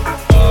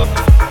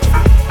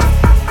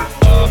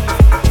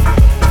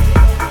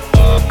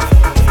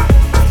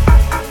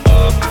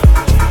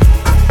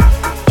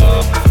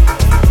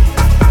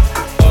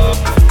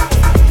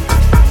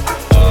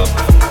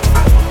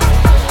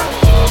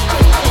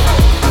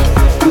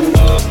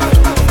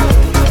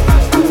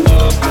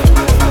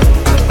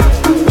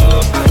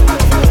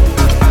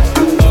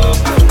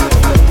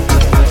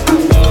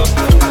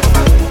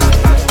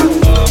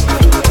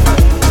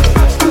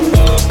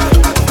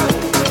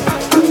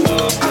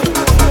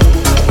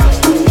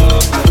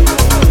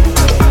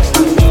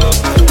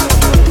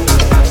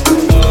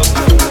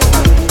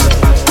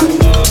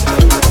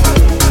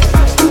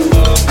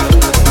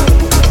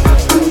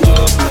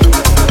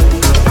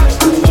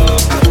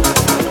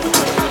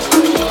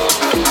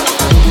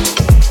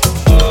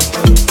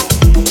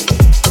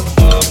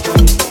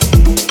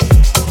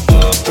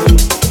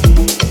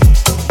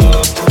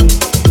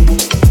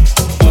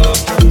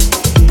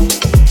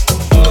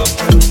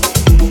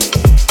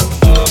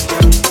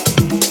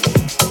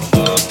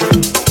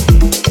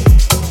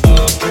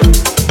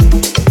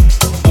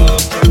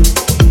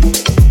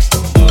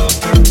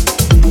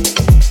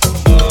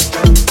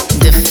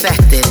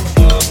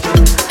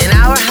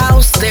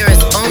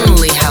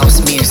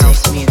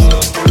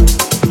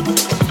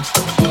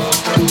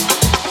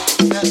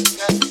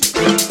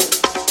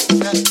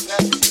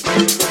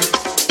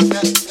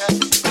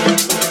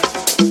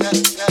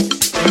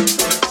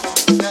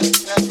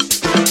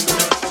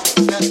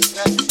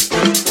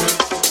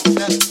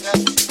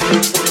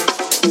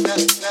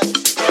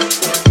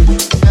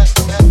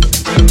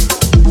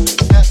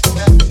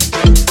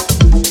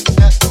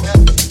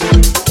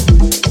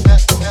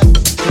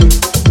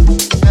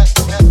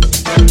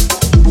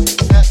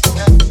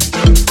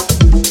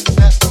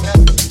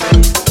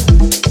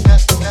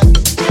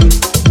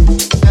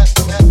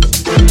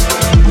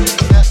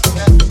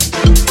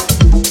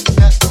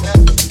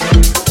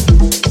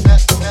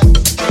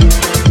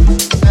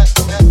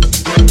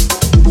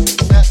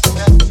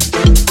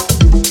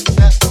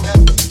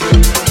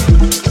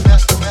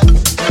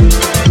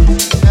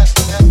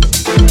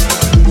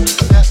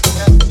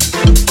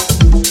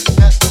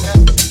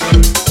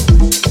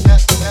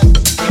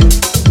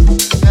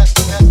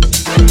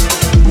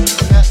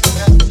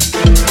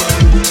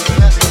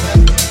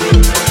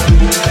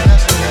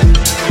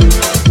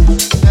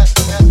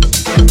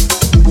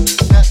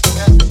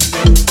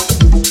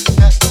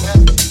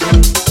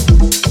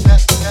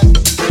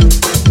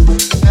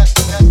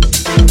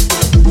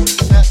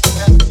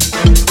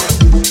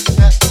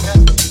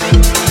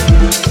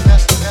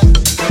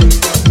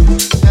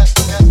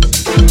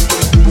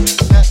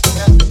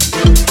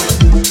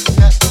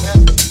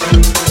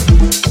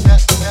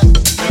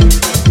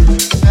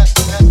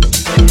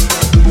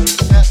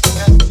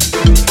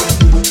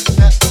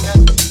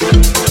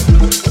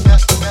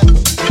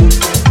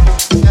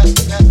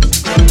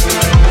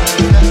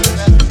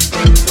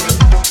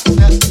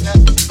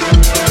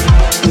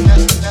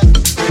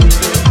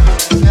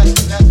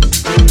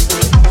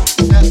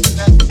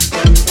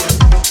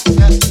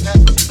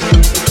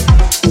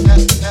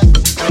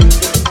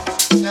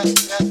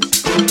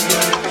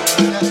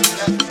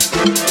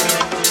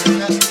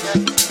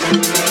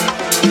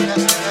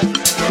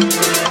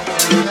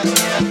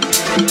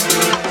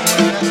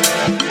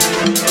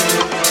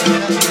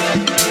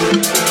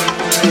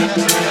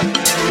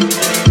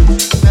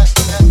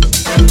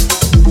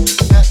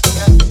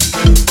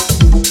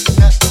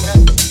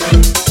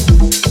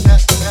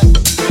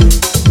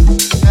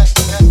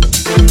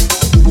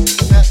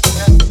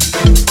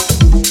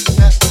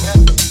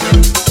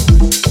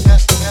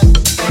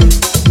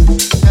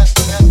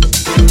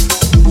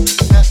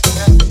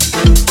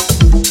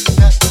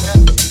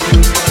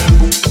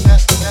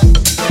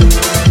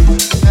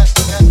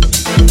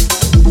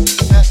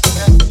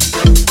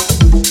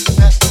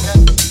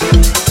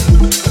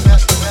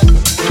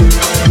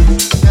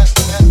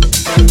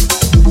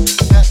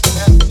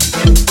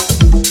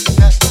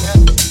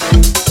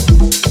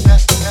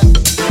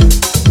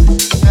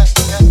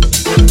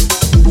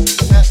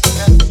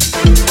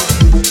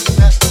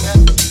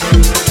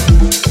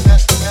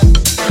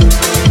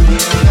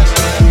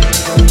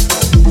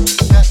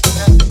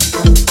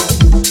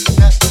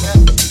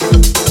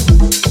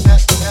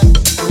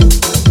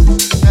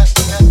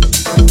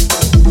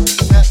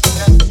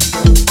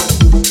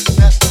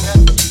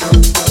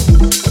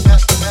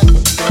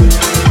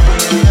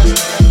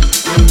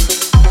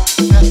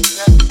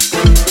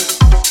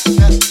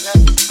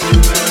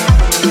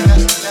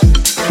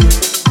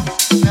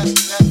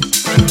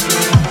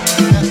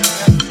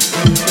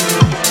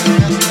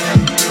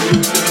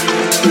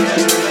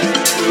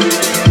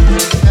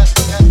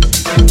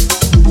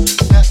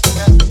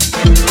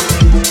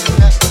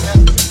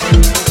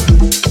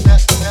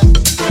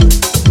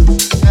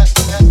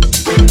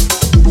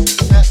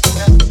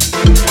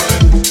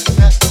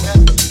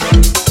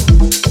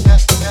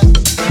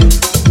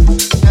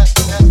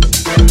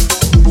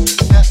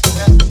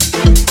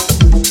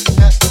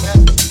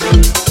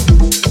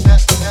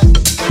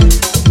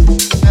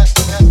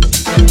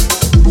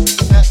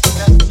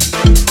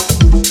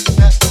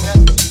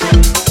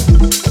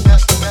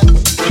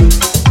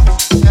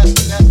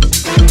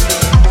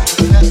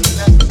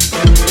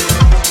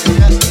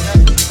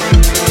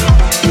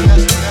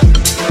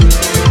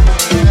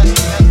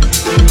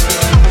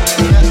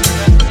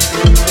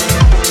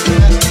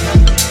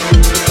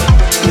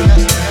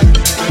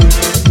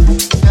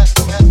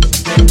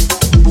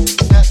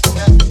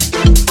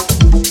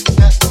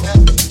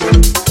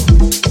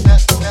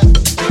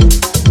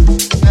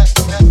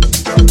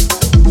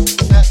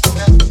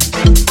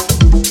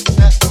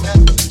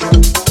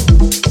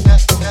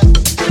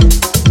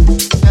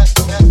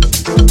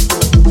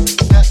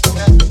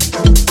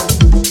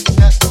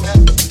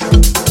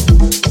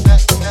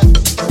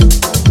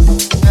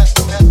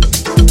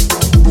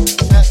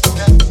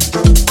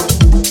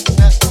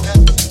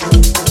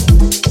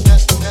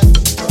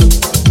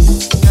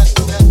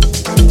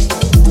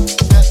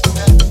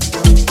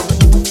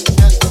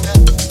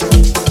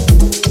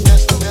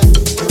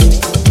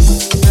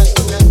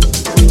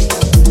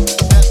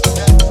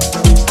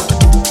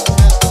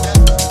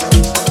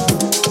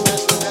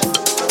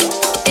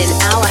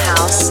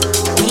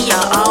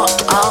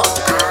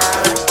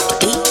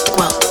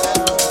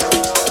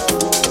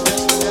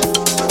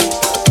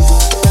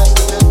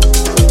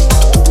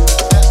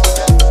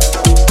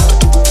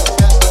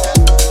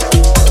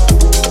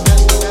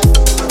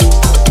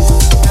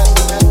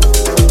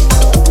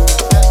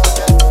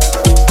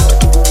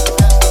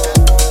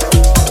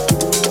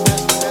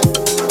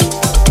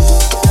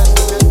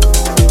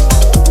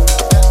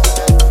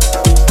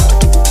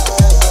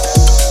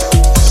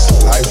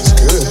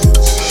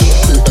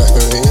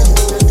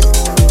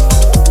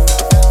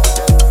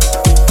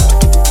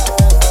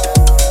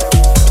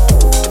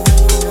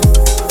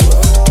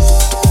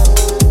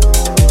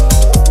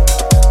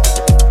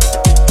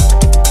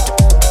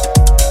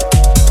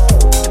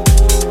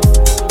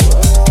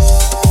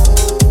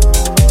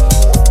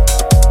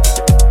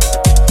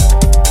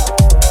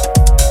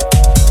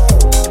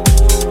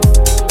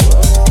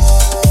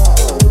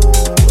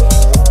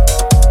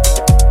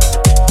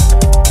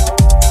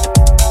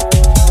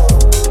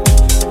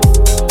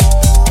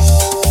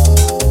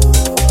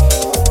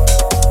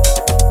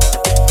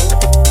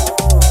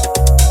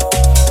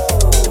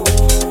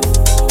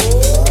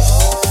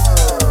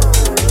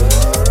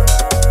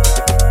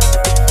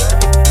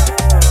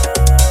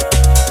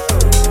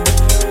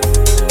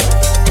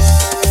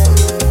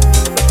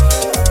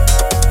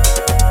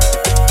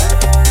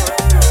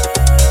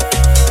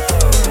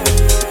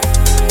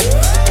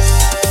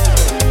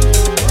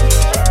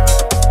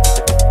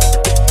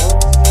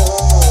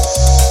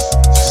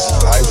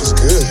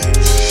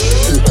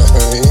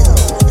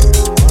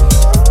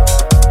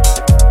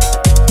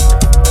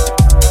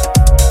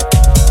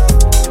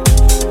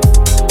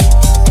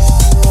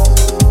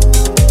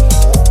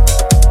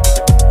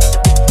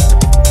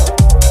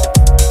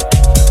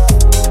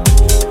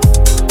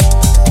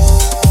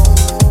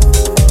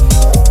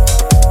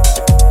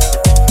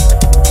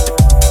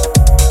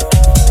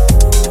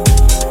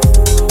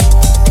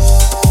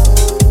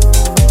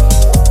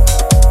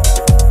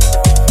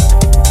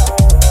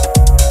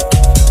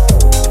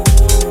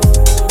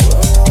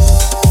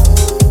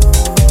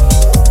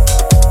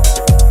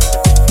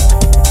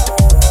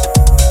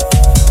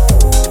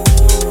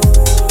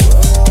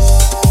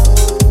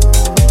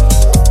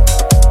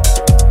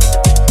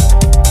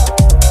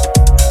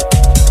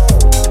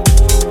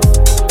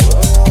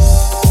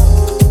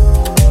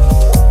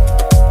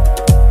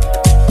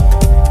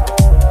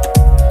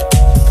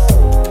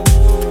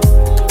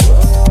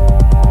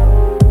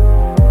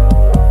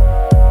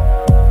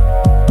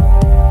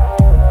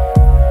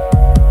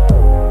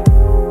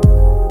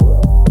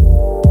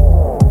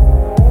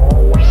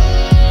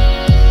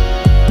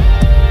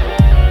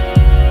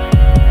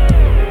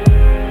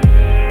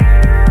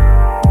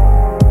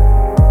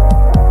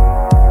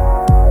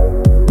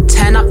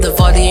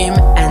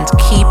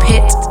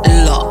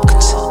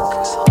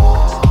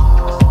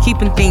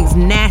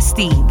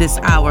 tasty this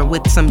hour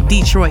with some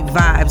Detroit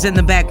vibes. In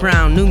the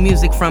background, new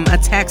music from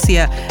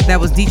Ataxia, that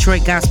was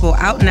Detroit Gospel,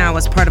 out now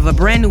as part of a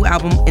brand new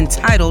album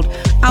entitled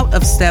Out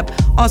of Step.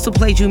 Also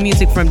played you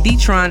music from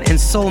Detron and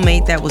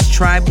Soulmate, that was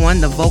Tribe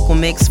One, the vocal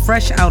mix,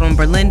 fresh out on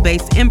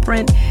Berlin-based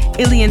Imprint,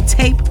 Ilian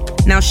Tape.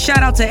 Now,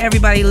 shout out to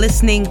everybody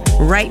listening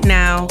right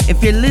now.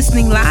 If you're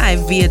listening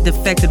live via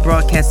Defected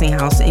Broadcasting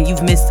House and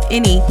you've missed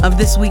any of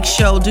this week's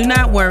show, do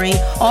not worry.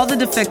 All the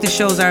Defected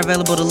shows are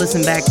available to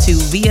listen back to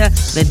via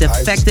the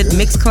Defected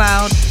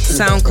Mixcloud,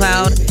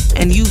 SoundCloud,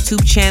 and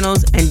YouTube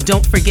channels. And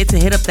don't forget to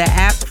hit up the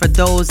app for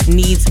those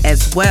needs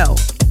as well.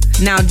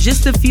 Now,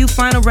 just a few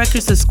final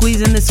records to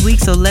squeeze in this week,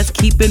 so let's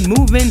keep it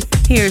moving.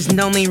 Here's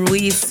Nomi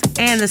Ruiz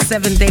and the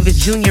Seven Davis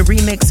Jr.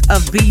 remix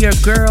of Be Your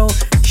Girl.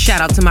 Shout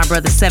out to my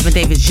brother Seven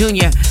Davis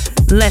Jr.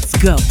 Let's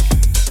go.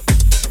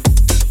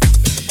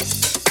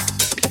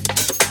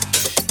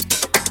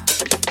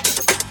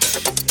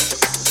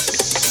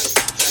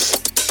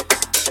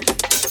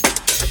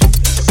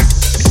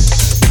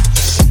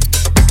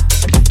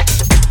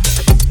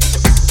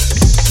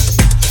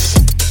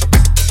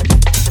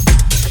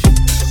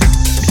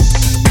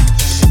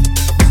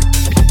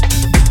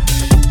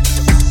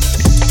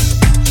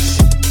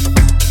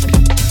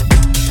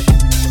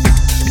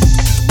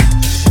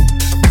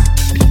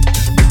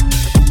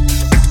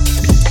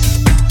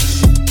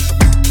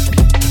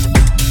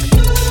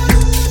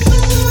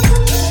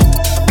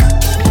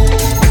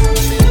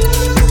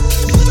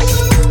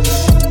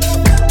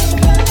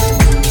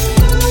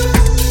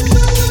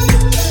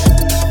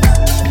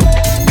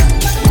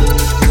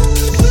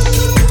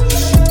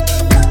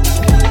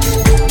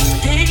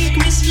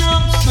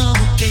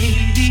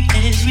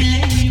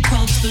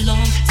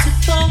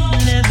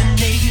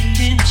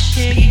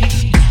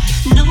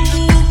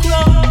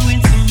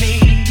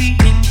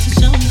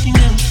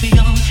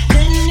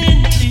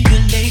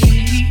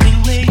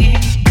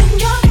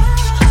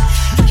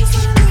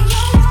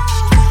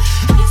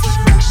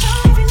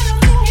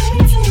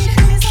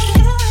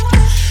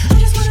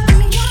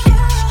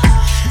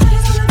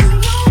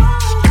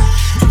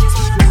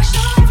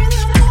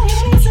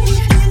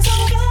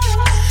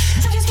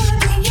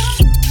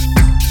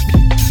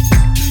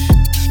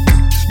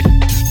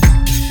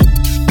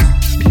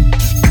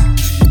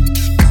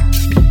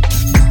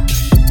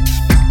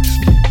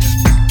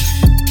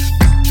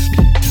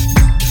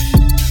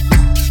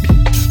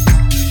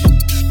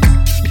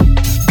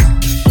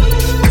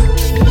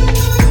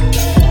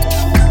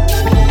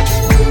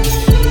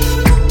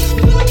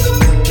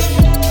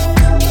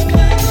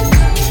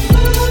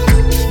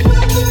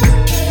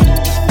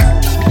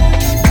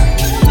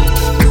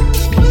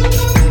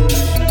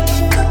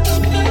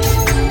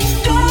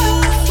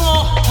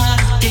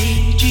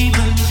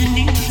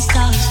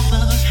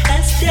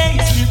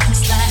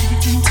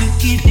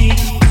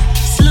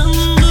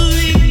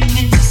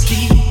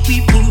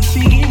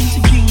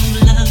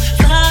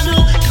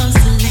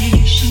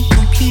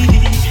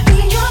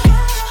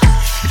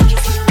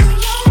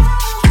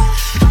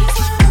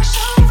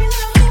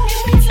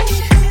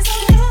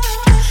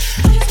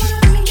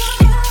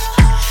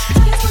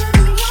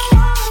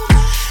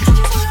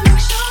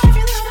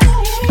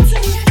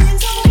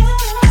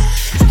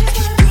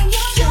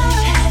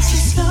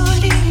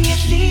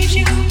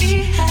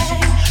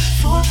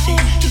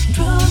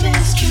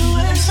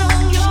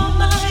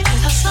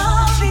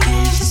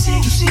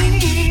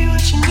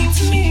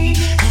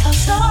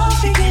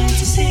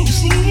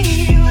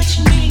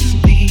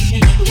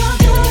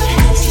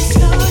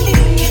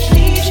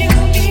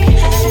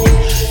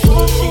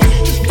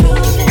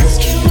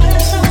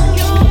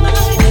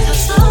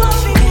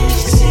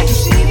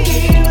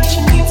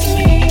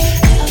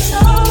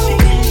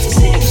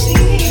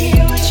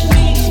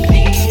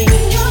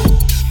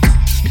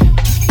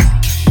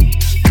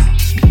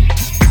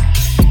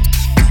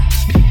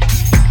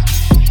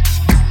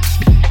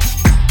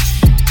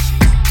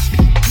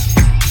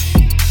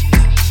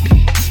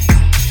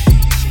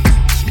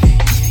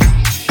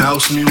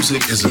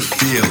 Music is a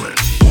feeling.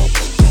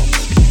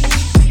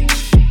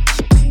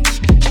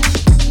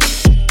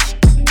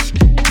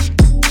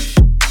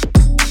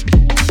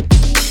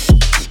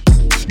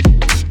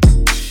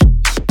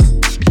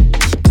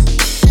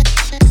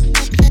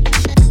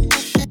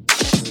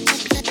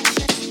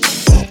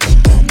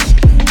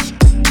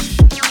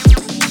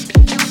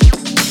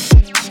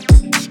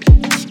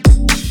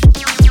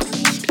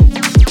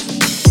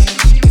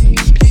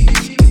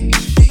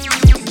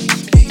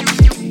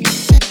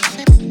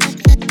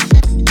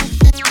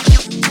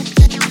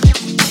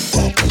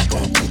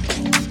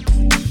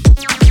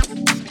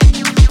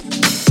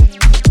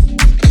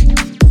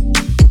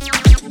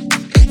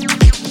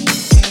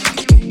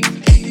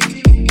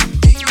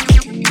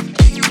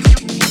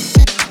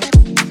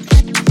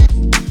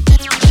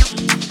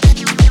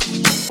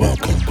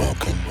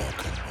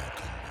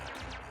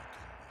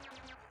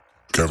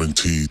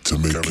 Guaranteed to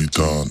make you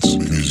dance.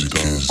 Music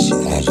is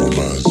our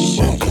romance.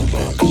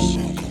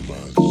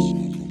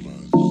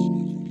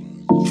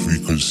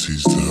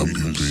 Frequencies to help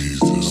you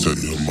breathe. Set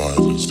your mind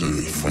and set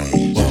it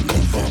free.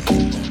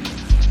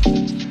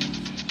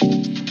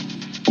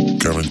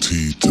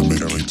 Guaranteed to make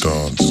me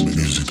dance.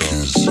 Music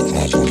is our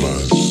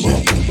romance.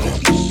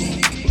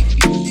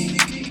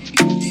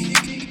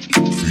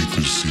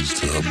 Frequencies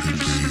to help you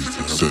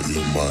breathe. Set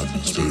your mind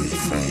and spirit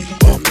free.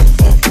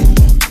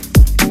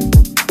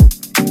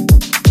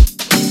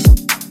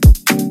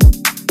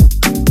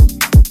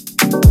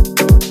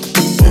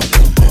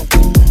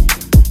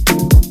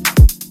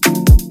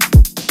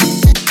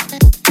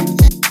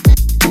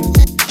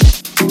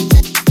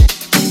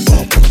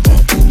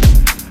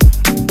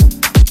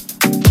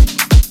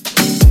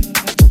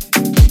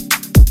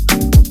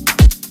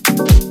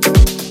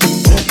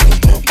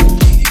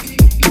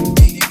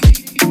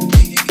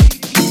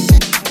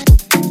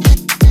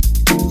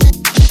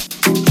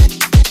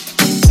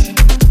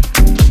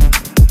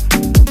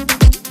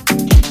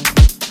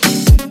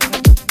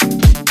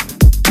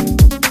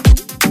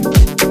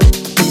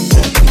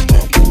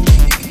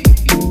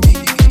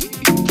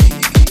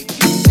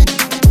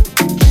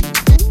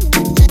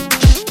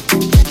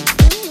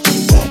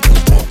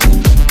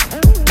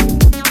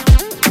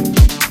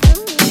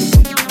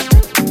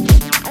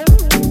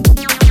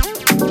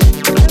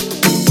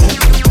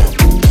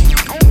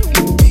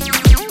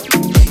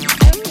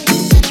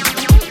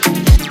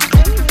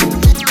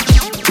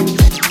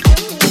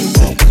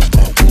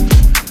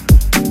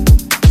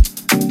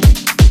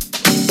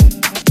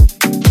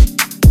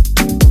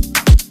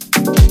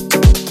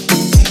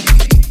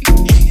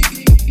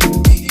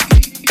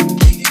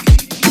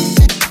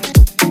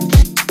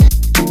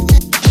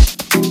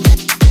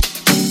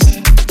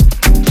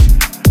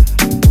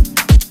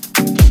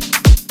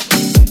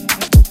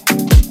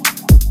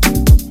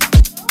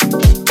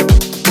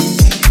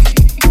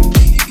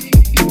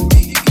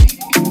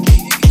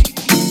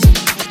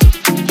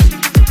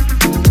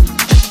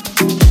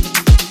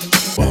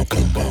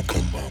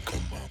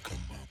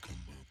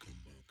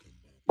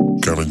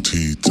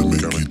 Guaranteed to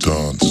make me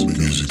dance.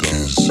 Music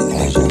is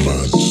our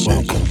romance.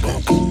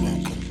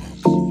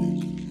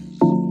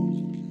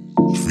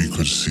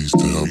 Frequencies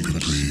to help you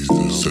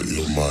breathe. Set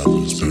your mind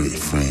and spirit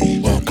free.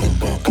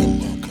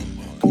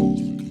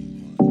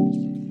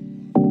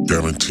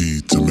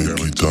 Guaranteed to make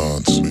me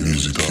dance.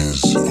 Music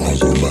is our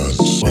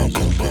romance.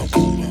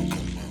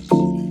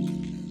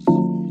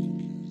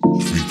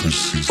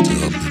 Frequencies to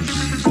help you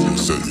breathe.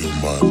 Set your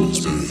mind and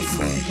spirit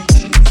free.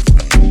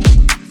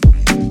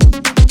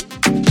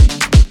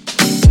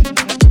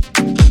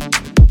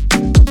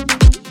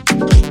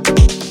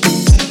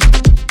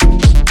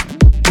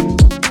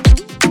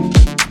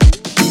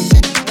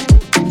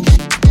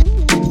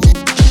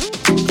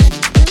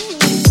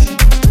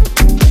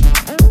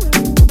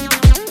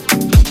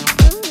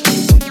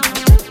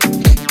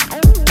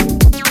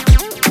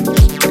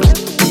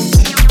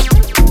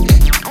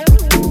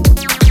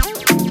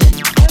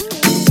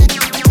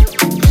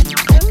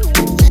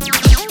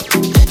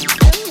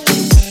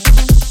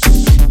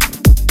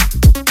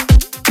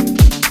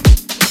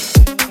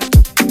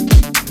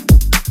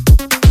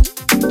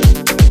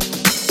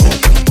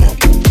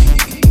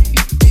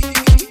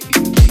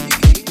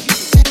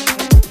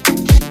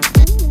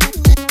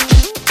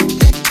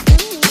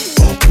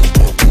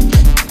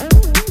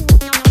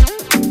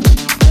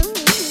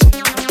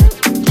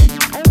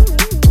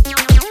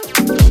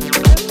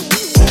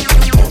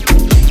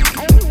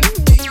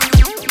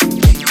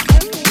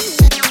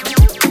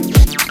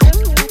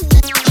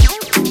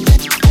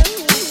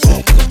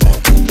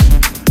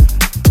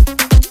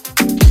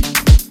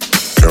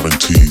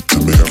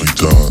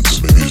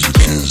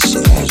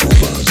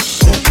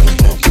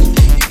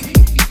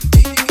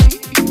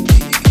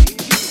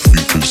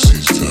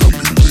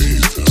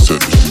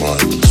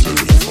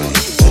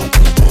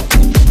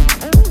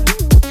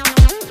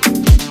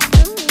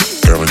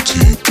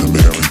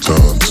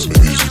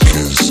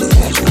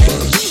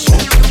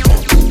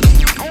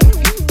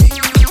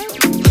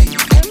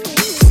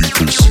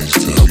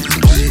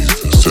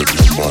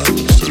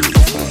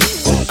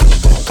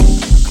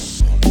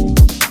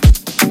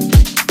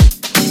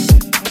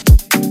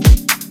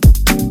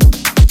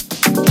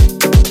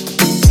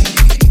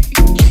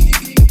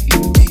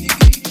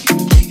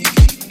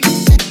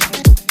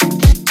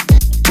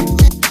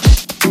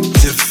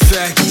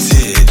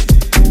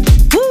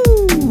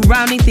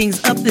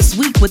 Things up this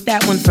week with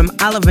that one from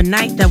Oliver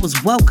Knight that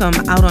was Welcome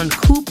out on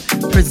Coop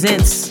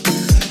Presents.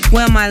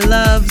 Well, my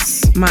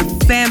loves, my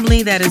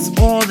family, that is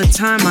all the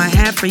time I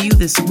have for you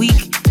this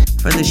week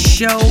for the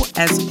show.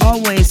 As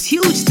always,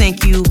 huge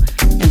thank you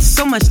and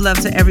so much love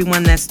to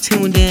everyone that's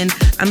tuned in.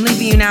 I'm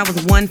leaving you now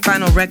with one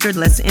final record.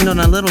 Let's end on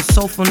a little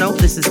soulful note.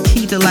 This is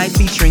Key Delight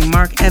featuring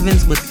Mark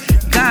Evans with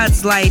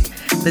God's Light,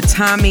 the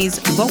Tommy's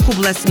vocal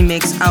blessing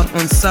mix out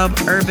on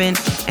Suburban.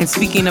 And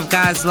speaking of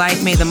God's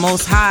light, may the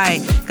Most High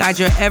guide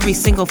your every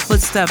single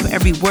footstep,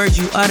 every word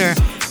you utter,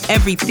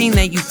 everything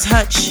that you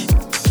touch,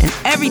 and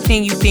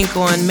everything you think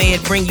on. May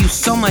it bring you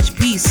so much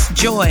peace,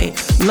 joy,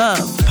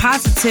 love,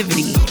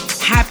 positivity,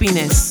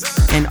 happiness,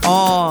 and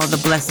all the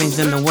blessings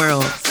in the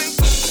world.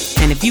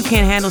 And if you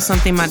can't handle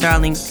something, my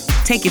darling,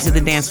 take it to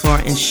the dance floor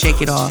and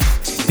shake it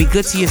off. Be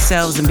good to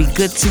yourselves and be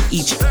good to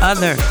each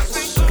other.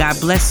 God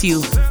bless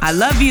you. I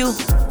love you.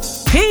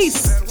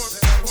 Peace.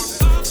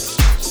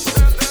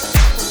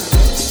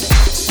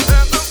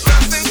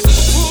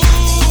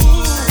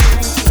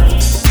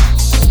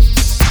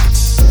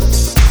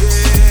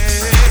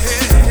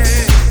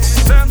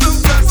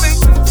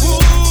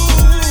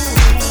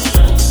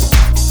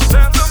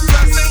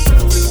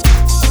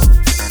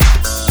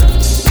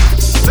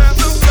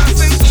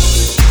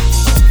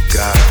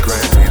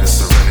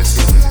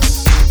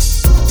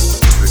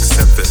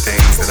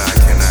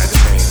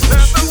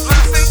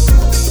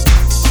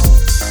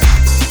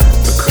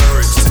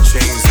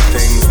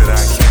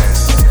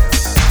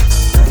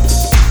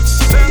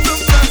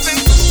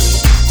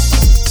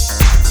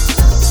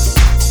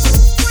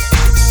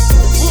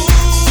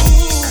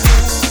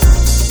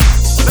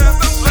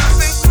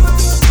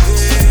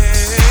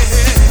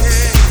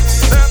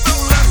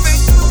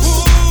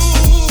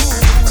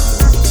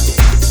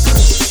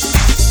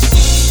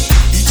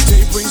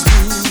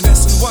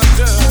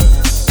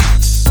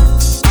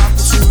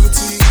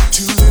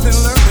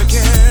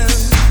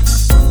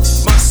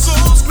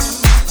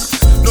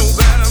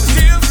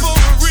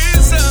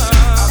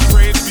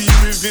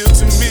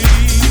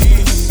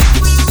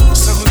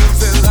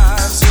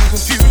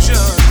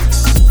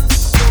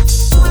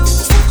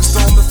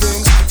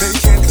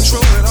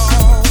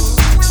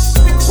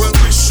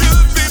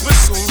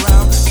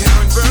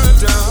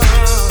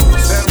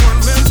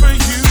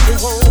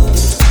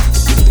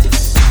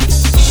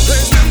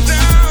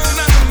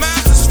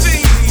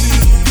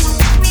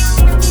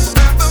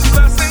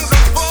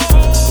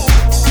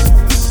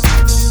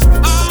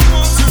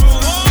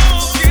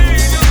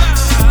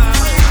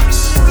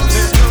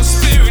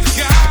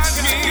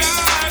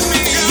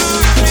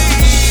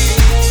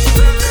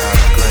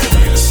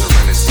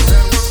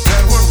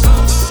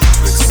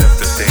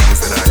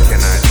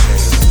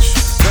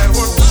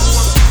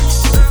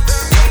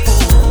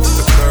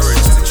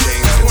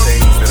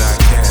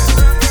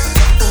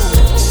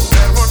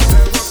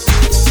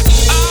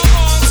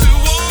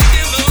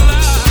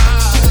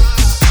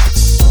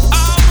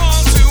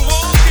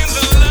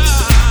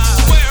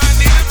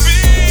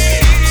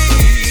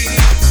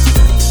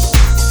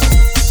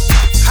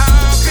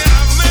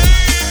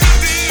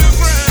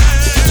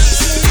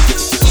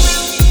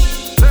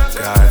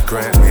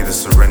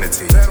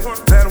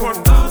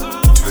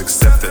 to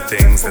accept the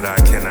things that I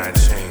cannot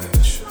change.